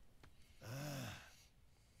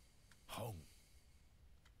 Hong,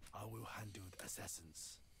 I will handle the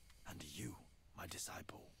assassins, and you, my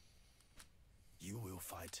disciple, you will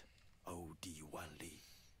fight O.D. Wan Li.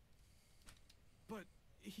 But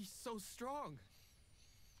he's so strong.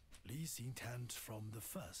 Li's intent from the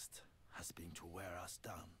first has been to wear us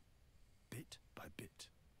down, bit by bit.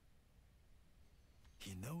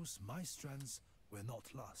 He knows my strengths will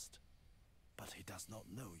not last, but he does not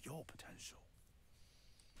know your potential.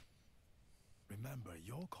 Remember,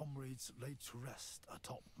 your comrades laid to rest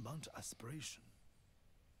atop Mount Aspiration.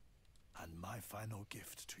 And my final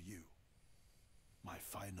gift to you, my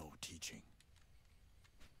final teaching.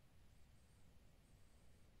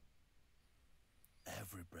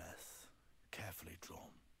 Every breath carefully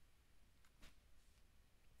drawn.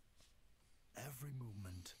 Every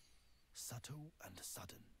movement subtle and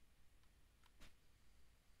sudden.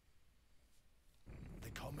 The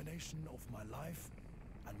culmination of my life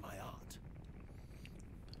and my art.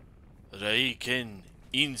 Raiken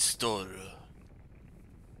Instor.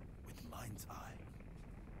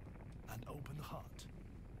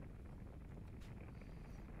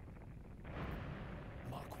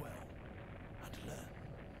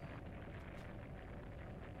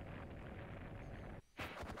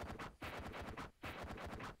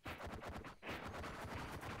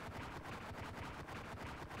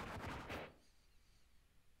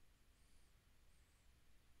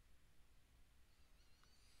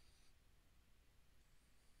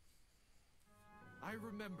 I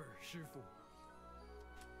remember, Shifu.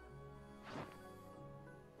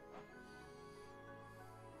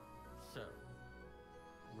 So,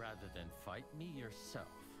 rather than fight me yourself,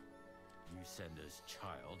 you send this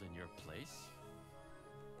child in your place?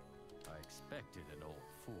 I expected an old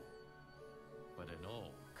fool, but an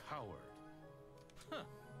old coward. Huh.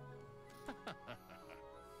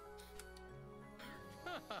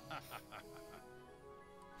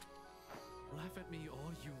 Laugh at me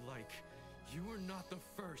all you like. You are not the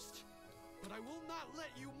first, but I will not let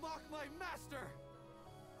you mock my master!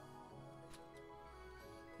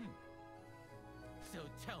 So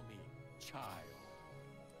tell me, child,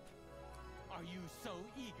 are you so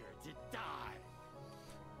eager to die?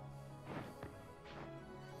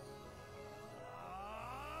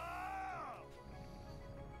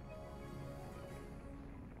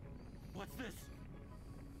 What's this?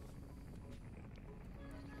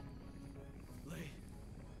 Lei,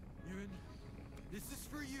 Yun, this is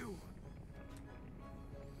for you.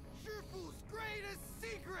 Shifu's greatest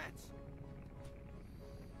secret!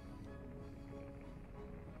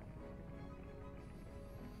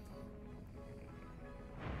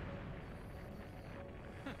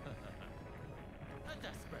 A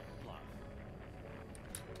desperate bluff.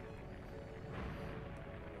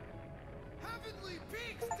 Heavenly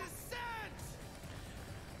Peaks descent!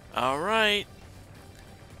 All right.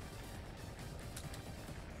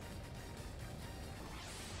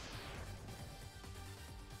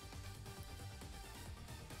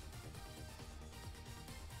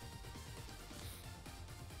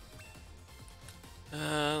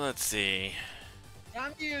 Let's see.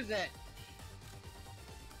 Time to use it.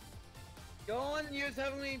 Go on and use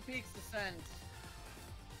Heavenly Peaks Descent.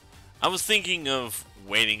 I was thinking of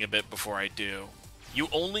waiting a bit before I do. You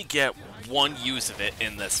only get one use of it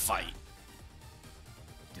in this fight.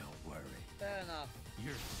 Don't worry. Fair enough.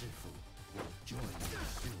 Your Shifu will join you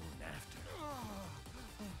soon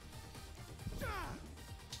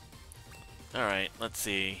after. Alright, let's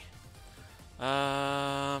see.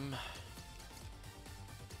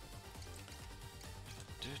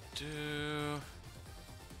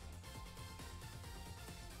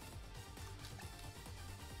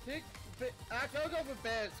 Actually, I'll go for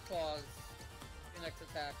Bear's Claws. Your next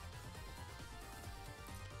attack.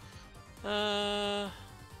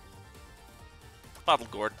 Bottle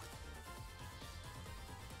gourd.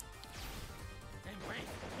 Embrace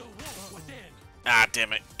the wolf within. Ah,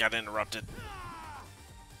 damn it. Got interrupted.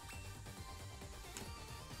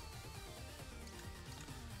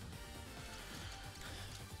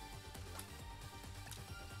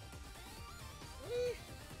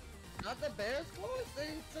 Not the Bear's Claws?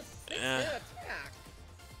 It's a 6-hit attack.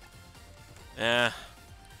 Yeah.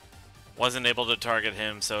 Wasn't able to target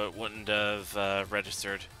him, so it wouldn't have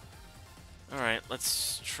registered. Alright,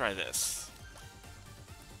 let's try this.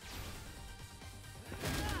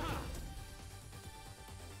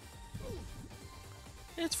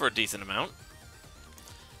 It's for a decent amount.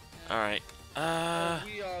 Alright. We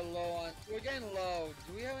are low on. We're getting low.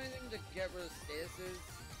 Do we have anything to get rid of statuses?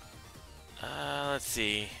 Let's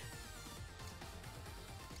see.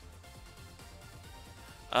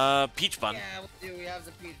 Peach bun. Yeah, we do. We have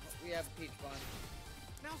the peach. We have peach bun.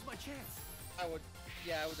 Now's my chance. I would.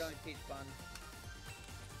 Yeah, I would only peach bun.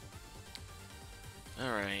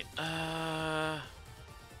 All right.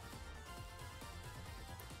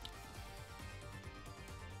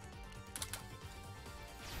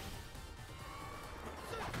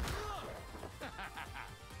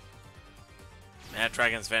 Mad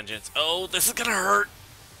Dragon's Vengeance. Oh, this is gonna hurt.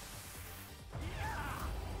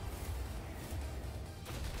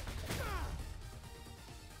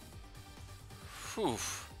 Whew.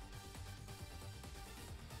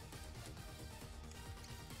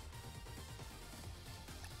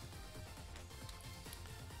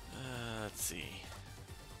 Let's see.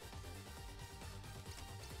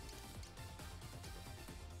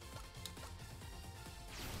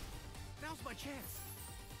 Now's my chance.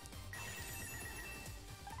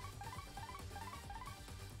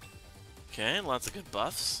 Okay, lots of good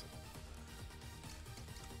buffs.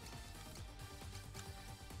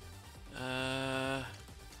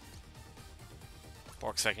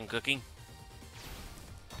 Pork second cooking.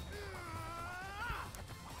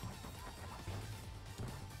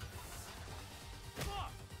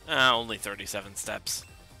 Only 37 steps.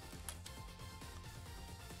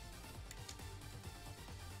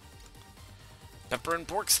 Pepper and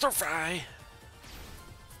pork stir fry.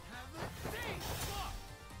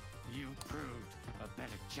 You proved a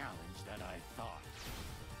better challenge than I thought.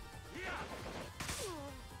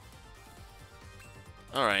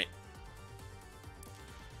 Alright.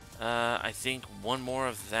 I think one more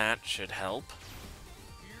of that should help.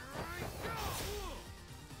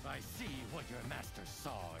 I see what your master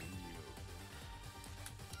saw in you.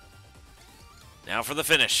 Now for the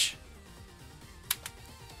finish.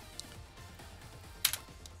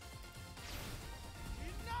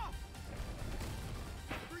 Enough!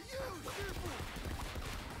 For you, Shifu!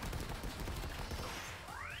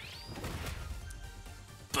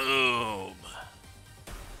 Boom.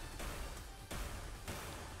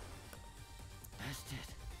 Bested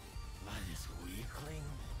by this weakling.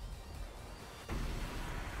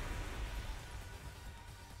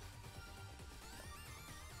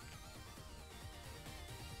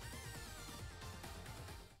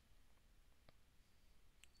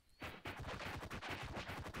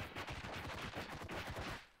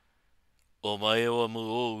 Omae wa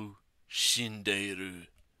mou shindeiru.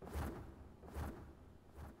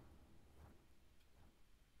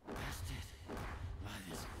 Bested by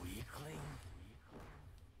this weakling.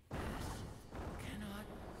 This cannot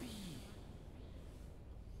be.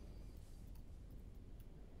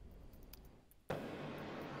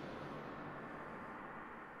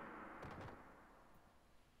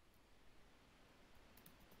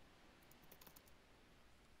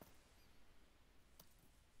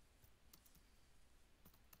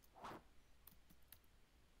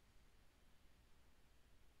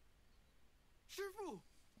 Shifu!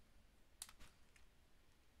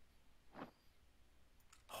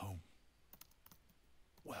 Home.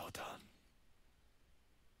 Well done.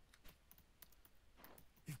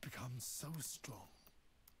 You've become so strong.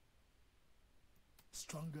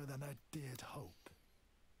 Stronger than I dared hope.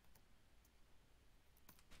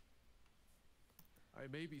 I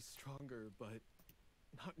may be stronger, but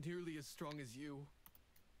not nearly as strong as you.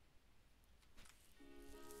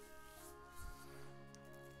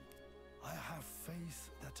 I have faith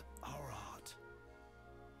that our art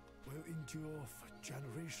will endure for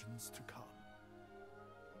generations to come.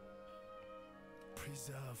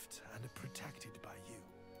 Preserved and protected by you,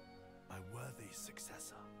 my worthy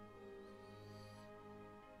successor.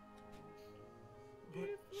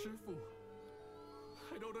 But, Shifu,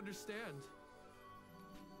 I don't understand.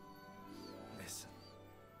 Listen,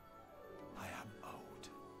 I am old,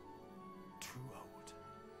 too old.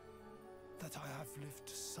 That I have lived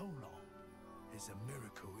so long is a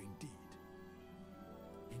miracle indeed.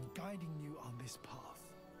 In guiding you on this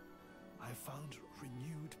path, I found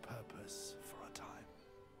renewed purpose for a time.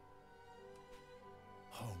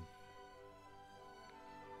 Home.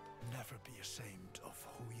 Never be ashamed of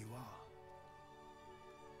who you are.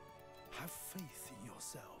 Have faith in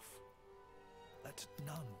yourself. Let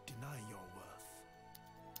none deny your worth.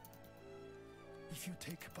 If you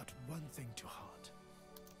take but one thing to heart,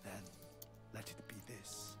 then let it be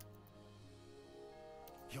this.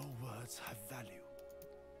 Your words have value.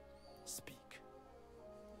 Speak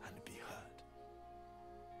and be heard.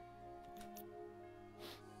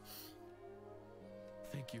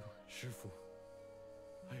 Thank you, Shifu.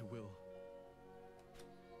 I will.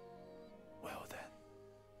 Well then.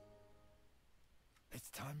 It's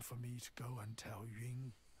time for me to go and tell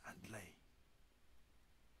Yun and Lei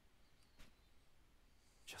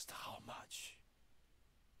just how much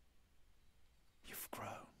you've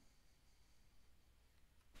grown.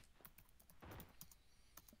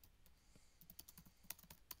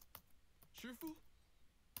 Shifu?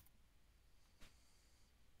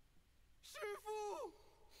 Shifu!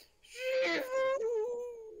 Shifu!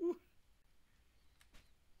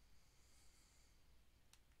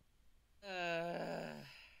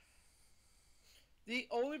 The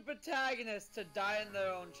only protagonist to die in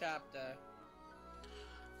their own chapter.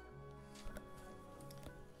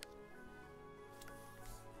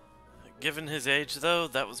 Given his age, though,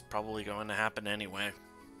 that was probably going to happen anyway.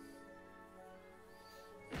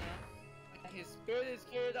 His spirit is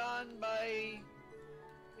carried on by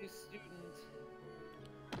his student.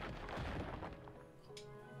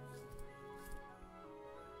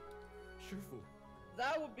 Shifu,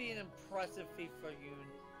 That would be an impressive feat for Yun.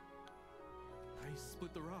 I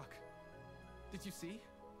split the rock. Did you see?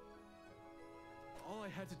 All I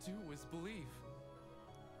had to do was believe.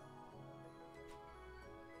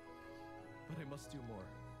 But I must do more.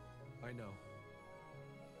 I know.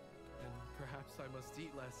 And perhaps I must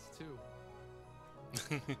eat less, too.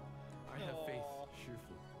 I have faith,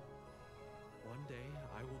 Shifu. One day,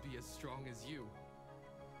 I will be as strong as you.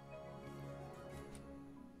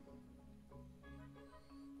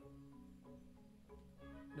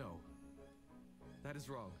 No. That is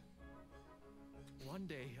wrong. One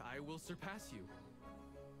day, I will surpass you.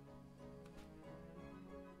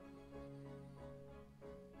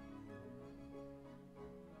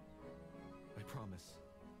 I promise.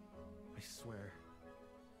 I swear.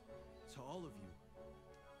 To all of you.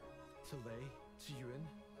 to Lei, to Yuan,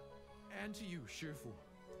 and to you, Shifu.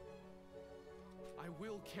 I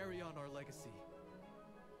will carry on our legacy.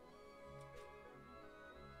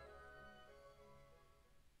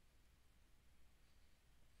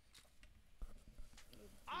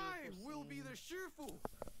 I will be the Shifu!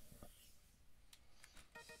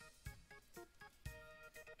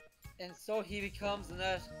 And so he becomes the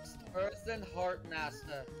next Earth and Heart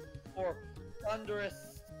Master, or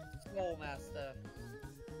Thunderous Soul Master.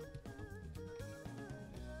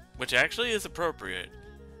 Which actually is appropriate,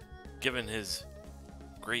 given his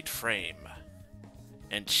great frame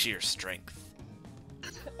and sheer strength.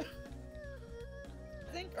 I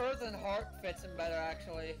think Earth and Heart fits him better,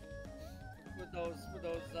 actually, with those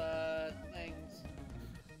things.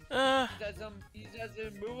 He's as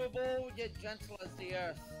immovable yet gentle as the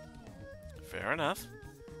Earth. Fair enough.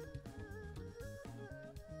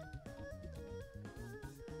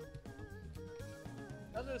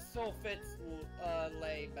 Thunderous Soul fits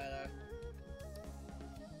Lei better.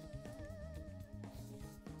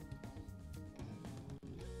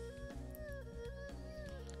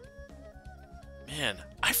 Man,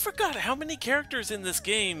 I forgot how many characters in this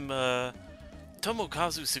game Tomokazu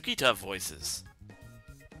Sugita voices.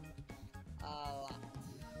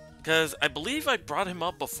 Because I believe I brought him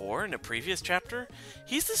up before in a previous chapter.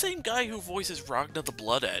 He's the same guy who voices Ragna the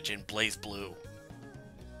Blood Edge in Blaze Blue.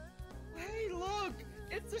 Hey, look!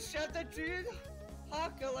 It's the chef that treated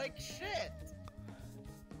Haka like shit!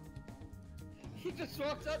 He just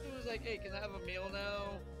walks up and was like, hey, can I have a meal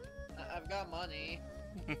now? I've got money.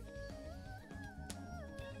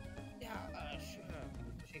 Yeah, sure.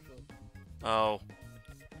 Shifu. Oh.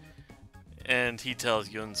 And he tells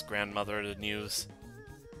Yun's grandmother the news.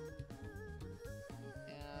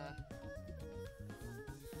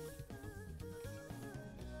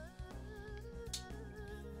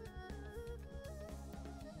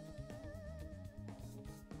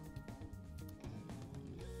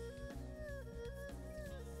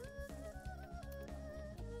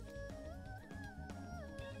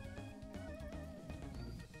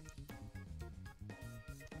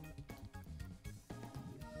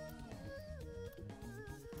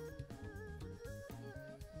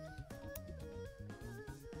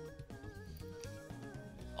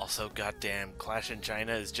 Also, goddamn, Clash in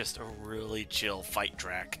China is just a really chill fight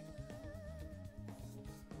track. It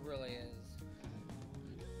really is.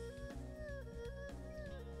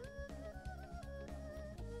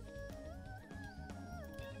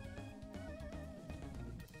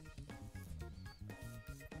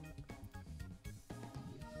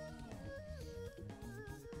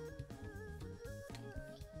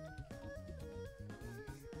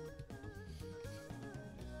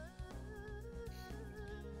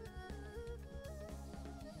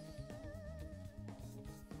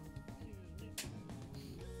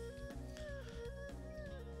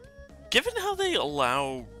 Given how they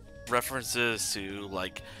allow references to,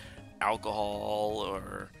 like, alcohol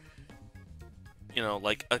or, you know,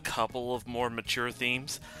 like a couple of more mature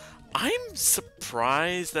themes, I'm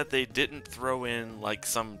surprised that they didn't throw in, like,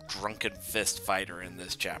 some drunken fist fighter in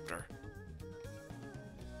this chapter.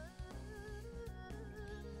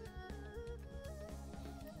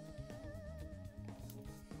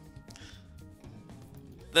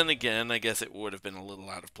 Then again, I guess it would have been a little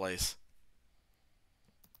out of place.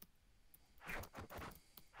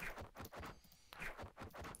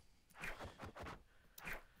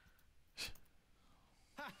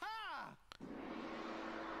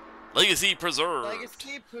 Legacy preserved.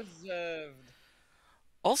 Legacy preserved.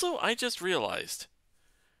 Also, I just realized,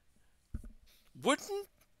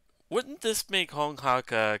 wouldn't this make Hong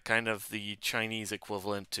Haka kind of the Chinese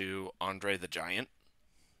equivalent to Andre the Giant?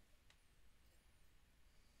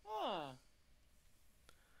 Huh.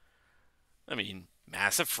 I mean,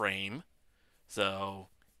 massive frame, so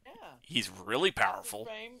Yeah. he's really powerful.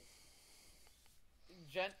 Frame,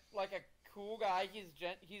 like a cool guy.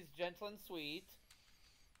 He's gentle and sweet.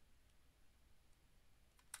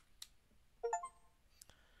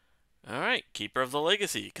 Alright, Keeper of the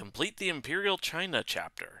Legacy. Complete the Imperial China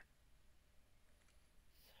chapter.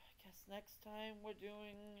 I guess next time we're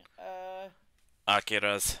doing,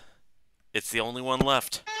 Akira's. It's the only one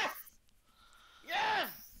left. Yes! Yes!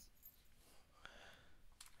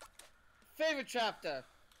 Favorite chapter.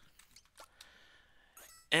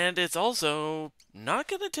 And it's also not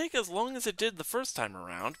going to take as long as it did the first time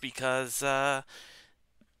around because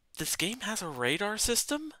this game has a radar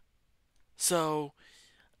system. So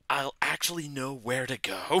I'll actually know where to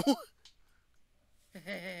go.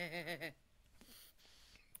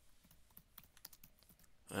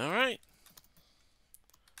 Alright.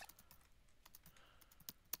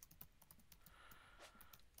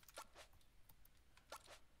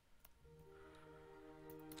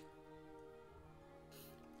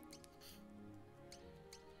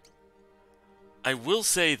 I will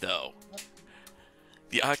say, though,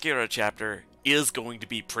 the Akira chapter is going to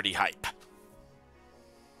be pretty hype.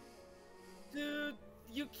 Dude,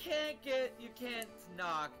 you can't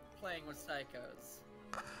knock playing with psychos.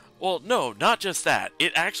 Well, no, not just that.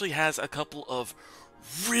 It actually has a couple of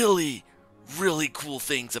really, really cool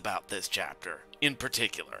things about this chapter, in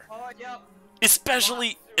particular. Oh, yep.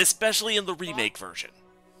 Especially in the remake version.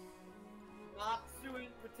 Natsu in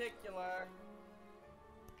particular.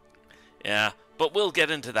 Yeah, but we'll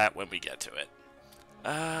get into that when we get to it.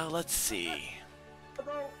 Let's see.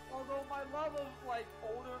 Although my love of like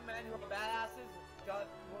older men who are badasses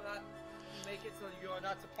will not make it so you are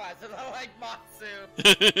not surprised that I like Matsu.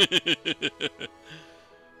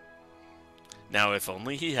 Now, if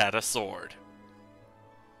only he had a sword.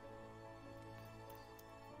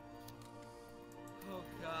 Oh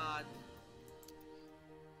God.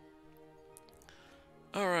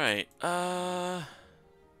 Alright,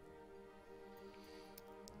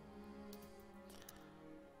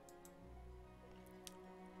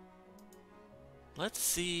 let's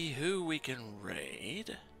see who we can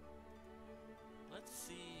raid.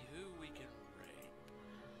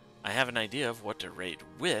 I have an idea of what to raid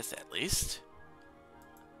with, at least.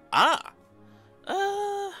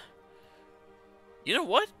 You know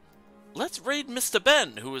what? Let's raid Mr.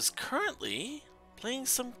 Ben, who is currently playing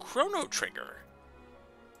some Chrono Trigger.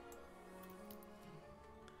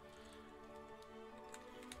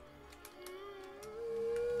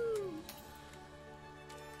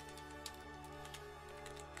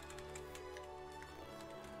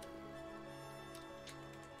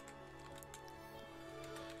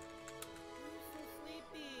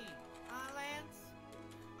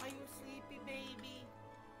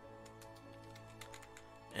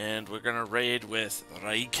 And we're gonna raid with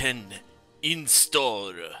Raiken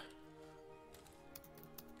Install.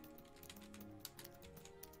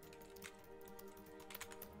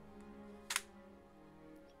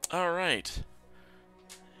 Alright.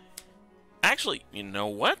 Actually, you know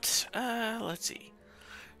what? Let's see.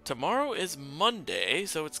 Tomorrow is Monday,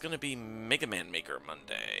 so it's gonna be Mega Man Maker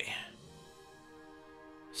Monday.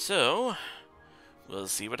 So, we'll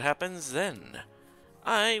see what happens then.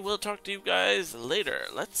 I will talk to you guys later.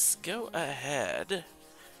 Let's go ahead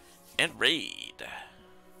and raid.